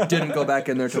 Just didn't go back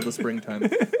in there till the springtime.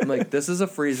 I'm like, this is a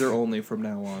freezer only from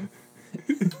now on.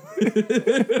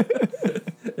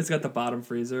 It's got the bottom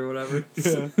freezer or whatever.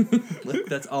 Yeah. Like,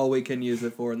 that's all we can use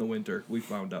it for in the winter, we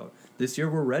found out. This year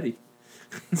we're ready.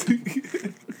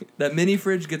 That mini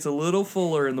fridge gets a little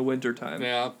fuller in the wintertime.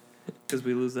 Yeah. Because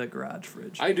we lose that garage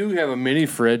fridge. I do have a mini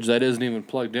fridge that isn't even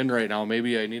plugged in right now.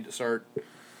 Maybe I need to start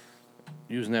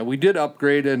using that. We did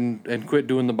upgrade and quit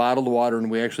doing the bottled water,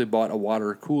 and we actually bought a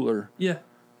water cooler Yeah.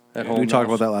 at home. We talked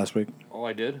about that last week. Oh,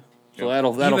 I did? So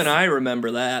that'll Even I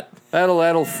remember that.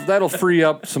 that'll free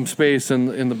up some space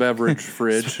in the beverage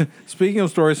fridge. Speaking of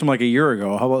stories from like a year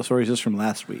ago, how about stories just from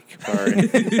last week? Sorry.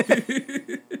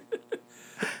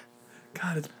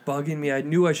 God, it's bugging me. I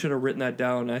knew I should have written that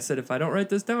down. I said, if I don't write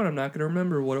this down, I'm not going to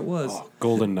remember what it was. Oh,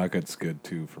 Golden Nugget's good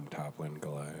too from Topland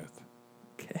Goliath.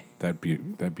 Okay. That'd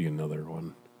be another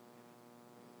one.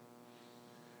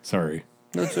 Sorry.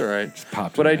 That's all right.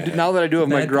 Popped But in my head. now that I do have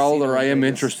my Bad growler, casino I am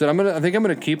Vegas. interested. I think I'm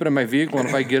gonna keep it in my vehicle, and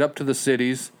if I get up to the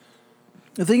cities,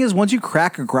 The thing is, once you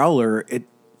crack a growler, it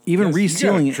even Yes,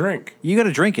 resealing you gotta drink. you got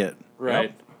to drink it.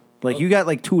 right? Like you got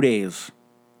like 2 days.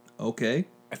 Okay.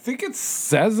 I think it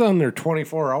says on there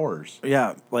 24 hours.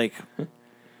 Yeah, like.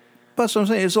 That's what I'm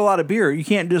saying. It's a lot of beer. You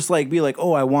can't just like be like,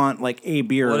 oh, I want like a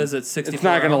beer. What is it, 64 It's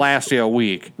not gonna ounce? last you a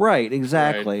week. Right,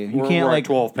 exactly. Right? You can't we're like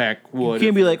 12-pack you wood.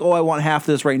 can't be like, oh, I want half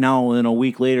this right now, and then a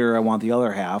week later I want the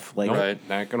other half. Like, Right.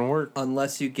 Not gonna work.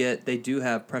 Unless you get, they do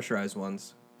have pressurized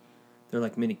ones. They're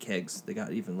like mini kegs. They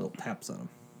got even little taps on them.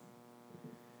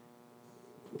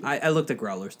 I looked at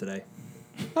growlers today.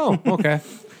 Oh, okay.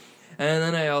 And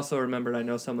then I also remembered I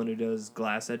know someone who does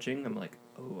glass etching. I'm like,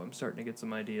 oh, I'm starting to get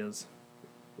some ideas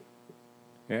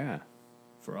Yeah.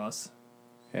 for us.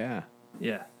 Yeah.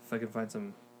 Yeah, if I can find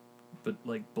some, but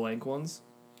like blank ones.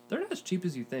 They're not as cheap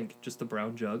as you think, just the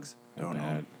brown jugs. don't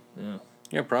know. Yeah.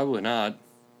 Yeah, probably not.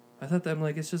 I thought that I'm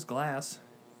like, it's just glass.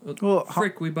 Well,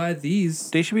 Frick, we buy these.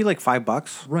 They should be like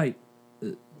 $5. Right.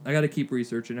 I got to keep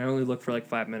researching. I only look for like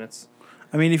 5 minutes.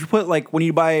 I mean, if you put like when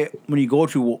you go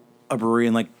to a brewery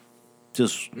and like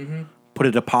just put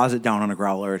a deposit down on a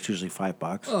growler, it's usually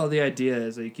 $5. Oh, the idea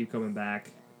is that you keep coming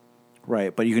back.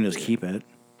 Right, but you can just keep it.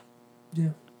 Yeah.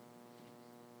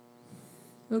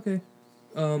 Okay.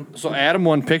 So Adam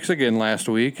won picks again last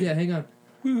week. Yeah, hang on.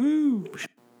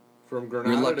 From Granada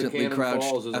Reluctantly to Cannon crouched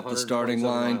Falls is at the starting 127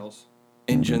 line. miles.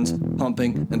 Engines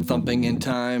pumping and thumping in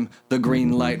time. The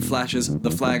green light flashes,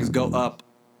 the flags go up.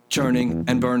 Churning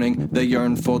and burning, they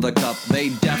yearn for the cup. They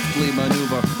deftly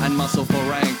maneuver and muscle for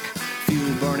rank.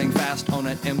 Fuel burning fast on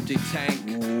an empty tank.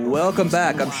 Welcome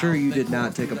back. I'm sure you did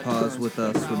not take a pause with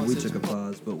us when we took a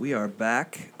pause, but we are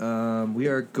back. We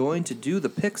are going to do the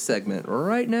pick segment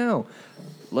right now.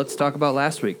 Let's talk about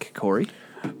last week, Corey.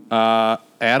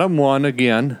 Adam won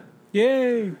again.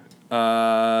 Yay.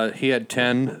 He had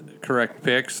 10 correct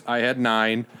picks. I had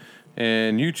 9,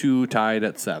 and you two tied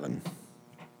at 7.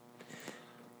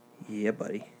 Yeah,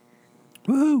 buddy.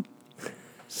 Woohoo!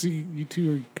 See, you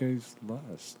two guys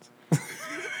lost.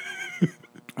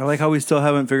 I like how we still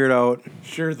haven't figured out.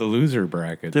 Sure, the loser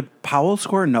bracket. Did Powell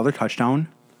score another touchdown?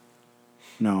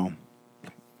 No.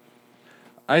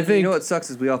 I think You know what sucks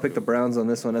is we all picked the Browns on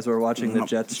this one as we're watching the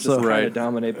Jets just So- try to Right.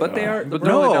 dominate. But they are. but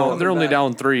they're they're only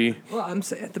down 3. Well, I'm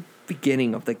saying at the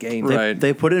beginning of the game. Right.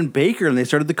 They put in Baker and they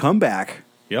started the comeback.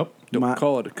 Yep. Don't My-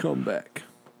 call it a comeback.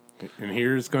 And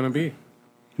here's gonna be.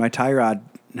 My Tyrod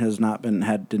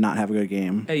did not have a good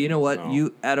game. Hey, you know what? No.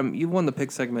 You, Adam, you won the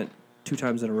pick segment 2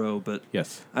 times in a row, but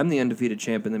Yes. I'm the undefeated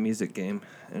champ in the music game,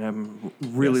 and I'm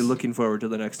really Yes. looking forward to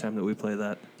the next time that we play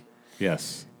that.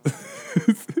 Yes.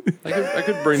 I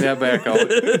could bring that back out.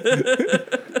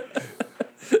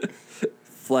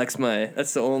 Flex my.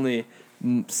 That's the only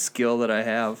skill that I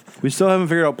have. We still haven't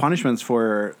figured out punishments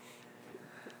for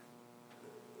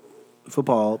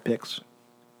football picks.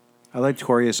 I liked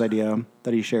Corey's idea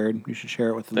that he shared. You should share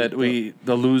it with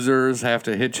The losers have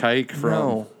to hitchhike from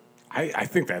No, I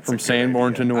think that's from a good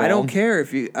Sanborn to idea. New I Ulm. don't care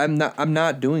if you. I'm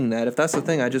not doing that. If that's the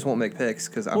thing, I just won't make picks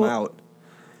because I'm out.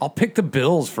 I'll pick the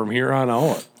Bills from here on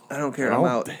out. I don't care. I'll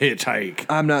I'm out. hitchhike.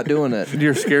 I'm not doing it.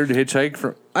 You're scared to hitchhike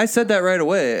from. I said that right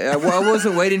away. I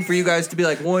wasn't waiting for you guys to be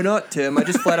like, why not, Tim? I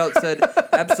just flat out said,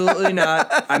 absolutely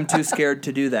not. I'm too scared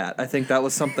to do that. I think that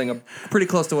was something pretty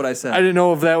close to what I said. I didn't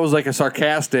know if that was like a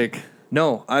sarcastic.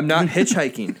 No, I'm not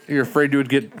hitchhiking. You're afraid you would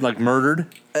get like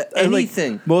murdered?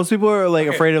 Anything. Most people are like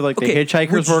afraid of like the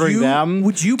hitchhikers would murdering you- them.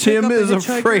 would you pick Tim up a is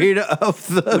hitchhiker? afraid of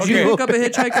the. Would you pick up a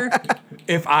hitchhiker?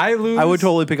 If I lose, I would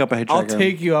totally pick up a hitchhiker. I'll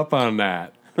take you up on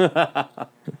that.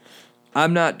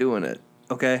 I'm not doing it.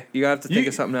 Okay, you have to think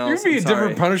of something else. You'd be I'm a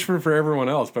different sorry. punishment for everyone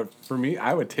else, but for me,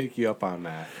 I would take you up on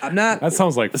that. I'm not. That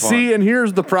sounds like fun. See, and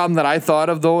here's the problem that I thought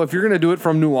of though. If you're going to do it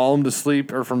from New Ulm to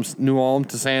Sleep or from New Ulm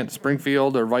to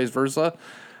Springfield or vice versa,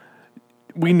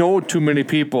 we know too many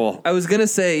people. I was gonna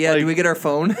say, yeah. Like- Do we get our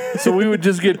phone? So we would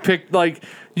just get picked. Like,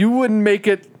 you wouldn't make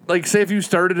it, like, say if you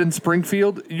started in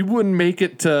Springfield, you wouldn't make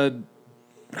it to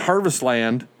Harvest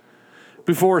Land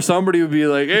before somebody would be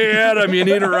like, hey, Adam, you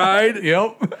need a ride?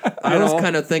 Yep. I was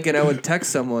kind of thinking I would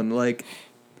text someone like,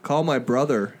 call my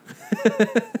brother,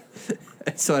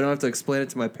 so I don't have to explain it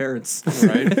to my parents.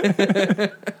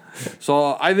 Right?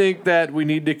 So I think that we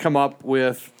need to come up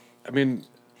with, I mean,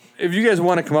 if you guys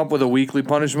want to come up with a weekly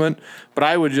punishment, but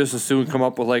I would just as soon come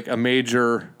up with like a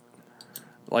major,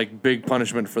 like big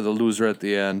punishment for the loser at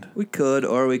the end. We could,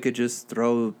 or we could just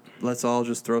throw. Let's all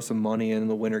just throw some money in, and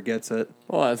the winner gets it.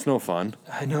 Well, that's no fun.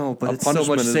 I know, but A it's so much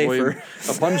punishment is way, safer.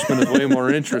 a punishment is way more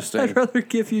I'd interesting. rather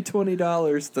give you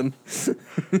 $20 than.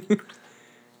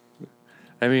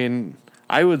 I mean,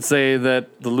 I would say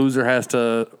that the loser has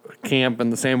to camp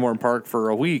in the Sanborn Park for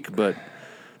a week, but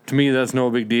to me, that's no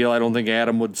big deal. I don't think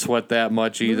Adam would sweat that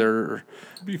much either.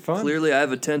 It'd be fun. Clearly, I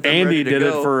have a tent. I'm Andy ready to did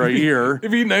go. it for a year. It'd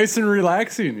be nice and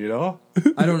relaxing, you know?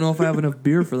 I don't know if I have enough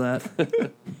beer for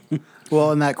that.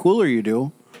 Well, in that cooler you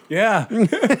do. Yeah. All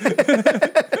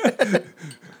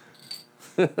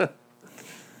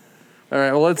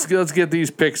right, well, let's get these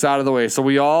picks out of the way. So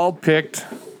we all picked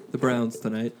The Browns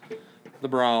tonight. the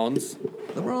Browns.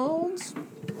 The Browns.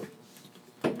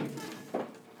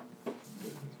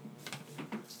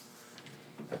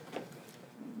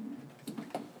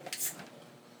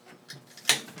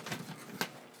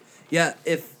 Yeah,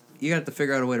 if you have to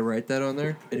figure out a way to write that on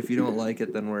there, and if you don't like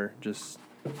it, then we're just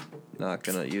not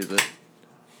gonna use it.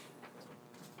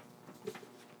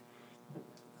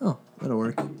 Oh, that'll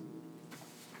work.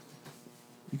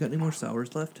 You got any more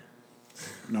sours left?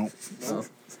 No. Oh.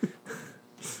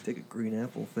 Take a green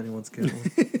apple if anyone's got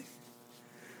one.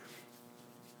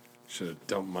 Should have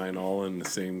dumped mine all in the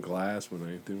same glass when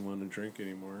I didn't want to drink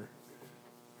anymore.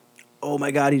 Oh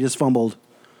my God, he just fumbled.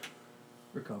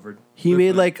 Recovered. He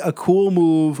made like a cool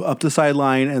move up the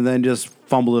sideline and then just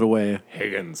fumbled it away.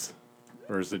 Higgins.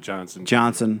 Or is it Johnson?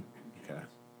 Johnson. Okay.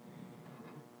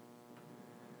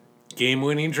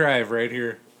 Game-winning drive right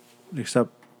here. Except,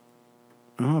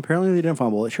 oh, apparently they didn't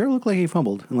fumble. It sure looked like he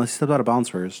fumbled, unless he stepped out of bounds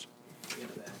first.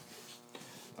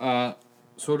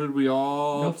 So did we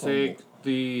all No take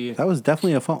the... That was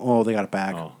definitely a fumble. Oh, they got it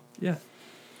back. Oh. Yeah. I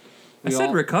We said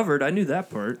all- recovered. I knew that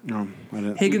part. No, I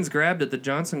didn't. Higgins grabbed it. The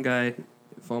Johnson guy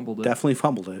fumbled it. Definitely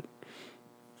fumbled it.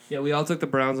 Yeah, we all took the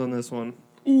Browns on this one.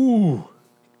 Ooh.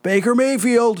 Baker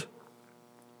Mayfield.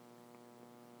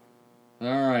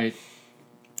 All right.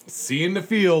 See you in the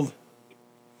field.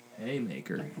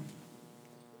 Haymaker.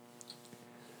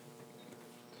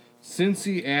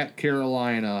 Cincy at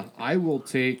Carolina. I will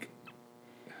take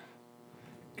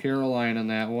Carolina in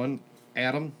that one.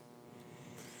 Adam?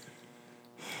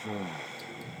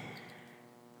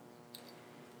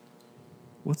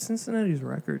 What's Cincinnati's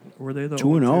record? Were they the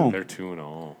 2-0. They're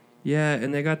 2-0. Yeah,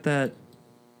 and they got that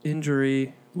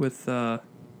injury with what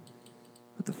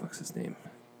the fuck's his name?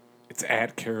 It's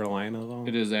at Carolina, though?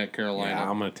 It is at Carolina. Yeah,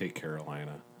 I'm going to take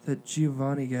Carolina. That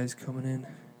Giovanni guy's coming in.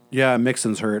 Yeah,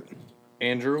 Mixon's hurt.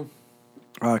 Andrew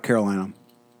Carolina.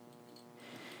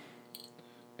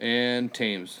 and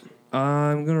Thames.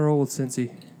 I'm gonna roll with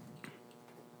Cincy.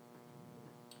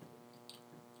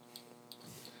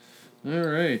 All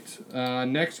right.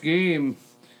 Next game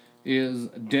is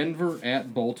Denver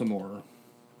at Baltimore.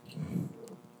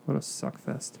 What a suck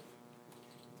fest.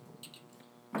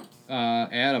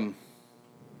 Adam,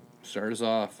 start us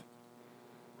off.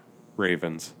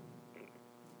 Ravens.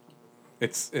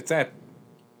 It's at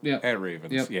Yeah.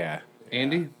 Ravens. Yep. Yeah.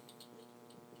 Andy,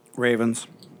 Ravens.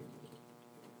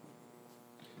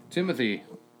 Timothy,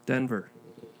 Denver.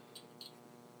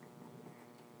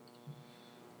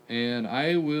 and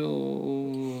I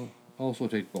will also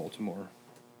take Baltimore.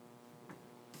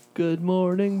 Good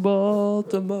morning,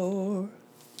 Baltimore.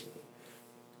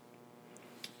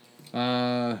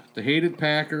 The hated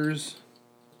Packers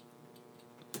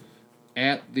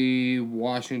at the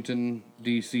Washington,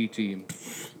 D.C. team.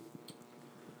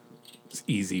 It's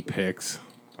easy picks.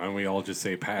 Why don't we all just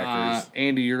say Packers?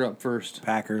 Andy, you're up first.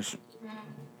 Packers.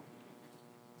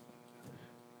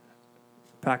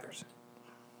 Packers.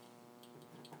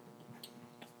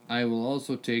 I will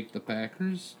also take the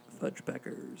Packers. Fudge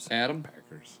Packers. Adam.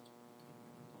 Packers.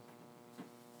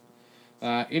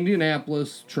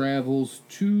 Indianapolis travels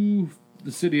to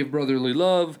the city of brotherly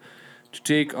love to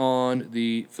take on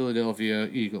the Philadelphia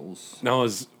Eagles. Now,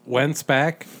 is Wentz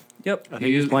back? Yep. I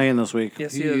think he's playing this week.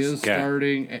 Yes, He he is. is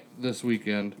starting this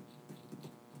weekend.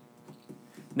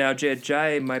 Now,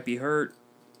 Jai might be hurt.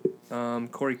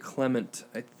 Corey Clement,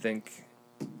 I think,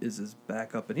 is his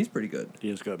backup, and he's pretty good. He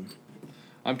is good.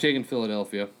 I'm taking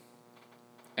Philadelphia.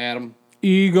 Adam.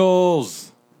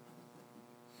 Eagles.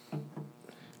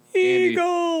 Andy.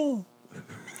 I'm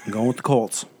going with the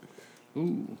Colts.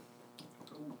 Ooh.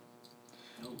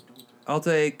 I'll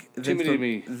take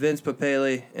Timmy. Vince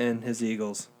Papale and his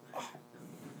Eagles.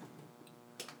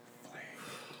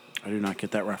 I do not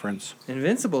get that reference.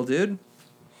 Invincible, dude.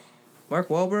 Mark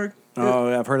Wahlberg. Oh,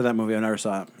 yeah, I've heard of that movie. I never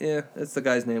saw it. Yeah, that's the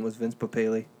guy's name was Vince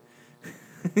Papale.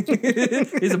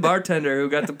 He's a bartender who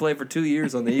got to play for 2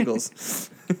 years on the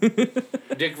Eagles.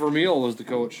 Dick Vermeil was the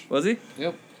coach. Was he?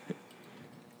 Yep.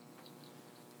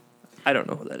 I don't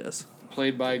know who that is.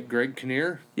 Played by Greg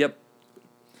Kinnear. Yep.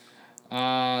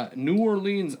 New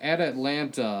Orleans at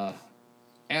Atlanta.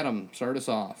 Adam, start us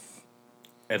off.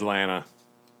 Atlanta.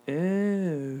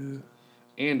 Ew.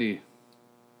 Andy.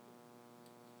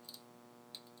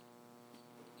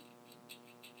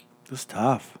 This is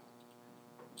tough.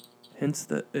 Hence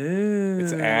the ew.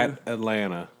 It's at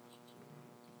Atlanta.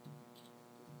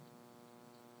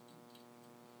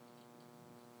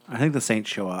 I think the Saints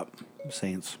show up.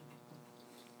 Saints.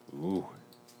 Ooh.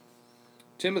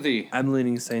 Timothy. I'm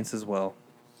leaning Saints as well.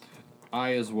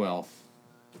 I as well.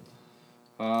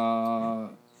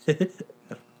 Fuck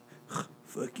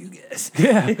you guys.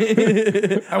 Yeah.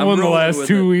 I won the rolling last with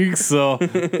 2 it. weeks, so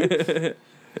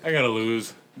I gotta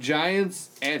lose. Giants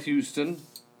at Houston.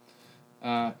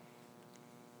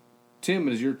 Tim,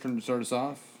 it is your turn to start us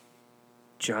off.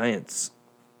 Giants.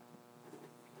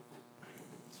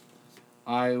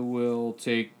 I will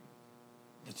take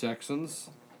the Texans.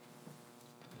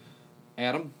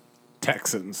 Adam.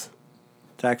 Texans.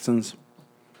 Texans.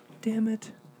 Damn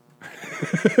it.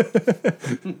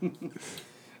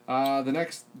 The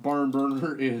next barn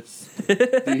burner is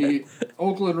the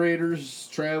Oakland Raiders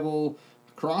travel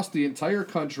across the entire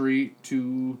country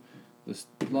to this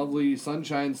lovely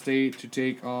Sunshine State to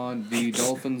take on the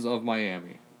Dolphins of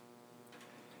Miami.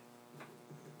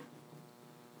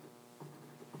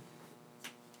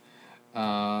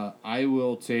 I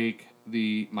will take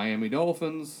the Miami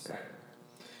Dolphins,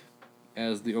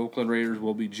 as the Oakland Raiders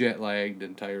will be jet lagged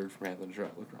and tired from having to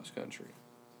travel across country.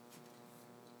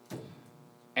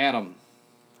 Adam.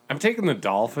 I'm taking the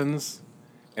Dolphins,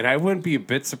 and I wouldn't be a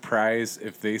bit surprised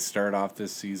if they start off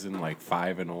this season like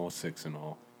 5-0,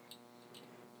 6-0.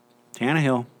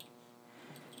 Tannehill.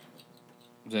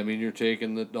 Does that mean you're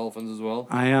taking the Dolphins as well?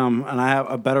 I am, and I have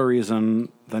a better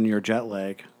reason than your jet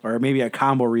lag, or maybe a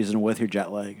combo reason with your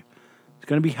jet lag. It's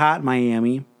going to be hot in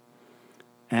Miami,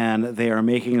 and they are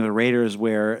making the Raiders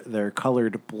wear their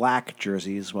colored black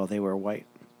jerseys while they wear white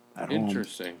at home.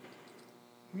 Interesting.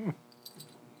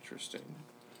 Interesting.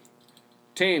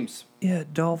 Teams. Yeah,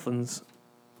 Dolphins.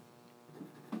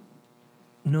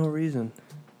 No reason.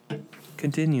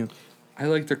 Continue. I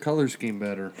like their color scheme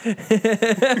better.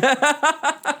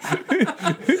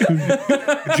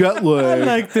 Jet lag.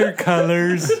 Like their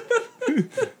colors.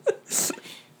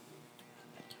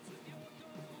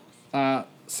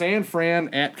 San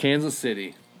Fran at Kansas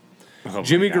City. Oh my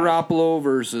Jimmy God. Garoppolo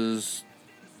versus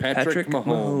Patrick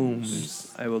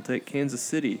Mahomes. I will take Kansas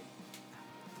City.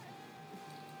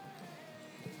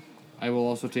 I will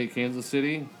also take Kansas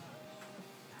City.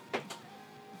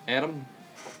 Adam?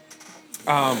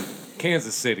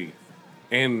 Kansas City.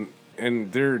 And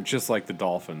they're just like the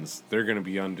Dolphins. They're going to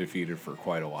be undefeated for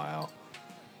quite a while.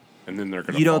 And then they're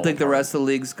going to You don't think the rest of the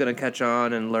league's going to catch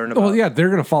on and learn about? Well, yeah, they're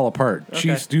going to fall apart. Okay.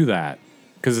 Chiefs do that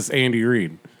because it's Andy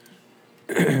Reid.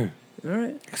 All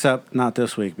right. Except not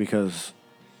this week because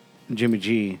Jimmy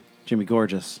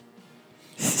Gorgeous,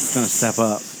 is going to step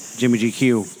up. Jimmy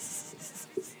GQ.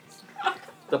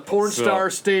 The porn So, star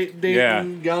state dating, yeah.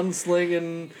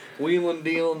 gunslinging, wheeling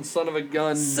dealing, son of a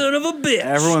gun. Son of a bitch.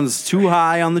 Everyone's too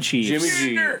high on the Chiefs.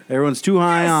 Jimmy G. Everyone's too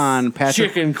high on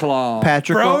Patrick. Chicken claw.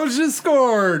 Bros just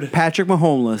scored. Patrick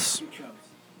Mahomes.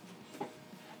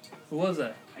 Who was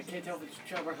that? I can't tell if it's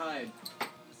Chubb or Hyde.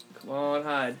 Come on,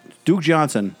 hide. Duke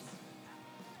Johnson.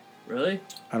 Really?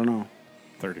 I don't know.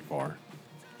 34.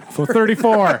 So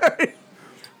 34. I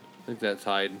think that's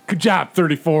Hyde. Good job,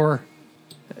 34.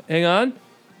 Hang on.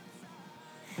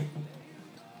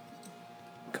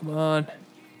 Come on.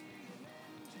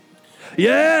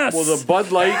 Yes. Will the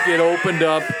Bud Light get opened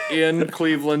up in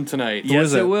Cleveland tonight? yes,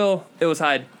 is it it? will. It was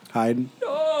Hyde. Hyde.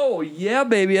 Oh yeah,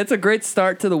 baby. That's a great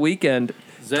start to the weekend.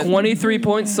 that- 23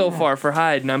 points so far for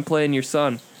Hyde, and I'm playing your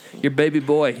son, your baby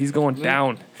boy. He's going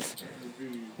down.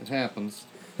 It happens.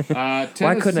 Why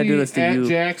couldn't I do this to at you?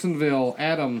 Jacksonville.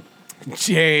 Adam.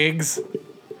 Jags.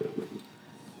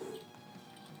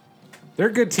 They're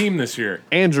a good team this year.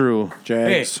 Andrew.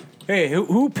 Hey, Jags.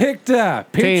 who picked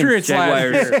Patriots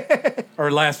Jaguars.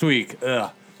 last week?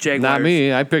 Ugh. Jaguars. Not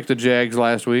me. I picked the Jags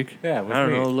last week. Yeah, with I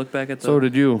don't me. know. Look back at the. So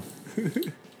did you.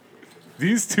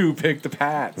 These two picked the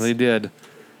Pats. They did.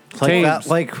 Like Teams. that,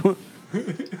 like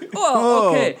Well,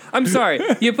 okay. I'm sorry.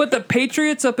 You put the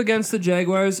Patriots up against the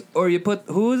Jaguars, or you put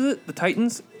who is it? The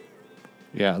Titans.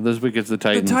 Yeah, this week it's the The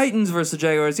Titans. Titans versus the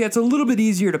Jaguars. Yeah, it's a little bit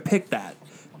easier to pick that.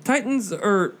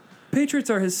 Patriots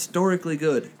are historically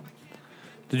good.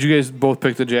 Did you guys both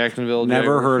pick the Jacksonville? never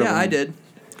Jaguars? heard of Yeah, them. I did.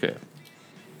 Okay.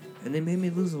 And they made me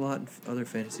lose a lot in other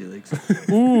fantasy leagues.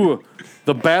 Ooh,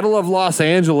 the Battle of Los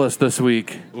Angeles this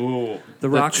week. Ooh. The The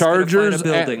Rock's gonna find a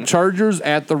building. Chargers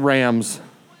at the Rams.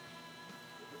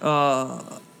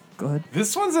 Go ahead.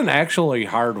 This one's an actually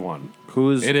hard one.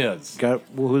 It is.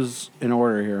 Who's in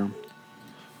order here?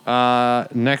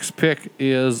 Next pick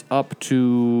is up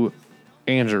to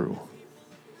Andrew.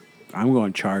 I'm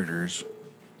going Chargers.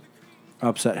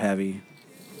 Upset heavy.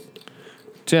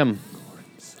 Tim.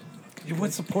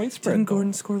 What's the point spread? Didn't though?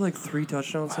 Gordon score like 3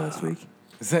 touchdowns last week?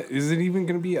 Is it even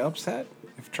going to be upset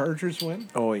if Chargers win?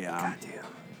 Oh yeah.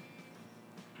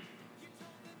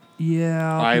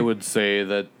 Yeah. I would say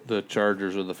that the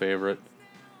Chargers are the favorite.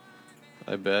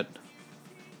 I bet.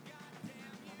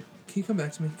 Can you come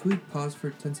back to me? Can we pause for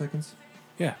 10 seconds?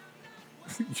 Yeah.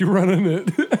 You running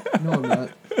it? No, I'm not.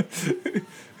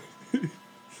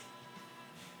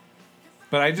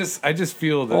 But I just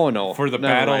feel that Oh, no. for the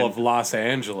Never Battle mind. of Los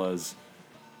Angeles,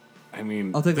 I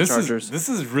mean, I'll take the this Chargers. this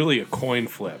is really a coin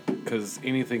flip because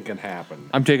anything can happen.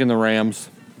 I'm taking the Rams.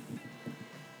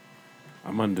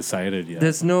 I'm undecided yet.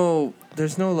 There's no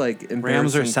like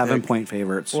Rams are embarrassing 7-point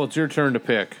favorites. Well, it's your turn to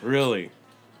pick. Really?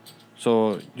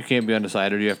 So you can't be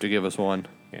undecided. You have to give us one.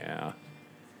 Yeah.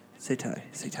 Say tie.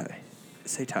 Say tie.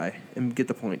 Say tie. And get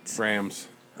the points. Rams.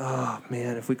 Oh,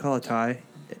 man. If we call a tie,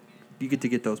 you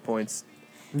get those points.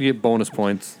 You get bonus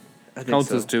points. I think Counts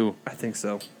so. as 2. I think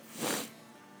so.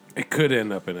 It could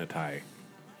end up in a tie.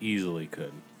 Easily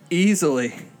could.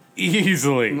 Easily.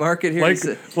 Easily. Mark it here.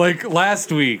 Like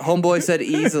last week. Homeboy said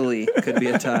easily could be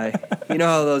a tie. You know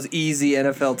how those easy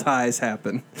NFL ties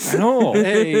happen. No.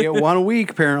 Hey, 1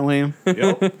 week apparently.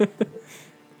 Yep.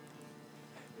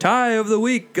 Tie of the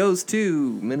week goes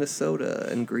to Minnesota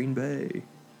and Green Bay.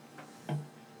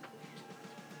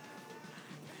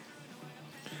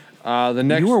 The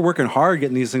next. You were working hard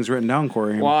getting these things written down,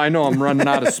 Corey. Well, I know I'm running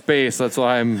out of space. That's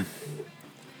why I'm.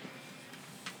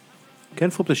 Can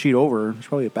flip the sheet over. There's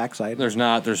probably a backside. There's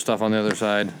not. There's stuff on the other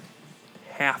side.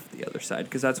 Half the other side,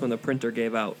 because that's when the printer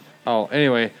gave out. Oh,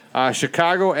 anyway.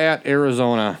 Chicago at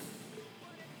Arizona.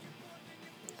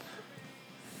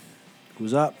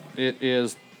 Who's up? It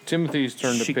is Timothy's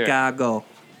turn to pick. Chicago.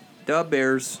 The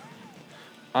Bears.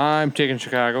 I'm taking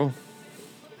Chicago.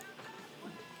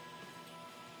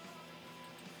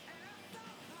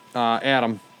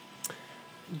 Adam.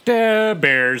 The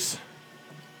Bears.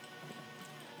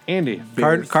 Andy.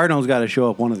 Cardinals got to show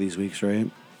up one of these weeks, right?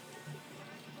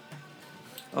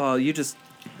 Oh, you just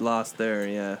lost there,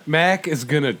 yeah. Mac is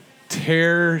going to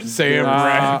tear Sam Uh,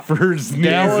 Bradford's knees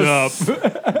Dallas.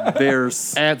 up.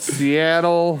 Bears. At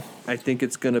Seattle. I think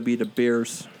it's going to be the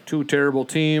Bears. 2 terrible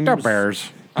teams. The Bears.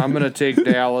 I'm going to take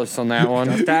Dallas on that one.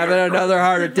 Having another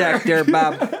heart attack there,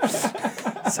 Bob.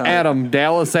 Sorry. Adam.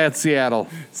 Dallas at Seattle.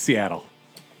 Seattle.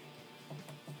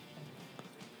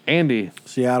 Andy.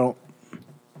 Seattle.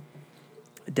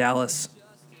 Dallas.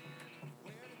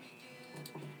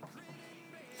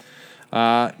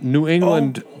 New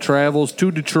England travels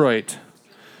to Detroit.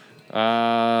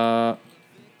 Adam,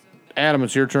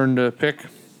 it's your turn to pick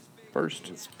first.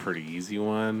 It's a pretty easy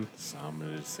one. So I'm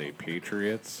going to say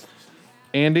Patriots.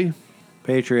 Andy.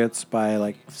 Patriots by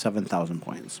like 7,000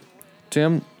 points.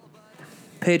 Tim.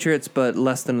 Patriots, but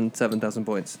less than 7,000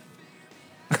 points.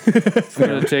 I'm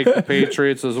going to take the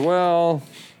Patriots as well.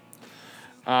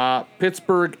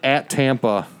 Pittsburgh at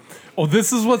Tampa. Oh,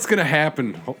 this is what's going to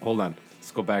happen. Hold on.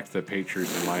 Let's go back to the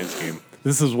Patriots and Lions game.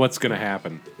 This is what's going to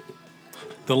happen.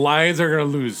 The Lions are going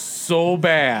to lose so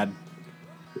bad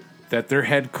that their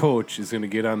head coach is going to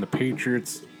get on the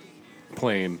Patriots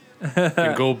plane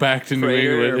and go back to New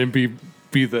Prayer. England and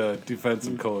be the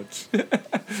defensive coach.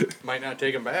 Might not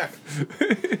take him back.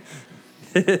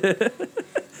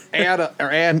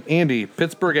 Andy,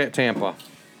 Pittsburgh at Tampa.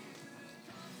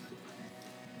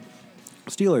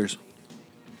 Steelers.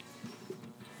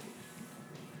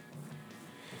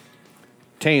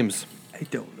 Thames. I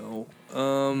don't know.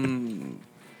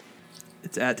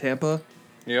 It's at Tampa.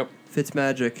 Yep.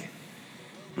 Fitzmagic.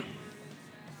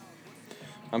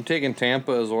 I'm taking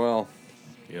Tampa as well.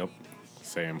 Yep.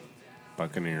 Same.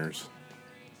 Buccaneers.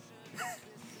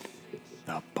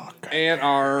 The Buck. And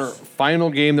our final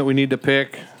game that we need to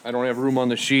pick, I don't have room on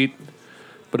the sheet,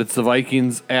 but it's the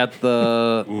Vikings at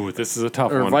the Ooh, this is a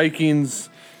tough one. Vikings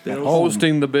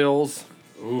hosting the Bills.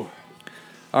 Ooh.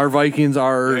 Our Vikings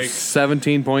are Yikes.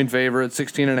 17-point favorites,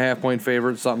 16.5-point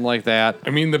favorites, something like that. I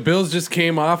mean, the Bills just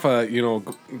came off going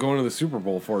to the Super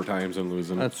Bowl 4 times and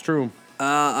losing. That's true.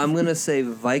 I'm gonna say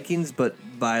Vikings, but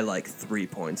by like 3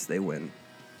 points they win.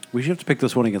 We should have to pick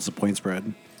this one against the point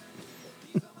spread.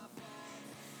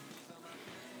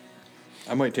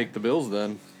 I might take the Bills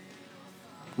then.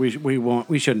 We won't.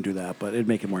 We shouldn't do that, but it'd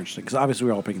make it more interesting because obviously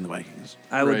we're all picking the Vikings.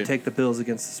 I would Right. take the Bills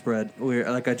against the spread. We're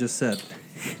like I just said.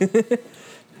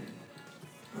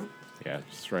 Yeah,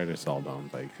 just write us all down,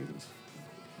 Vikings.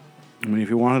 I mean, if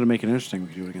you wanted to make it interesting, we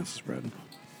could do it against the spread.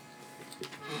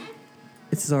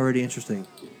 This is already interesting.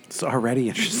 It's already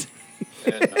interesting.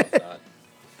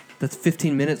 That's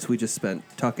 15 minutes we just spent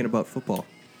talking about football.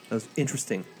 That was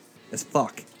interesting as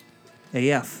fuck.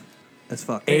 AF as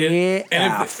fuck. And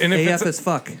AF as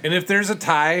fuck. And if there's a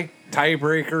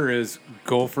tiebreaker is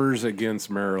Gophers against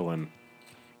Maryland.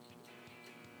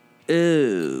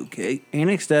 Okay.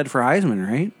 Annex dead for Heisman,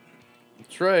 right?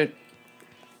 That's right.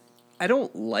 I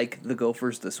don't like the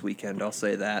Gophers this weekend, I'll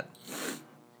say that.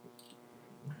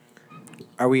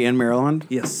 Are we in Maryland?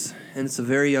 Yes. And it's a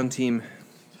very young team.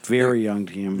 Very young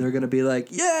team. They're going to be like,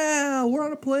 yeah, we're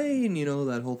on a plane, you know,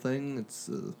 that whole thing. It's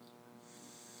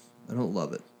I don't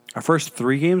love it. Our first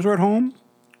 3 games were at home.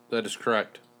 That is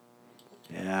correct.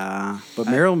 Yeah, but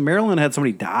Maryland had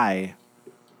somebody die.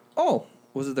 Oh,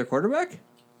 was it their quarterback?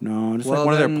 No, just like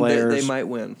one of their players. They might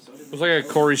win. It was like a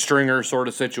Corey Stringer sort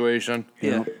of situation. You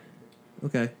Yeah. know,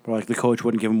 Okay. where like the coach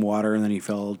wouldn't give him water and then he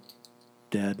fell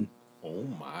dead. Oh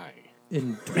my.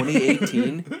 In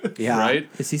 2018, Yeah, Right?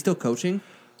 is he still coaching?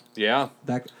 Yeah.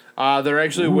 Back. They're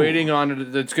actually waiting on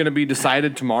it. It's going to be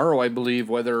decided tomorrow, I believe,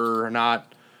 whether or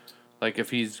not, like,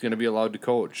 if he's going to be allowed to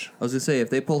coach. I was gonna say if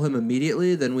they pull him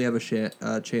immediately, then we have a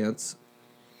chance.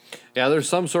 Yeah, there's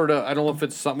some sort of, I don't know if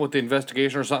it's something with the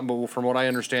investigation or something, but from what I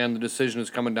understand, the decision is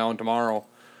coming down tomorrow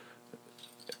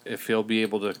if he'll be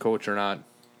able to coach or not.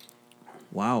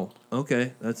 Wow.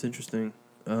 Okay, that's interesting.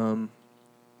 All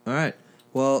right.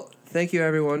 Well, thank you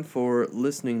everyone for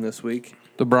listening this week.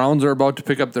 The Browns are about to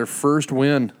pick up their first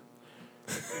win.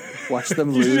 Watch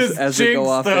them lose just as they go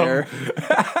off jinxed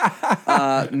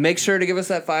air. Make sure to give us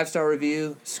that 5-star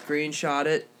review. Screenshot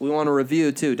it. We want a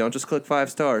review too. Don't just click 5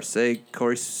 stars. Say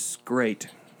Corey's great,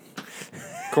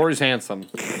 Corey's handsome.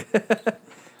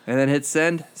 and then hit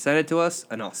send. Send it to us,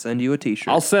 and I'll send you a T-shirt.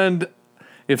 I'll send,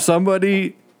 if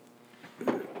somebody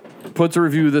puts a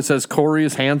review that says Corey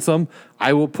is handsome,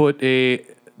 I will put a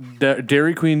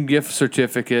Dairy Queen gift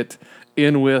certificate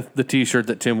in with the T-shirt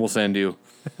that Tim will send you.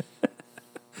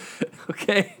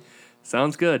 Okay.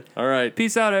 Sounds good. All right.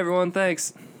 Peace out, everyone.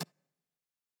 Thanks.